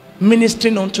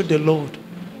 ministering unto the Lord.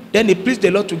 Then they pleased the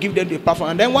Lord to give them the platform.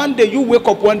 And then one day you wake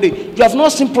up one day, you have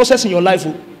not seen process in your life.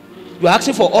 You are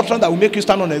asking for utterance that will make you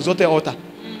stand on an exalted altar.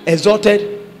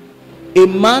 Exalted. A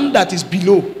man that is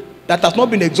below, that has not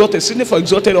been exalted, sitting for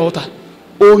exalted altar.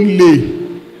 Only.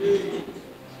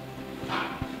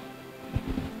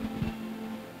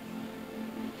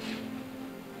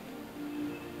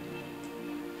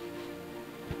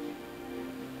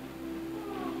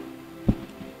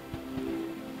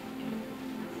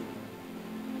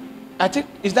 I think,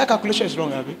 is that calculation is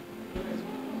wrong, Abby?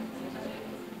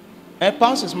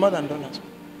 Pounds is more than dollars.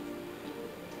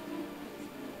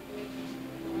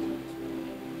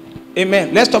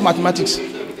 Amen. Let's talk mathematics.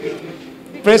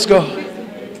 Praise God.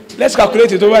 Let's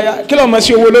calculate it over here. Kilo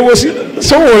masi owo lowo si.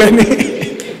 So wo re ni.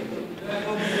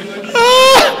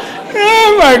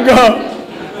 Oh my God.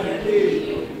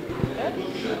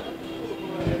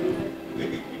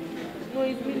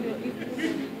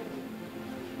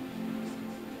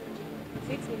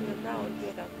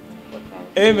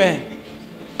 Amen.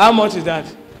 How much is that?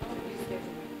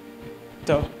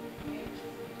 So,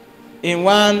 in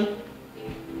one.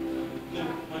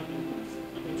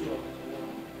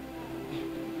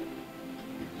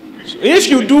 So if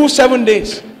you do 7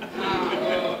 days,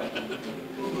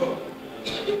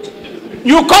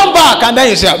 you come back and then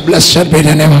you say, blessed be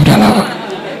the name of the Lord.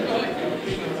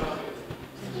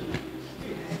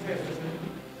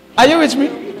 Are you with me?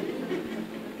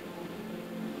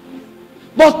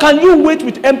 But can you wait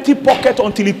with empty pocket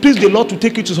until it pleases the Lord to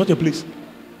take you to such a place?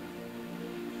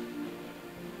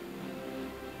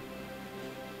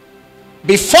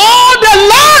 Before the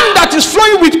land that is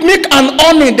flowing with milk and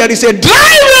honey, there is a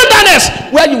dry wilderness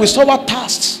where you will suffer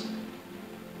thirst,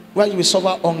 where you will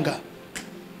suffer hunger.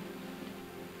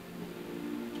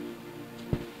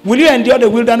 Will you endure the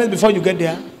wilderness before you get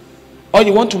there? Or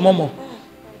you want to murmur?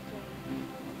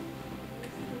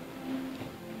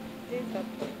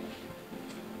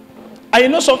 And you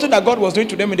know something that God was doing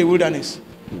to them in the wilderness?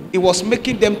 He was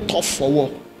making them tough for war.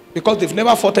 Because they've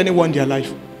never fought anyone in their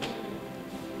life.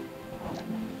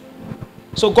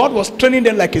 So God was training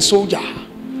them like a soldier.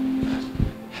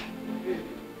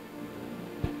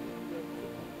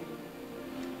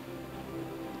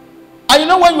 And you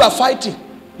know when you are fighting,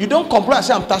 you don't complain and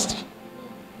say, I'm thirsty.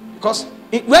 Because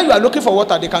when you are looking for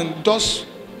water, they can just,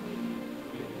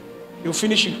 you'll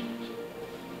finish you.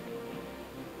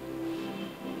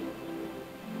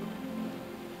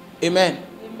 Amen.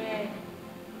 Amen.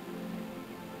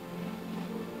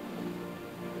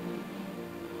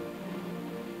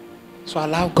 So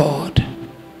allow God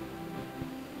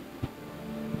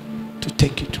to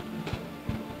take you to.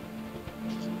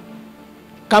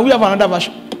 Can we have another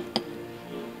version?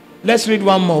 Let's read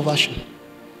one more version.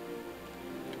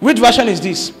 Which version is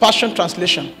this? Passion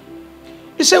Translation.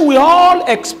 He said we all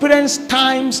experience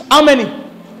times. How many?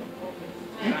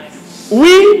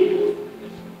 We?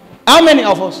 How many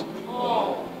of us?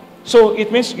 So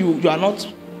it means you are not.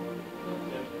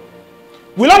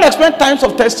 We all experience times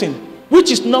of testing,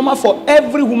 which is normal for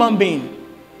every human being.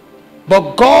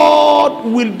 But God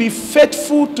will be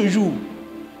faithful to you.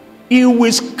 He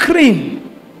will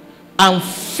screen and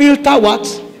filter what?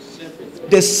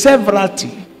 The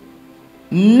severity,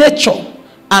 nature,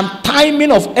 and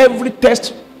timing of every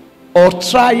test or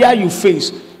trial you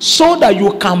face, so that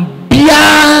you can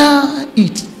bear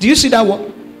it. Do you see that one?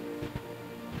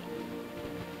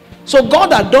 So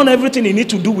God had done everything he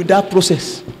needs to do with that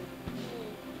process.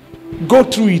 Go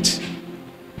through it.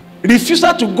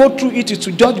 Refusal to go through it is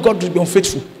to judge God to be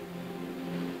unfaithful.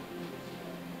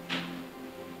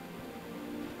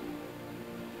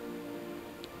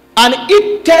 And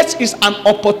each test is an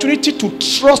opportunity to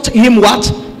trust him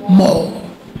what? More.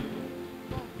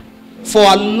 For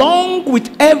along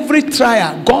with every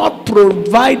trial, God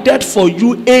provided for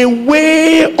you a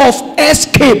way of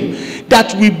escape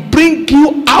that will bring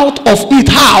you out of it.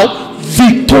 How?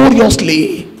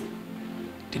 Victoriously.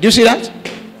 Did you see that?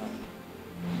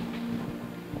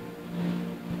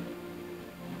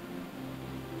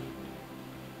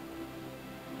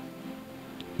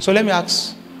 So let me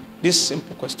ask this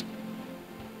simple question.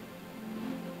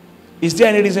 Is there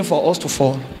any reason for us to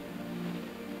fall?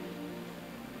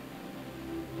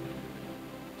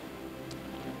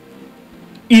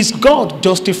 Is God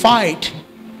justified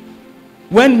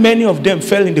when many of them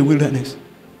fell in the wilderness?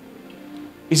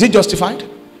 Is he justified?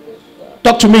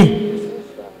 Talk to me.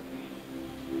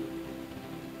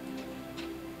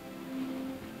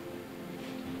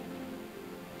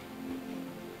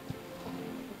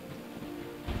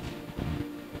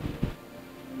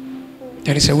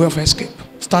 There is a way of escape.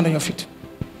 Stand on your feet.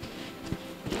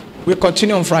 We'll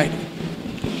continue on Friday.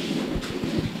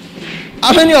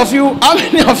 How many of you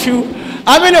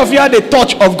had a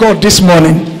touch of God this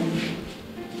morning?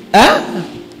 Huh?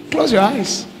 Close your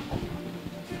eyes.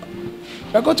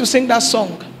 We're going to sing that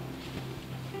song.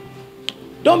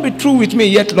 Don't be through with me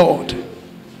yet, Lord.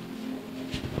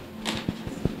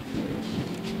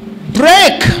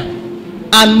 Break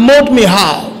and mold me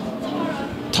how?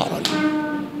 Thoroughly.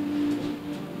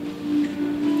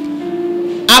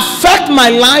 Affect my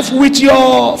life with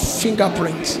your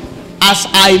fingerprints as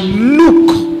I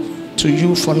look to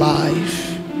you for life.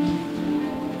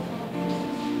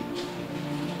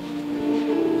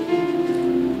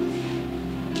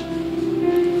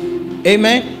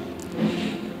 Amen.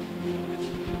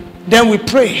 Then we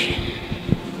pray.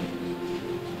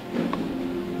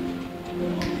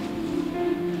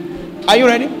 Are you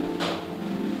ready?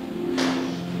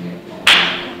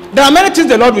 There are many things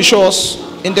the Lord will show us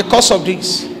in the course of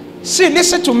this. See,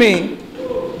 listen to me.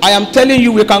 I am telling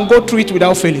you, we can go through it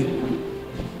without failing.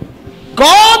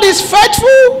 God is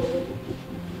faithful.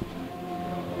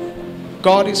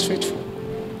 God is faithful.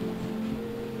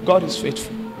 God is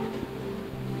faithful.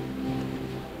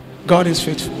 God is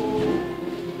faithful.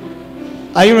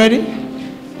 Are you ready?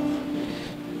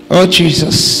 Oh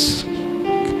Jesus.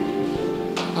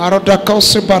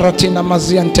 Aradakose baratina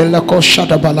maziantelako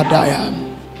shadabaladaya.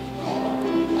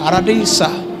 Aradisa.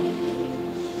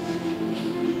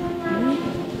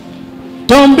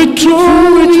 Don't be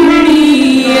true with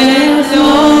me, yes,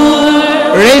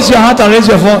 Lord. Raise your heart and raise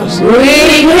your voice.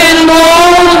 We can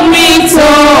mold me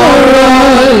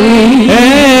thoroughly.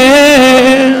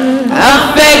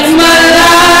 Affect my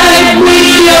life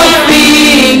with your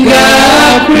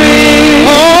fingerprint.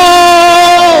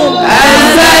 Oh,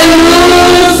 as I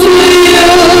look to you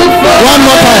for one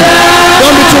more time.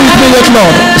 Don't be true with me yet,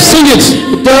 Lord. Sing it.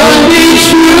 Don't be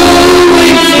true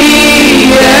with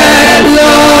me yet,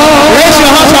 Lord. Raise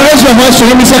your heart and raise your voice to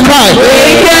him. It's a cry.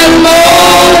 We can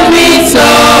mold me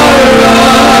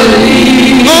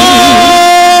thoroughly.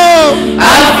 Oh,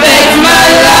 affect my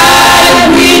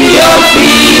life with your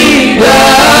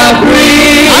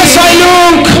fingerprint. As I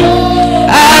look,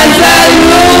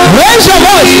 raise your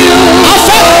voice.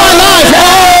 Affect my life.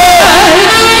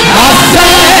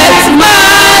 Affect my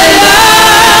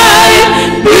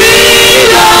life.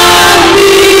 Breathe on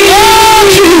me. Oh,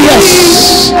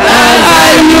 Jesus. As I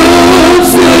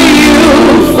look to you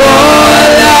for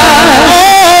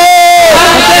life.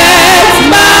 Affect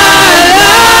my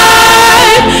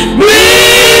life.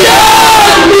 Breathe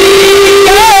on me.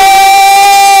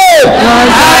 As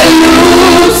I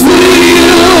look to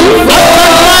you for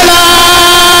life.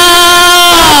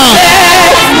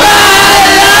 Affect my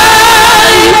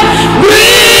life.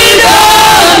 Breathe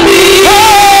on me.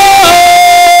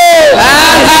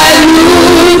 As I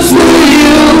look to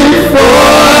you for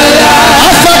life.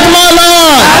 Affect my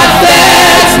life.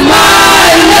 Affect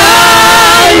my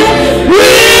life.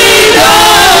 Breathe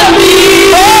on me.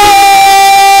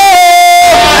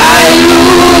 I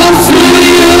look to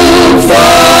you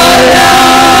for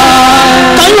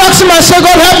life. Can you ask him and say,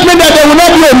 God help me that there will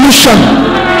not be a mission?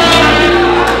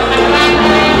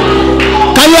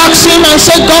 Can you ask him and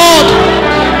say, God,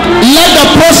 let the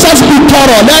process be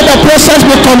thorough, let the process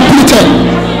be completed.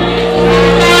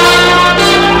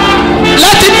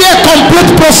 Let it be a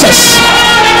complete process.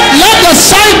 Let the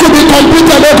cycle be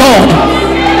completed, oh God.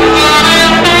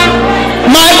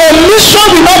 My omission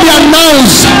will not be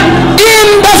announced in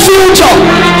the future.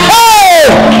 Oh!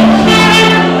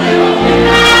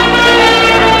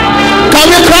 Can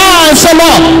we cry and say,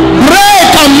 Lord,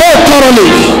 break and mold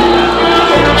thoroughly?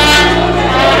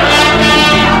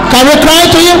 Can we cry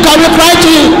to him? Can we cry to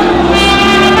him?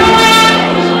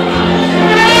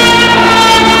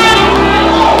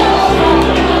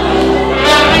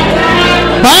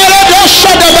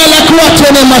 I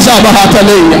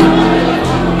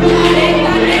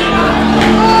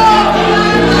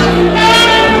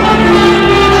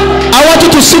want you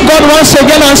to seek God once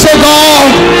again and say, God,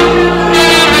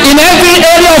 in every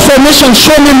area of formation,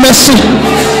 show me mercy.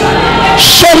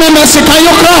 Show me mercy. Can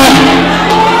you cry?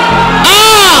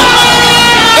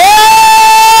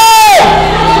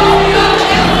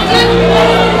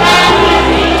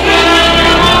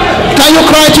 Can you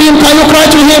cry to him? Can you cry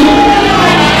to him?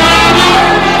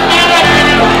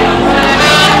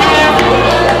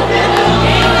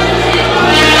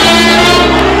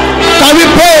 Can we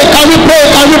pray? Can we pray?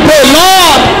 Can we pray?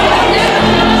 Lord,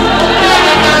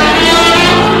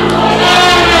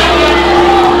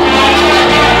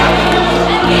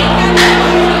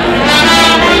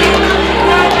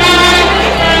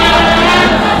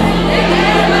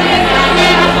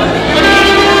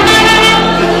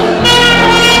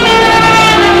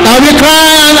 can we cry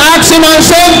and ask him and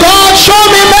say, God, show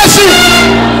me mercy.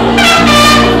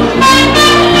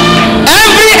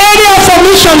 Every area of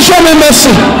omission, show me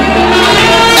mercy.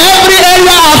 Every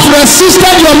area I've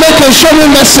resisted your making, show me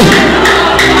mercy.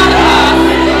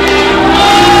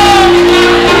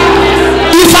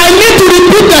 If I need to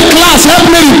repeat the class, help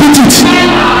me repeat it.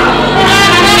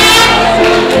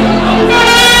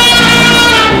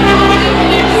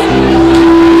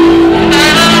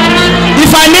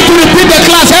 If I need to repeat the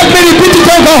class, help me repeat it,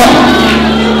 oh God.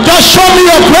 Just show me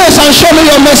your grace and show me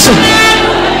your mercy.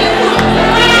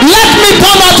 Let me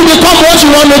come out to become what you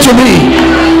want me to be.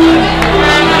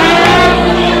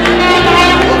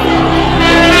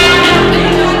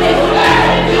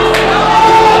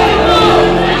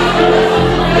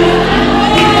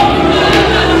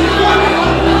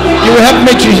 You will help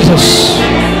me, Jesus.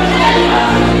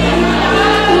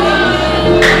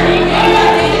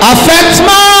 Affect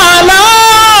my life.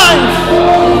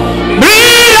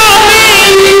 Breathe on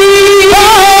me.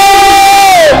 Oh,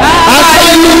 as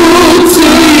I look to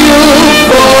you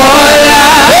for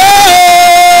life.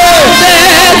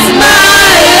 Affect my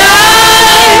life.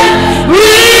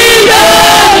 Breathe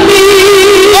on me.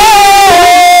 Oh,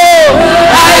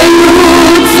 I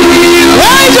look to you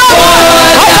for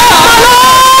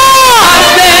life.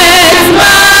 Affect my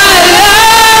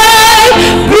life.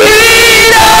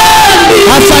 Breathe on me.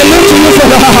 As I look to you for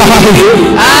life.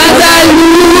 As I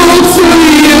look to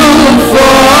you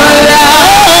for life.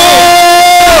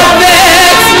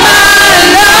 Affect my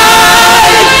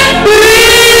life.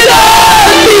 Breathe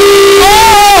on me.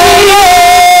 Oh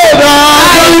Lord,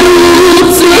 I look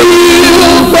to you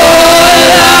for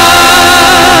life.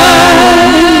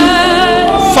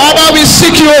 Father, we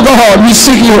seek you, oh God, we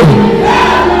seek you.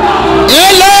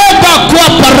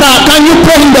 Can you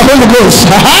pray in the Holy Ghost?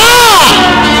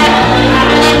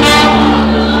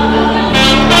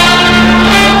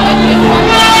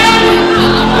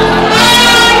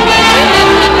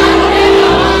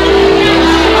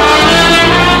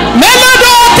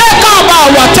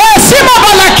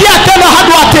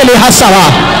 Hasawa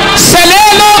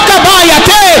selelo kabaya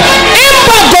te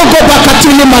imba gogo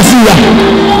bakatili mazia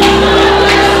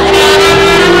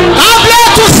able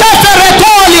tu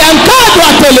seferetoli ankado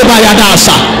atele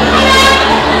bayadasa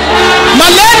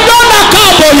malendo na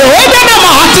kabolo ebe na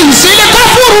mahati sile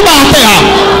kafuru batea.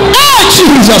 Oh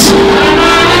Jesus,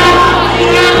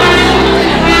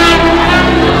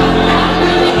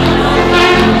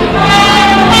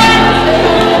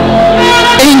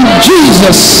 in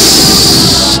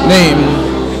Jesus' name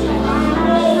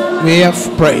we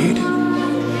have prayed.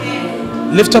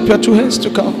 Lift up your two hands to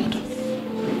God.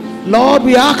 Lord,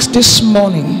 we ask this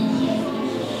morning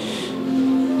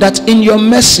that in your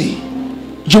mercy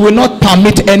you will not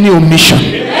permit any omission.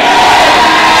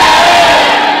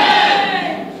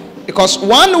 Because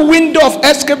one window of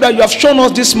escape that you have shown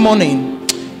us this morning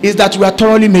is that we are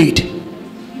thoroughly made.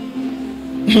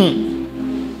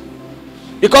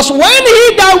 Because when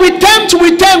he that we tempt,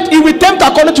 he will tempt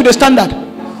according to the standard.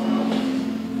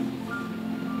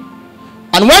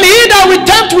 And when he that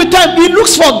we tempt, he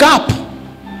looks for gap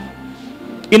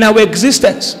in our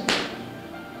existence,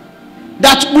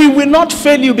 that we will not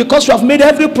fail you because you have made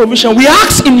every provision. We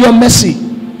ask in your mercy,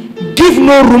 give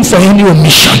no room for any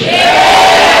omission.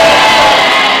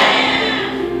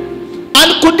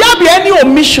 And could there be any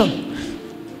omission?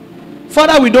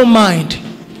 Father, we don't mind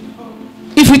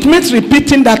if it means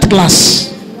repeating that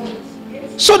class,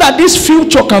 so that this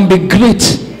future can be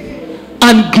great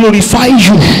and glorify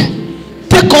you.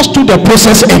 Take us through the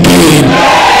process again.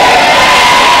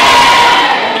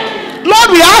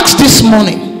 Lord, we ask this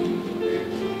morning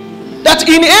that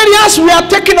in areas we are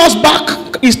taking us back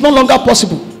is no longer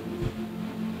possible.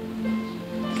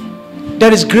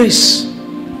 There is grace,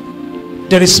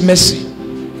 there is mercy.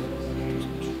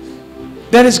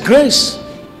 There is grace.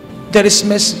 There is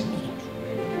mercy.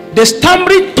 The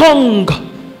stammering tongue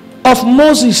of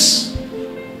Moses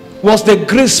was the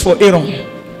grace for Aaron.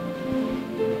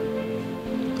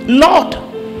 Lord,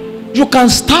 you can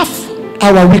staff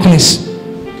our weakness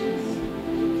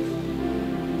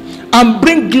and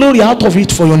bring glory out of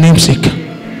it for your name's sake.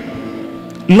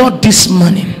 Lord, this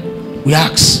morning we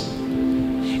ask,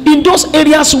 in those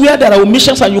areas where there are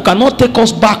omissions and you cannot take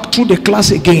us back through the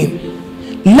class again,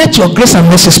 let your grace and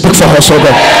mercy speak for us, oh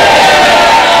God.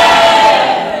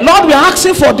 Lord, we are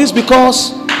asking for this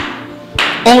because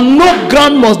on no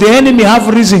ground must the enemy have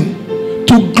reason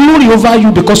to glory over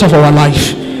you because of our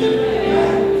life.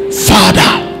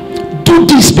 Father, do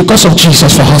this because of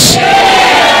Jesus for us.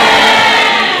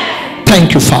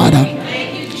 Thank you, Father.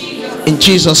 In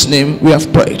Jesus' name we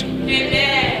have prayed.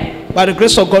 Amen. By the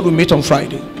grace of God, we meet on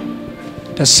Friday,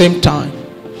 the same time.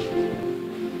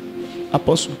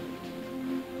 Apostle.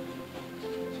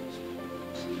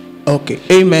 Okay.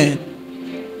 Amen.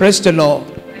 Praise the Lord.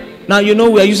 Now, you know,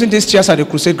 we are using these chairs at the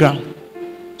crusade ground,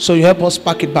 so you help us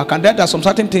pack it back. And then there are some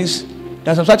certain things,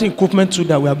 there's some certain equipment too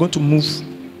that we are going to move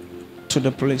to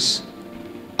the place.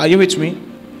 Are you with me?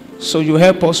 So you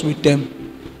help us with them,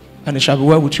 and it shall be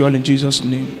well with you all in Jesus'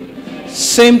 name.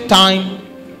 Same time,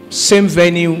 same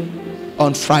venue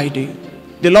on Friday.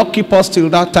 The Lord keep us till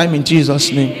that time in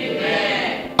Jesus' name.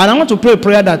 Amen. And I want to pray a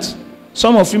prayer that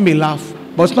some of you may laugh,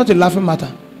 but it's not a laughing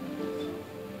matter.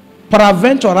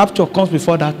 Peradventure rapture comes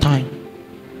before that time.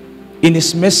 In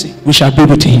His mercy, we shall be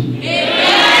with Him. Amen.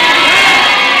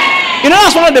 You know,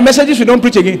 that's one of the messages we don't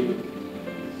preach again.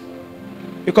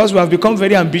 Because we have become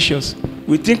very ambitious.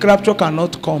 We think rapture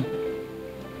cannot come.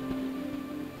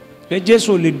 Just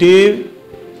only day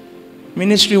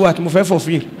ministry what move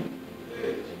fulfill.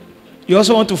 You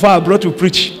also want to fly abroad to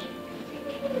preach.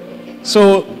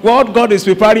 So what God is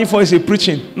preparing for is a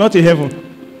preaching, not a heaven.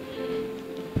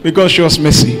 Because show us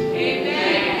mercy.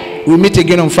 Amen. We'll meet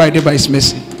again on Friday by His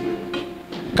mercy.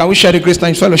 Can we share the grace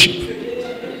time fellowship?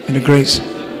 And the grace.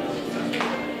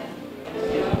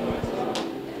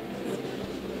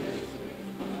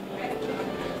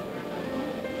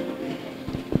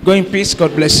 Go in peace.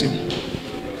 God bless you.